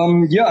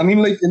 Yeah, I mean,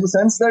 in the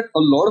sense that a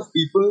lot of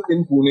people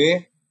in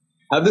Pune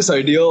have this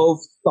idea of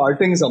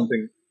starting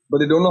something, but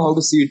they don't know how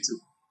to see it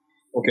through.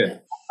 Okay,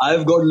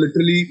 I've got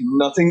literally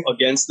nothing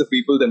against the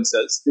people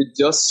themselves. It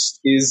just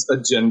is a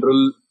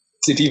general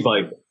city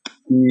vibe.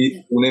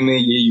 Pune mein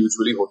ye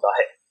usually hota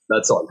hai.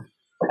 That's all.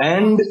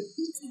 And it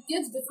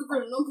gets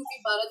difficult, no?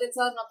 Because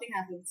Bharat nothing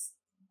happens.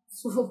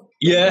 So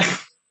yeah.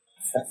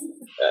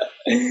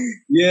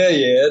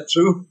 yeah,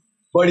 true.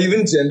 But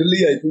even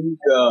generally, I think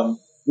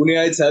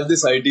Puneites have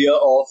this idea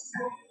of,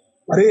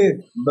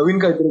 "Arey, Naveen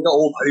ka idea ka,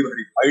 oh bhari,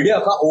 idea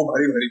ka, oh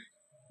bhari."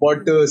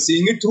 But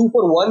seeing it through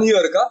for 1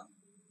 year ka,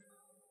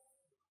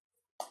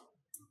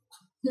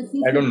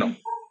 I don't know.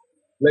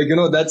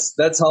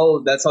 That's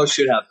how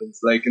shit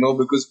happens.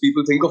 Because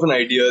people think of an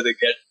idea,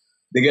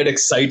 they get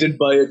excited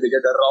by it, they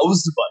get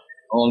aroused by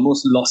it,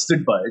 almost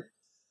lusted by it.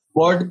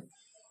 But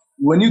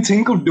when you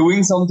think of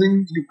doing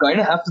something, you kind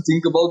of have to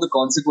think about the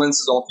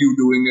consequences of you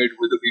doing it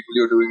with the people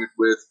you're doing it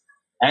with,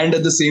 and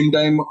at the same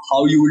time,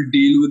 how you will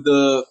deal with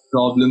the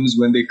problems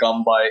when they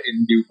come by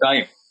in due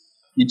time.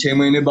 कि 6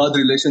 महीने बाद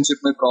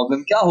relationship में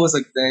problem क्या हो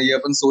सकते हैं ये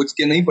अपन सोच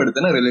के नहीं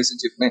पढ़ते ना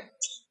रिलेशनशिप में.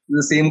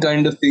 The same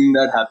kind of thing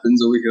that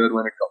happens over here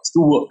when it comes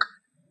to work.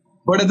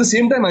 But at the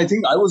same time, I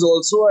think I was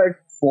also at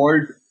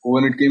fault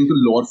when it came to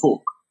lore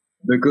folk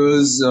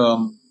because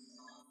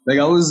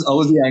I was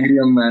the angry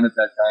young man at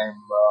that time.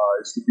 I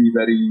used to be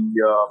very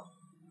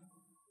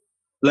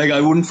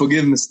I wouldn't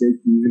forgive mistakes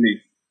easily,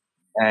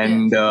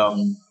 and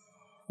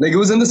it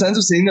was in the sense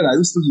of saying that I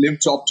used to live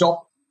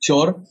chop,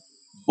 sure,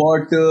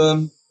 but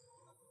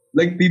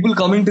people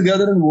coming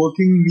together and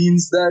working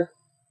means that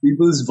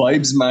people's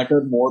vibes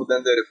matter more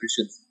than their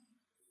efficiency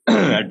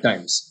at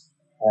times,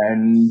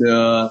 and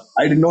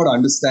I did not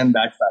understand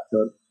that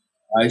factor.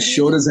 I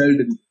sure as hell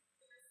didn't.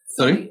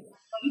 Sorry?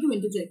 To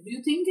interject, do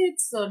you think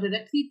it's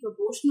directly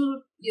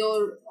proportional,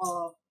 your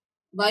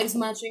vibes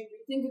matching? Do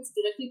you think it's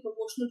directly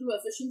proportional to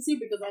efficiency?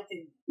 Because I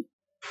think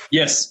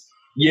yes,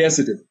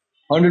 it is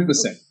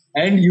 100%.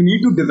 And you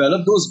need to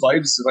develop those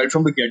vibes right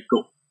from the get-go.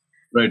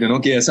 Right,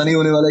 कि ऐसा नहीं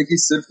होने वाला है कि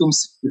सिर्फ तुम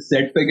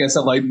set पे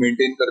कैसा vibe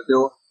maintain करते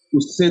हो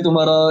उससे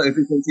तुम्हारा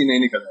efficiency नहीं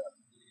निकल रहा.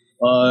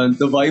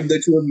 The vibe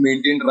that you have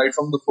maintained right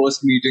from the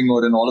first meeting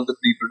or in all of the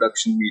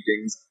pre-production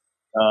meetings,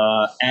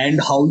 and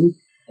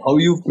how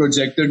you've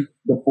projected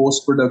the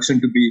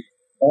post-production to be,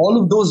 all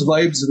of those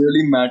vibes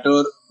really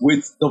matter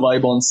with the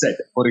vibe on set,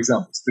 for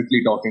example,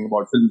 strictly talking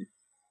about filming.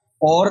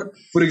 Or,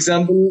 for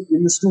example,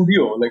 in the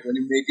studio, like when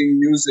you're making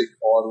music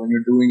or when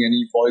you're doing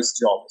any voice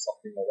job or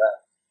something like that.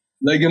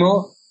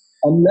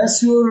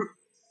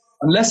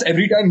 Unless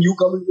every time you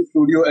come into the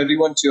studio,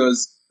 everyone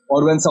cheers,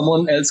 or when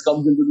someone else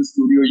comes into the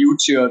studio, you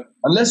cheer.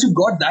 Unless you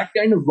got that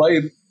kind of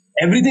vibe,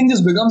 everything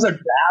just becomes a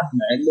drab,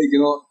 man.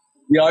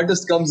 The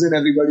artist comes in,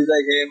 everybody's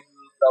like, hey,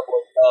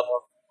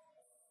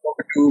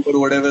 or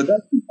whatever.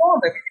 That's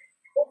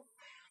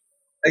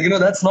not,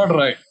 that's not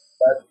right.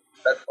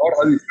 That's not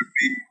how you should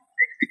be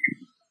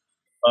executed.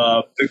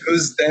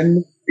 Because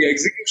then the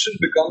execution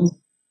becomes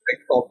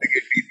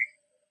complicated.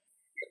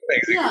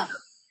 Yeah.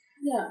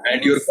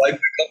 And your vibe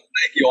becomes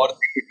your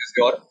thing, which is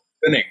your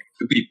connect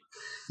to people.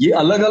 ये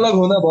अलग-अलग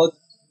होना बहुत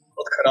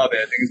खराब है.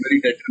 I think it's very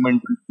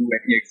detrimental to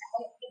any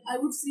execution. I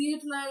would see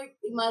it like,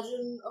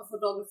 imagine a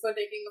photographer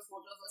taking a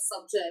photo of a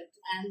subject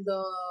and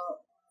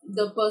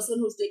the person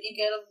who's taking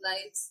care of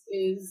lights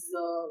is,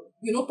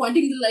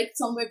 pointing the light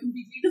somewhere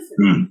completely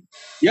different.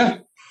 Yeah.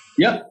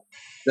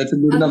 That's a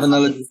good enough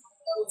analogy.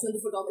 And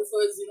the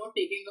photographer is,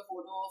 taking a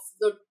photo of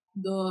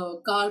the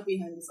car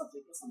behind the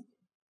subject or something.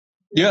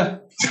 Yeah.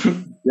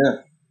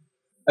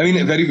 I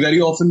mean, very,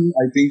 very often,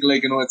 I think,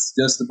 it's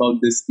just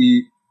about this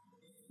key,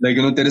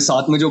 तेरे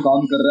साथ में जो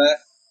काम कर रहा है,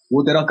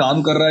 वो तेरा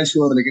काम कर रहा है,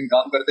 sure, लेकिन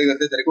काम करते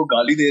करते तेरे को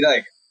गाली दे रहा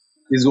है.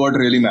 is what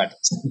really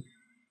matters.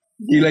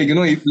 Like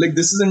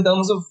this is in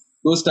terms of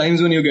those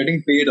times when you're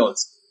getting paid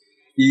also.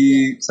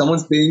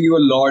 Someone's paying you a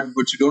lot,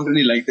 but you don't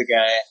really like the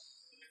guy,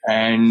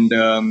 and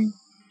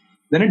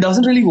then it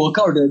doesn't really work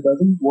out. It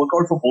doesn't work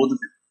out for both of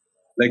you.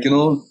 Like,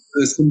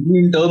 simply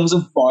in terms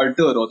of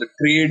barter or the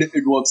trade,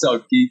 it works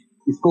out. Ki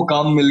isko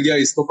kaam mil gaya,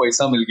 isko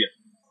paisa mil gaya.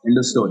 End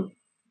of story.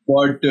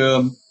 But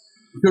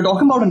if you're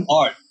talking about an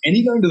art,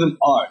 any kind of an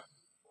art,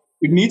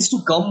 it needs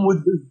to come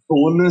with this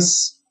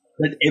bonus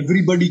that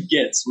everybody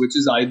gets, which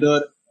is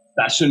either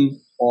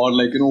passion or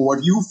like,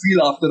 what you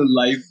feel after a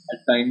life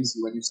at times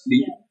when you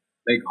sleep,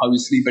 like how you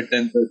sleep at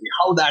 10:30,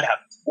 how that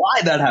happens,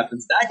 why that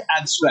happens, that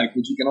abstract,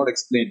 which you cannot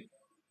explain.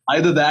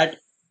 Either that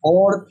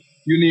or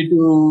you need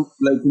to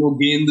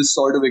gain this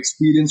sort of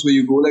experience where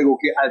you go like,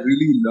 okay, I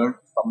really learned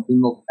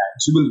something of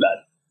tangible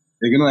value.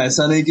 Like,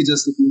 aisa nahi ki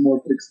just a few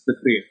more tricks of the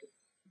trade,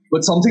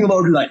 but something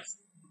about life,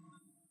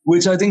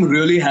 which I think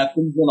really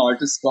happens when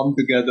artists come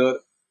together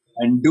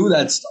and do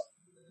that stuff,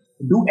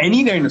 do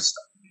any kind of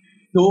stuff.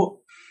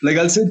 So, like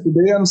I'll say,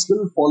 today I'm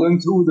still following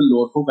through with the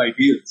Lorfolk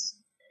ideals,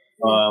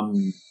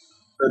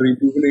 the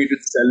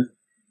rejuvenated self,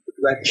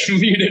 because I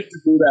needed to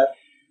do that.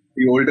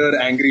 The older,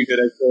 angry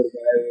director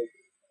guy,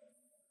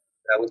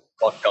 that was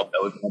fucked up.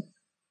 That was not.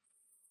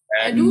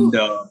 And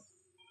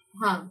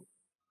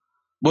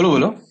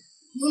bolo.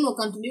 No,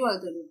 continue. I'll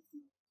tell you.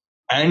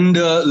 And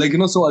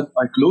so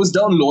I closed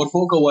down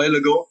Lorfolk a while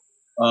ago.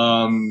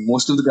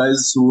 Most of the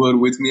guys who were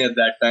with me at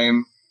that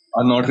time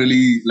are not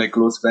really like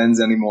close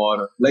friends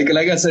anymore. Like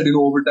I said,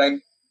 over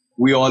time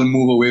we all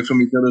move away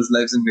from each other's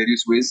lives in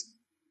various ways.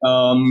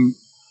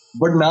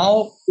 But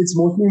now it's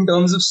mostly in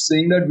terms of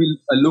saying that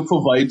I look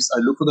for vibes, I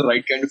look for the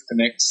right kind of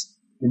connects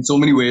in so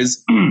many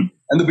ways.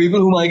 And the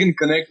people whom I can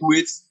connect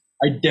with,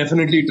 I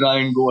definitely try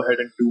and go ahead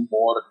and do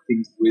more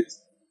things with,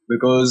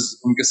 because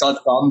unke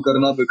saath kaam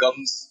karna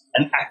becomes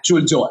an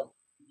actual joy.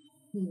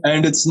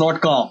 And it's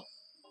not calm.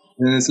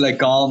 And it's like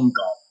calm.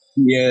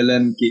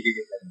 KLM,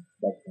 KKLM,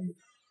 that kind of.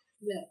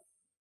 Yeah.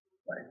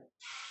 Right.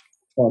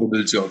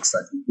 Horrible jokes.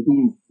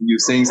 You're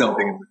saying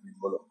something in between.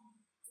 Bolo.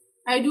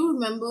 I do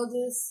remember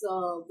this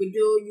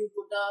video you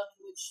put out,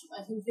 which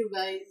I think you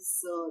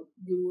guys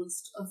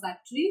used a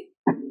factory.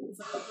 If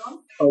I'm not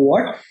wrong. A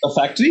what? A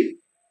factory?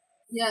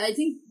 Yeah, I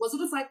think, was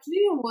it a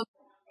factory or was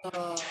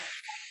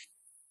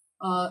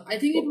I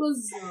think it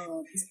was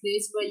this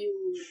place where you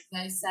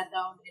guys sat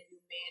down and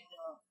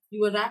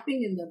you were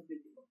rapping in that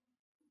video.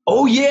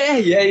 Oh yeah.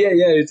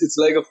 It's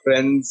like a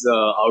friend's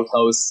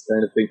outhouse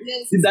kind of thing.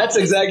 Yes, See, that's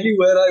exactly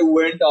where I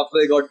went after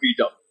I got beat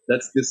up.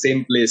 That's the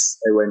same place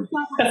I went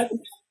to.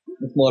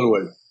 A small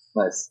world.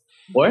 Nice.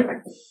 What?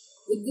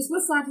 This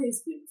was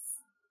Satay's place.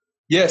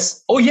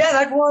 Yes. Oh yeah,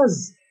 that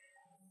was.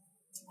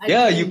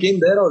 Yeah, you came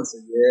there also.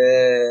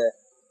 Yeah.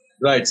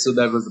 Right. So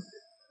that was the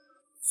place.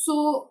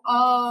 So,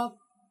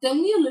 tell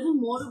me a little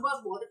more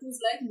about what it was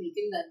like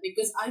making that,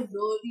 because I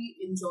really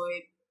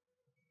enjoyed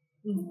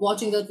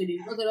watching that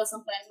video. There are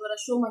some times where I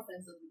show my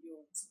friends the video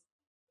also,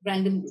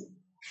 randomly.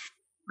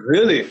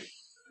 Really?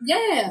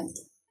 Yeah.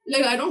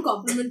 Like, I don't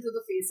compliment to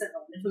the face at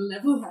all. It will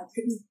never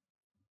happen.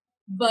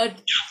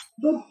 But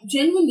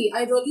genuinely,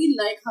 I really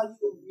like how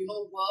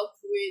you work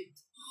with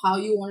how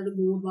you wanted to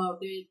go about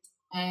it,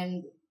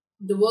 and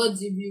the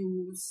words you've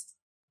used,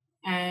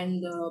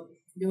 and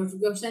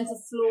your sense of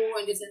flow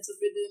and your sense of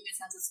rhythm, your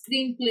sense of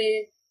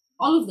screenplay,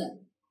 all of that.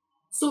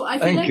 So I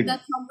feel Thank like you.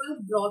 that somewhere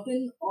brought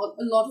in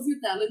a lot of your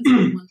talents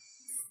in one.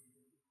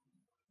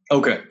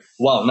 Okay.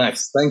 Wow.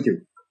 Nice. Thank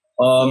you.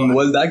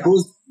 Well, that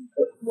goes.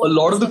 A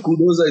lot of the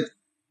kudos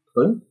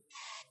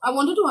I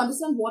wanted to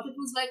understand what it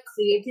was like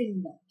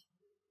creating that,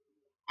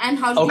 and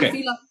how did you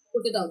feel after you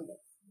put it out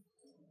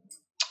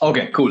there?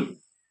 Okay. Cool.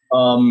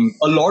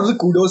 A lot of the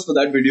kudos for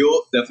that video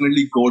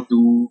definitely go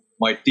to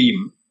my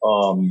team.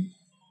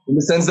 In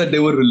the sense that they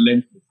were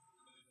relentless.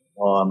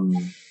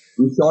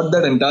 We shot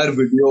that entire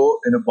video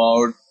in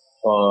about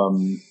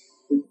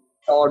 6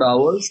 odd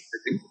hours, I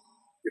think.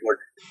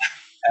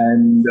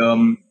 And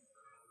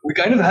we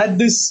kind of had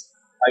this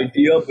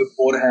idea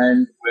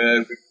beforehand where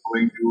we were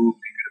going to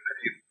make it a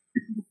very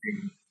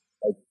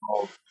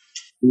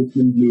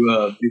looking,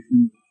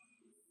 like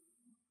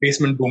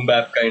basement boom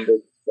bap kind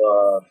of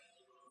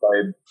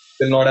vibe.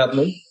 Still not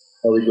happening?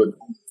 Are we good?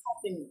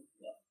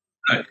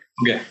 Right.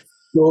 Okay.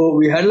 So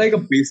we had like a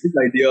basic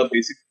idea, a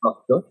basic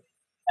structure,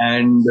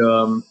 and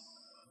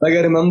like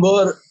I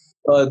remember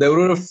there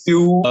were a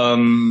few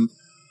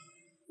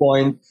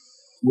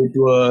points which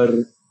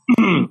were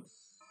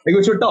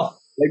which were tough.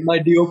 Like my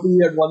DOP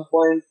at one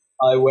point,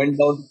 I went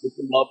down to pick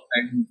him up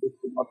and he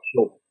just did not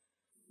show.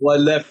 So I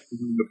left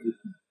during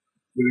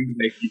the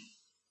Nike.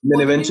 And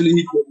then eventually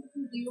he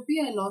came. DOP,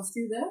 I lost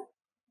you there.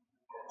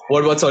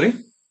 What? Sorry.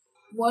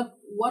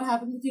 What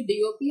happened with your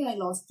DOP? I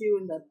lost you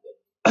in that bit.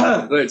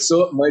 Right.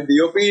 So my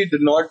DOP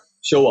did not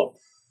show up.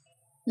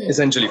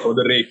 Essentially for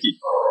the Reiki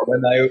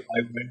when I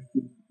went to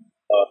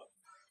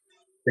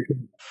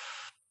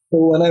so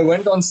when I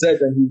went on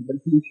set and he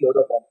eventually showed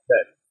up on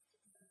set,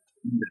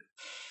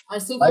 I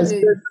still can't hear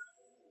you.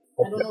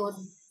 I don't know what.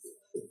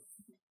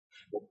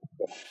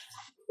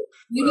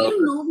 You need to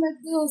know like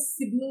the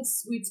signal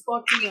sweet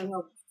spot in your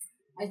house.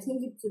 I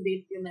think it's a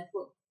date your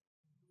network.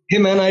 Hey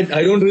man, I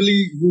don't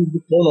really use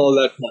the phone all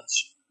that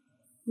much.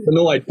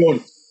 No, I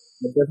don't.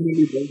 I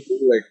definitely don't do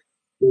like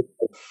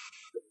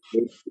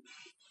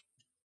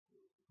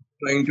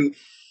trying to.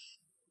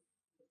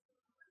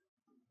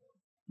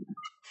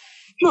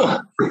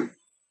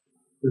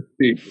 Let's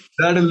see. Is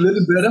that a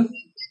little better?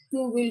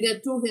 So we'll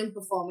get to him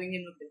performing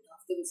in a bit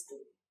after the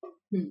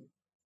story.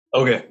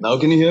 Okay, now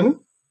can you hear me?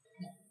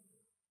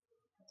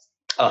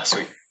 Ah,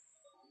 sweet.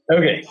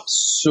 Okay,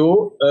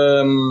 so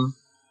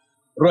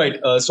right,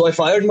 so I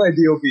fired my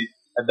DOP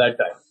at that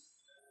time,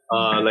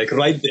 like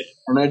right there,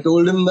 and I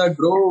told him that,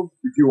 bro,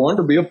 if you want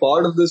to be a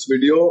part of this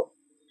video,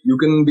 you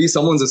can be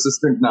someone's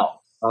assistant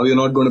now. Now you're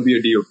not going to be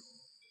a DOP.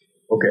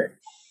 Okay.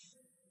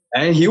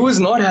 And he was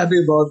not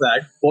happy about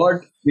that,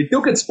 but he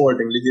took it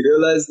sportingly. He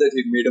realized that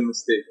he'd made a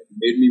mistake. He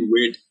made me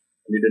wait,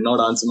 and he did not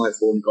answer my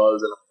phone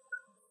calls. And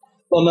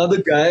so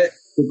another guy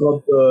took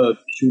up the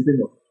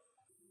shooting of it.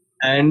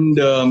 And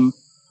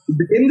it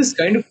became this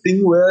kind of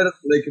thing where,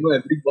 like,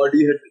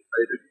 everybody had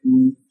decided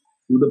to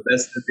do the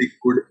best that they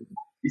could in the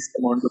least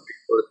amount of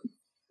people.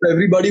 So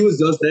everybody was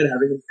just there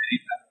having a very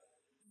bad.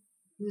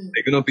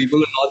 Like, people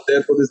are not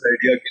there for this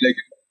idea, like,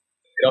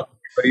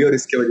 career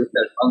is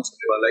advance.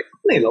 Like,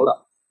 nahi, Laura.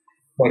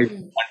 Sorry.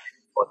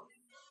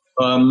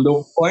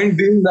 The point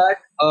being that,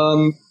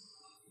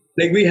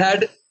 like, we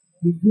had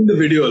in the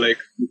video, like,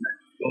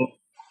 so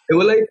there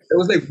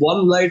was like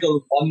one light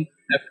on one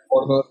left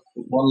corner,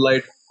 one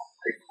light on the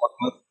right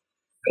corner.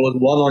 There was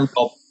one on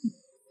top.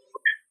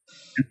 Okay.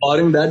 And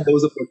barring that, there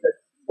was a projector.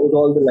 Those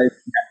all the lights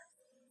we had.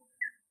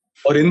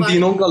 Or in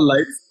तीनों का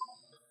lights,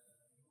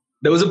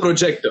 there was a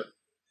projector.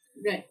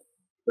 Right.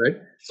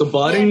 So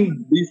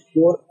barring these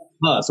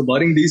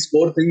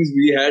four things,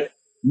 we had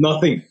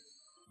nothing.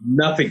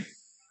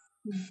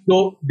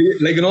 So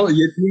like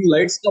ये तीन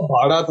lights का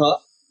भाड़ा था,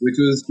 which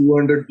was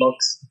 $200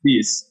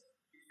 piece,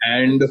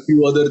 and a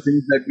few other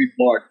things that we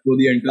bought. So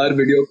the entire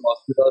video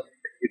costed us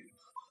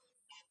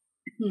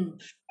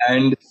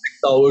and 6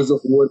 hours of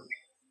work.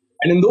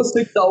 And in those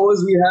 6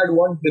 hours, we had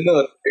one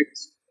dinner.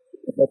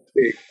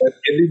 But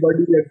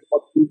everybody had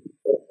got to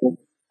home.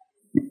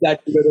 We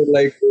sat together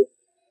like.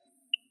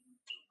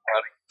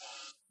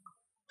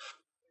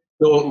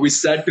 So we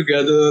sat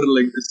together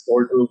like this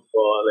sort of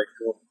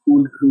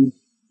cool group.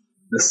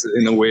 This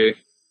in a way,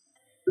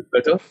 is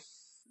better.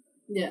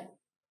 Yeah.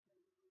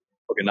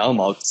 Okay, now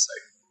mouth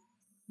side.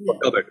 Yeah.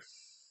 Better.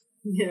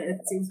 Yeah,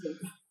 it seems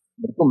better.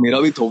 तो मेरा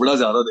भी थोड़ा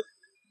ज़्यादा दे.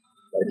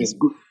 That is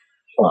good.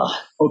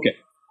 Okay.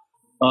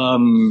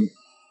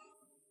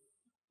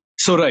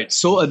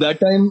 So at that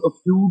time, a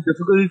few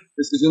difficult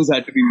decisions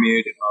had to be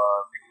made.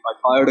 I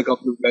fired a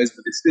couple of guys,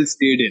 but they still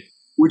stayed in,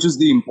 which is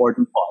the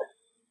important part.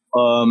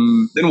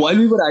 Then while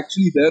we were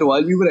actually there,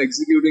 while we were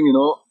executing,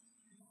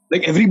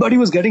 like everybody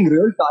was getting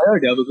real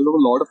tired, because of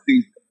a lot of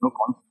things,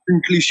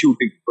 constantly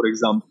shooting, for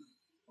example.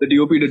 The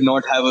DOP did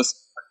not have a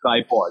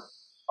tripod.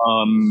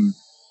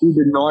 He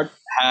did not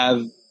have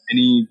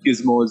any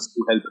gizmos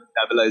to help him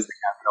stabilize the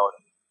camera.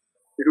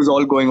 It was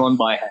all going on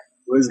by hand.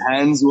 So his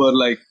hands were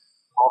like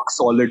rock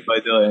solid by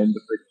the end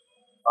of it.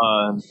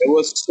 There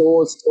were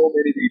so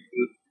many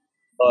people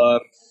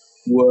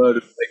who were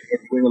like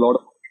doing a lot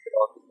of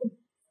work.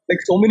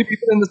 Like so many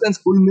people in the sense,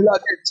 full mila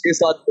ke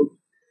 6-7 log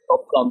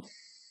top come.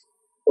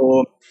 So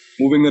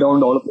moving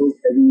around all of those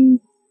heavy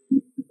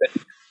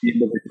in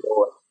the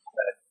video.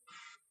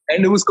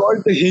 And it was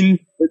called The Hinge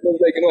because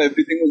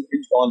everything was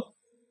hinged on.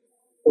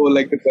 So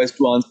like the quest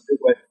to answer the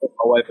question of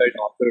how I felt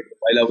after it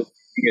while I was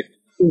making it.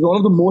 It was one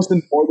of the most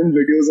important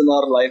videos in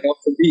our lineup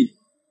for me.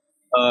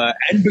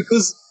 And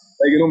because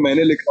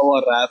मैंने लिखा हुआ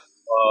rap,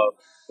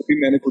 अभी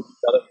मैंने कुछ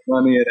ज़्यादा सुना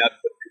नहीं है rap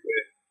करते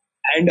हुए.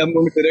 And I'm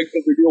going to direct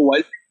the video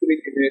while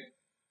picturing it.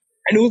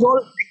 And it was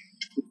all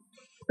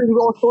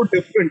so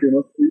different, We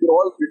were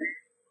all really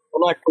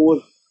on our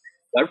toes.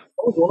 That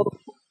was one of the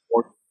most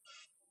important.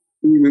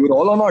 We were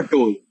all on our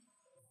toes.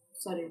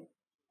 Sorry.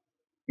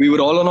 We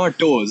were all on our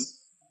toes.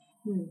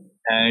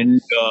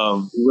 And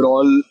we were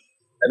all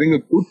having a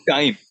good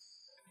time.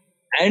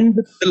 And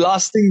the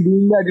last thing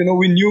being that,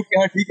 we knew कि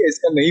हाँ ठीक है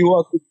इसका नहीं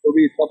हुआ कुछ तो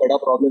भी इतना बड़ा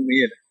problem नहीं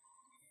है.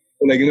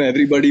 So like,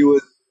 everybody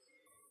was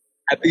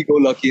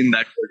happy-go-lucky in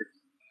that particular.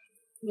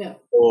 Yeah.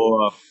 So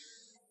I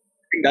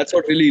think that's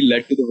what really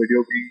led to the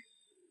video being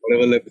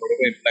whatever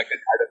impact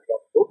it had.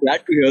 I'm so glad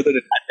to hear that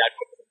it had that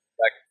much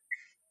impact.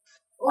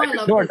 Oh, I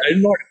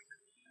did not.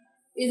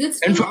 Is it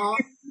still on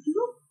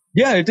YouTube?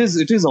 Yeah, it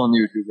is on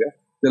YouTube. Yeah,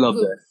 still up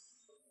there.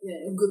 Yeah,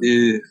 good.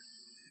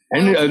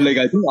 And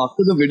I think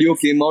after the video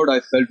came out, I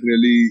felt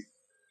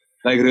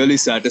really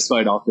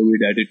satisfied after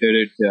we'd edited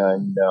it,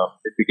 and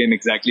it became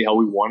exactly how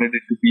we wanted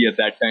it to be at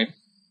that time.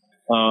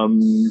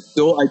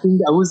 So I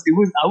think I was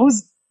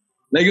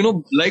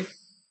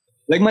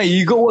like my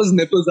ego was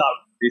nipples out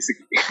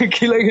basically.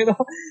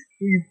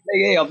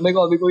 Hey, apne ko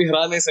abhi koi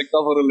hara nahi sakta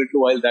for a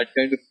little while, that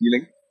kind of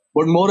feeling.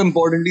 But more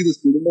importantly, the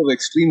feeling of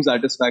extreme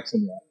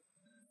satisfaction.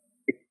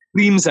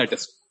 Extreme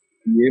satisfaction.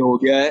 Ye ho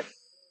gaya hai.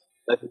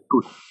 That is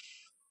good.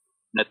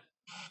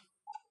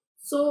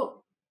 So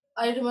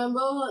I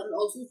remember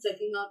also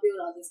checking up your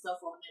other stuff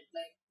on it,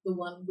 like the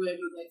one where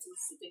you guys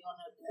were sitting on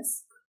a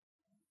desk.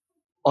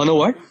 On a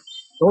what?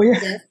 Oh yeah.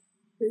 Desk.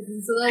 So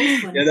that was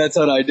funny. Yeah, that's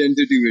our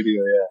identity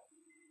video. Yeah.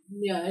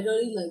 Yeah, I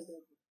really like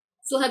that.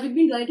 So have you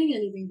been writing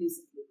anything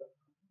recently?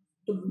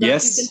 That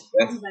Yes. you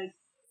Yes. can write.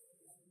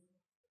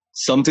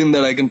 Something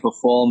that I can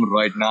perform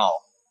right now.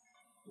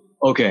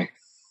 Okay.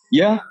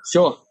 Yeah.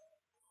 Sure.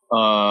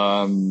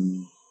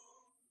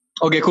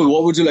 Okay. Cool.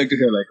 What would you like to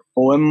hear? Like a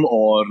poem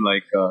or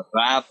like a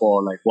rap or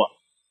like what?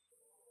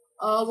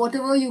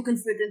 Whatever you can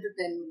fit into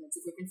 10 minutes.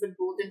 If you can fit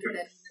both into 10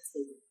 minutes, do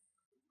it.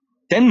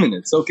 10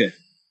 minutes. Okay.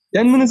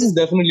 10 minutes is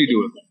definitely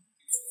doable.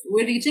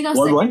 We're reaching our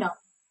What, second what? hour.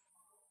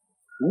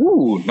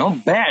 Ooh,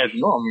 not bad.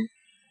 No, I mean,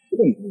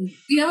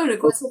 We have a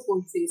request for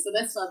poetry, so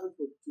let's start with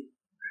poetry.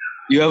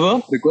 you have a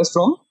request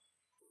from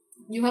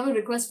You have a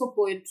request for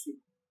poetry.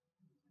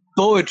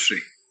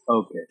 poetry.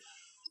 Okay.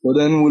 So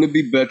then, would it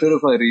be better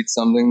if I read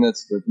something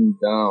that's written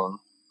down?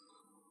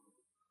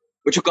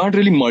 But you can't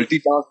really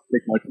multitask,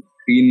 like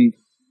multi-screen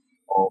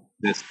of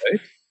this,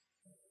 right?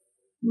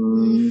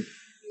 Mm,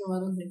 No, I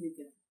don't think you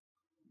can.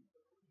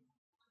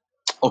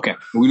 okay,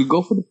 we'll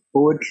go for the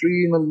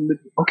poetry in a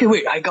little. Okay,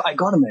 wait, I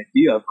got an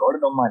idea. I've got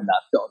it on my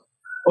laptop.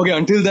 Okay,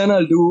 until then,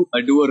 I'll do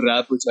a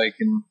rap which I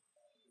can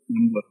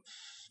remember.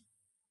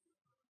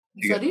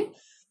 Sorry?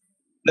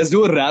 Let's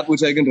do a rap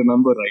which I can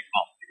remember right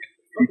now.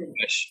 Okay.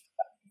 Fresh.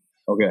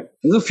 Okay,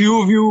 there's a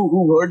few of you who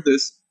heard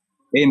this.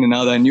 Hey,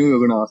 Ninad, I knew you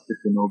were gonna ask this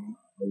to Noble.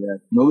 Yeah.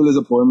 Noble is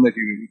a poem that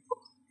you read.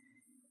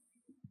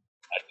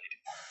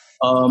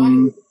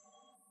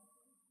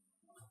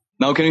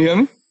 Now can you hear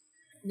me?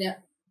 Yeah.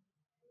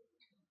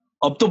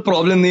 अब तो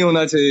problem नहीं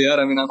होना चाहिए यार.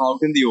 I mean, I'm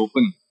out in the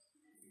open.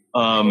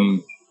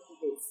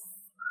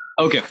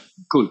 Okay,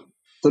 cool.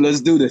 So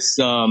let's do this.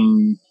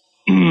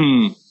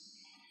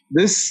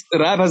 This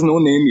rap has no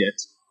name yet.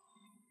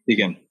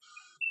 Again.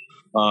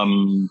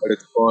 But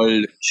it's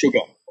called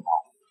Sugar.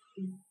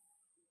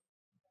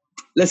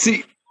 Let's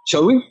see.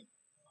 Shall we?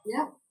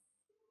 Yeah.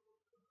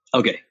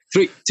 Okay.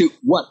 3, 2,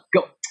 1,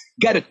 go.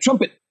 Got a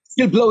trumpet.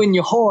 Still blowing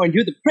your horn,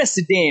 you're the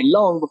president.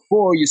 Long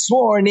before you're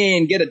sworn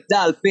in, get a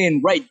dolphin,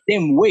 ride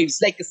them waves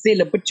like a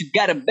sailor, but you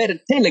got a better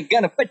tailor,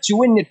 gonna fetch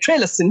you in your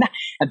trailer. So now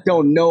I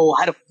don't know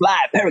how to fly,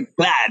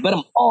 paraglide, but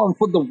I'm on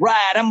for the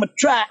ride. I'ma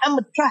try.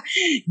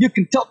 You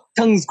can talk,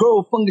 tongues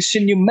grow, fungus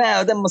in your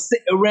mouth. I'ma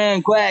sit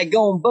around quiet,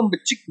 going bumper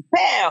chicken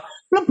pow,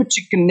 blumper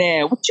chicken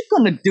now. What you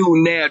gonna do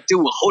now? Do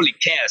a holy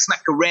cow,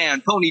 smack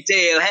around,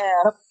 ponytail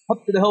hat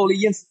up to the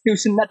holy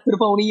institution, not to the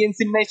phony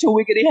insinuation,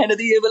 wickedy hand of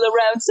the evil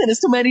around,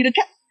 sinister many to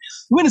count.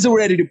 Winners are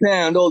ready to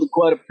pound all the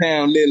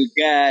quarter-pound little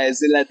guys.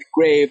 They like the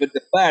grave at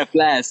the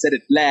fireflies, said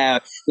it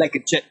loud like a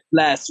jet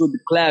blast through the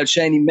cloud,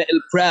 shiny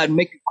metal proud,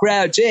 make a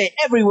crowd. Jay,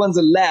 everyone's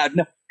allowed.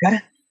 No,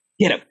 gotta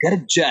get up, gotta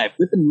jive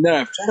with the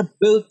nerve. Try to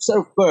build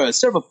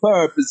serve a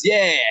purpose,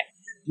 yeah.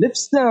 Lift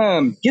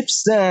some, give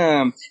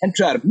some, and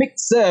try to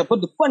mix up. But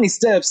the funny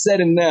stuff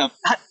said enough.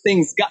 Hot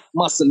things got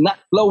muscle, not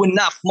blowing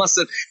off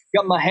muscle.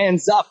 Got my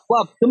hands up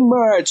the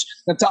merge.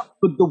 On top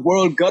of the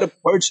world, got a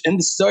perch in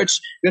the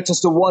search. Got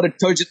touch the water,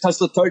 touch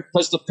the third.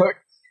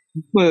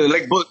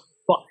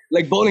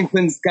 Like bowling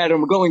pins, kind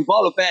of going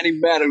ball of fanny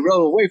matter.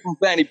 Roll away from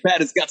fanny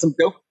patters, got some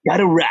dope.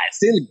 Gotta ride,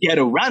 still get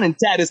around in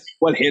tatters.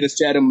 While haters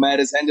chatter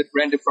matters, handed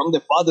rendered from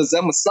their fathers.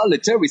 I'm a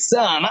solitary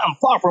son, I'm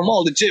far from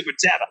all the jibber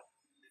chatter.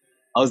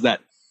 How's that?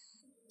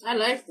 I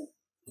like that.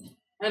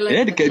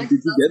 Yeah, did you get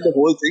the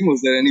whole thing?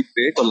 Was there any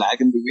break or lag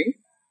in between?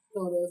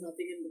 No, there was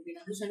nothing in between.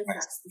 I'm just trying to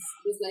fix this.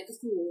 This light is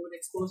too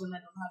overexposed and I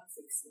don't know how to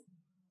fix it.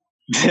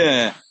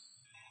 Yeah.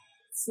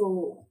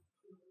 So,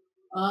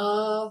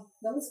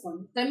 that was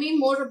fun. Tell me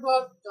more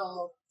about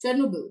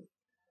Chernobyl.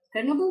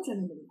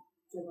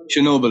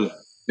 Chernobyl.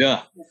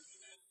 Yeah.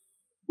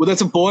 Well, that's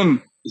a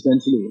poem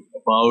essentially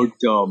about.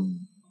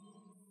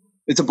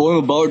 It's a poem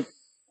about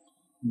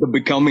the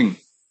becoming.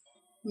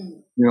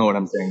 You know what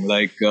I'm saying?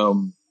 Like,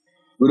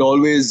 we're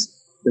always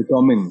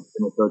becoming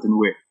in a certain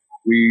way.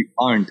 We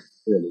aren't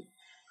really.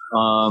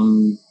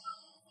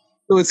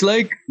 So it's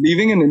like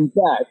leaving an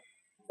impact.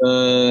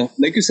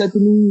 Like you said to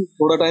me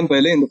thoda time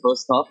pehle in the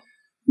first half,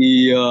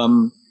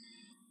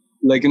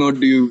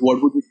 what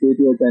would you say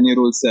to your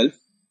 10-year-old self?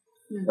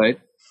 Right?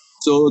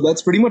 So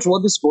that's pretty much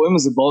what this poem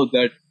is about,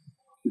 that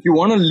if you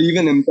want to leave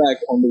an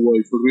impact on the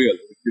world for real,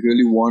 if you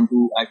really want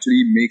to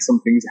actually make some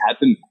things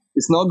happen,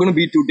 it's not going to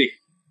be today.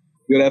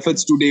 Your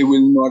efforts today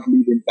will not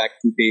leave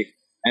impact today.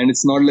 And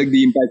it's not like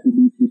the impact you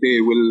leave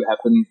today will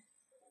happen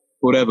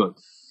forever.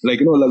 Like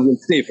will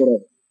stay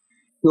forever.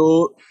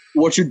 So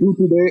what you do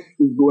today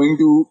is going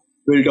to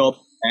build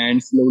up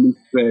and slowly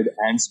spread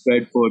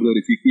further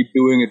if you keep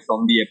doing it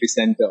from the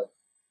epicenter.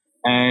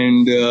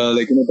 And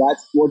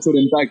that's what your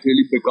impact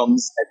really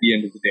becomes at the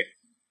end of the day.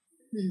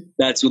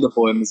 That's what the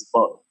poem is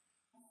about.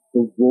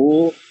 So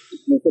वो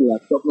इसमें से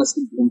laptop में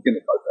से ढूंढ के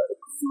निकालता है.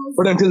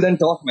 But until then,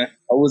 talk, man.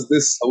 How was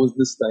this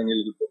tiny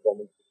little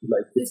performance?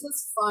 This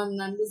was fun.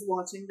 I'm just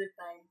watching the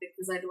time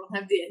because I don't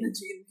have the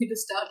energy in me to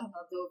start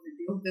another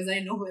video because I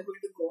know we're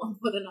going to go on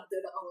for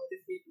another hour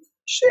if we do.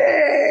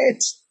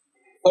 Shit!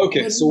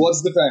 Okay, But so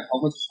what's the time? How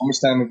much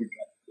time have we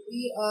got?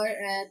 we are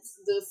at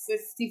the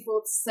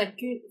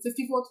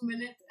 54th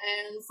minute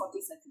and 40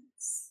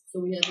 seconds. So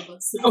we have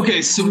about 6 Okay,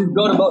 minutes. so we've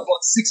got about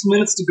 6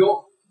 minutes to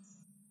go.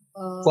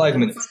 5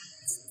 minutes.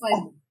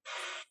 5 minutes.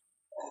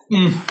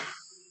 Mm.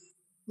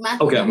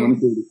 Math Okay,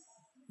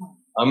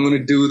 I'm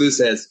gonna do this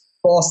as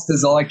fast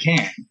as I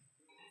can.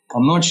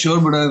 I'm not sure,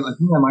 but I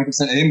think I might have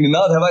sent. Hey,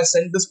 Ninad, have I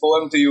sent this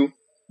poem to you?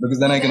 Because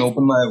then I can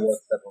open my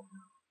WhatsApp.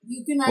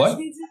 You can What?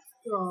 actually just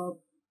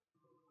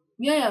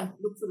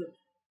look for it.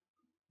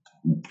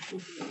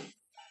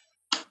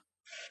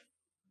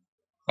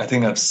 I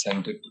think I've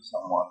sent it to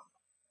someone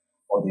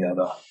or the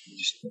other.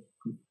 Just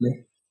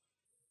quickly.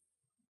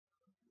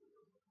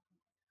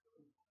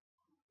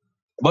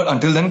 But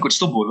until then, kuch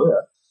to bolo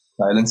yaar.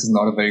 Silence is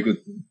not a very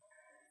good thing.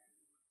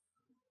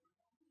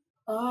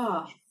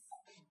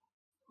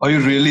 Are you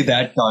really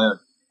that tired?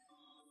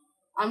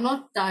 I'm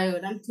not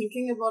tired. I'm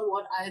thinking about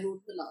what I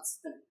wrote the last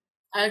time.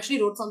 I actually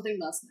wrote something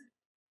last night.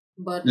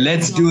 But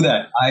Let's do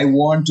that. I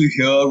want to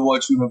hear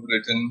what you have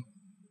written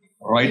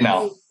right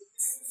now.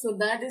 So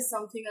that is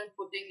something I'm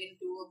putting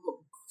into a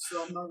book.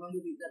 So I'm not going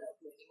to read that out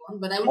to anyone.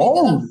 But I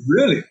will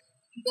Really?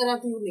 read that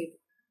out to you later.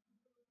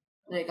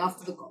 Like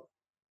after the call.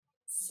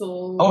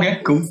 So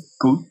Okay, cool.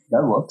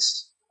 That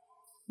works.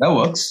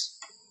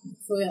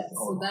 So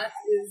that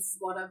is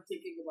what I'm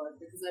thinking about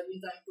because I've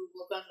been trying to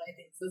work on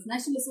writing. So it's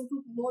nice to listen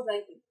to more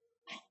writing.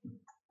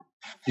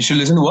 You should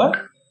listen to what?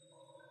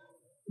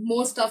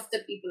 More stuff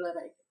that people are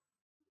writing.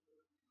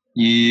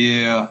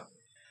 Yeah.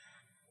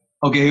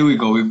 Okay, here we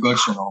go. We've got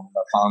Chernobyl.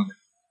 I found it.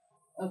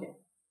 Okay.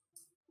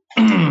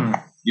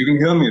 You can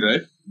hear me,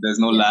 right? There's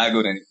no lag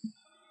or anything.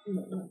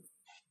 No.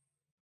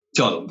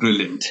 Chalo,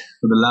 brilliant.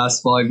 For the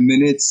last 5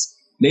 minutes,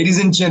 ladies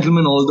and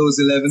gentlemen, all those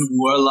 11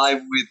 who are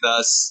live with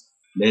us,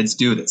 let's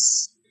do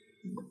this.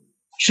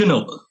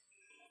 Chernobyl.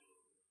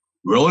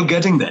 We're all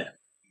getting there.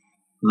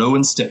 Low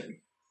and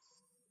steady.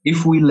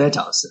 If we let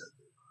ourselves.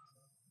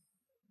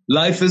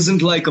 Life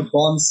isn't like a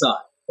bonsai,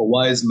 a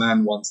wise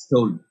man once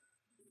told me.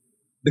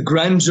 The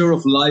grandeur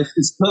of life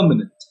is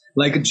permanent,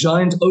 like a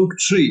giant oak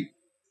tree.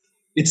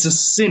 It's a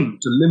sin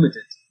to limit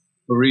it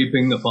for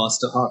reaping a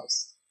faster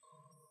harvest.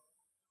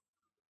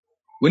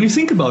 When you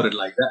think about it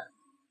like that,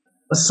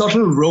 a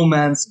subtle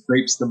romance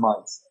drapes the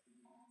mindset.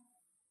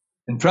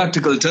 In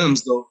practical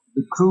terms, though,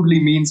 it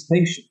crudely means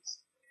patience.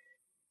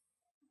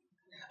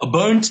 A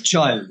burnt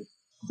child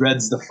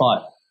dreads the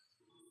fire.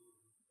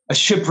 A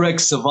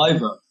shipwrecked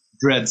survivor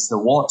dreads the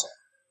water.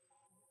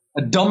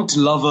 A dumped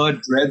lover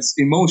dreads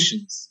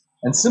emotions.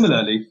 And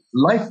similarly,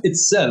 life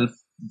itself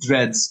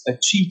dreads a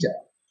cheater.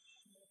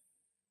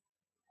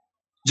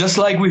 Just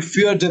like we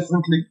fear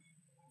differently,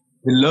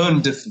 we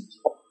learn differently.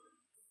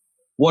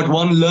 What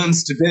one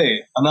learns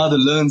today, another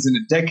learns in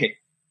a decade.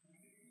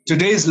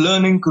 Today's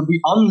learning could be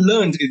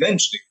unlearned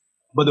eventually,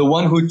 but the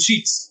one who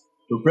cheats,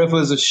 who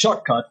prefers a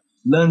shortcut,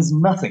 learns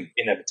nothing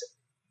inevitably.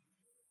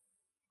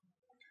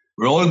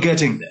 We're all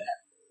getting there,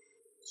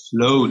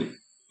 slowly,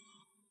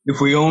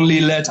 if we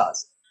only let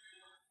us.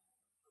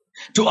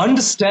 To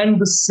understand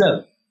the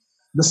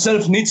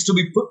self needs to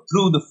be put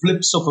through the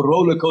flips of a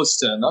roller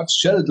coaster, not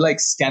shelled like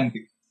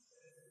scampi.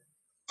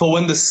 For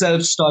when the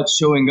self starts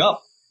showing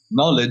up,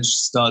 knowledge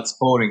starts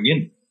pouring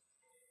in.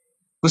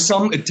 For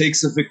some, it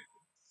takes a victory.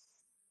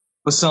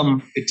 For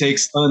some, it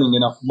takes earning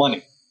enough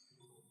money.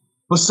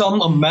 For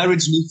some, a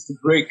marriage needs to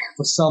break.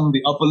 For some,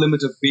 the upper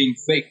limit of being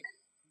fake.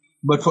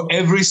 But for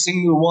every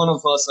single one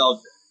of us out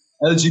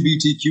there,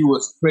 LGBTQ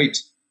or straight,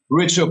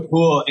 rich or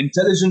poor,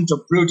 intelligent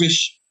or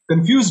brutish,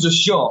 confused or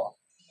sure,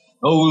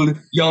 old,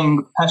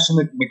 young,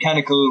 passionate,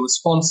 mechanical,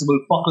 responsible,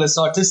 fuckless,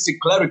 artistic,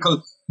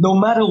 clerical, no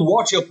matter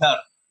what your parent,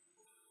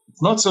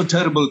 it's not so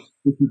terrible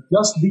if you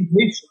just be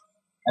patient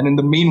and in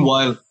the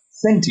meanwhile,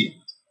 sentient.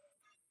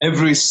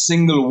 Every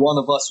single one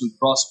of us will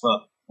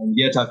prosper, and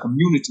yet our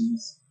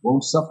communities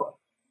won't suffer.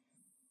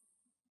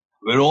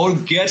 We're all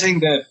getting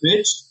there,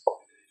 bitch.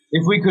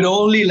 If we could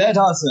only let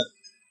ourselves.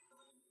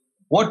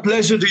 What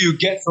pleasure do you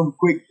get from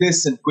quick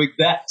this and quick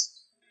that?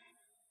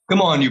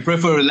 Come on, you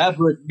prefer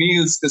elaborate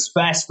meals because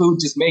fast food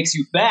just makes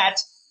you fat?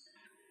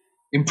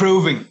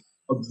 Improving,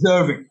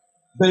 observing,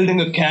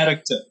 building a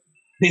character.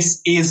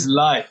 This is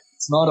life.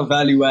 It's not a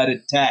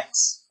value-added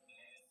tax.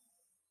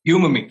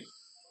 Humor me.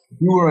 If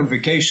you were on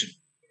vacation,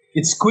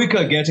 it's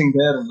quicker getting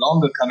there and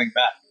longer coming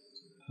back.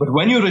 But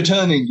when you're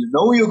returning, you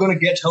know you're going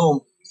to get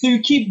home, so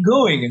you keep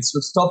going instead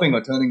of stopping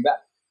or turning back.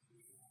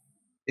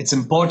 It's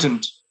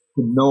important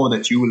to know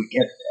that you will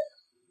get there.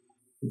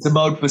 It's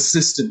about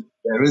persistence.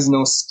 There is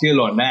no skill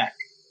or knack.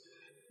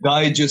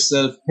 Guide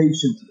yourself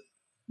patiently.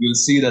 You'll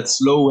see that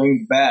slow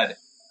ain't bad.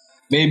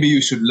 Maybe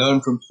you should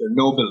learn from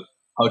Chernobyl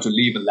how to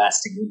leave a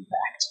lasting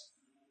impact.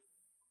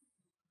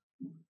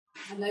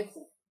 I like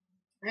that.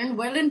 And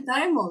well in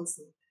time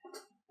also.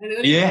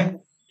 Yeah.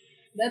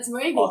 That's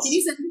very good. Awesome. Can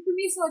you send it to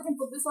me so I can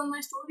put this on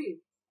my story?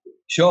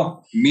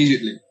 Sure,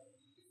 immediately.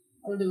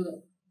 I'll do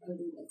that.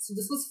 So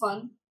this was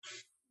fun.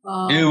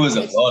 It was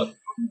a lot.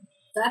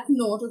 That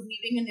note of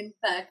leaving an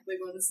impact, we're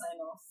going to sign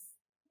off.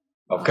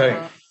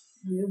 Okay.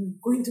 I'm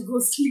going to go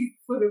sleep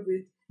for a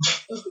bit.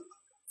 Okay.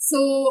 So,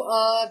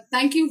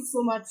 thank you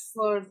so much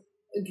for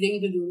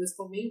agreeing to do this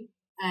for me.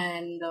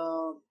 And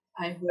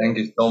I hope. Thank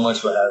you so much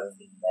for having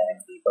me.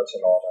 Such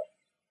an honor.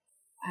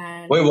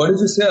 And Wait, what did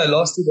you say? I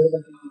lost you there.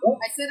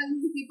 I said I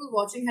hope the people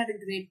watching had a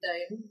great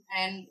time.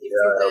 And if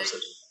Yeah, you guys,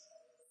 absolutely.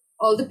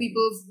 all all the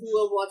people who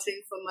are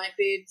watching from my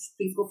page,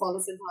 please go follow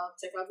Siddharth,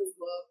 check out his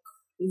work.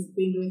 He's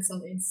been doing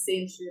some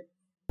insane shit.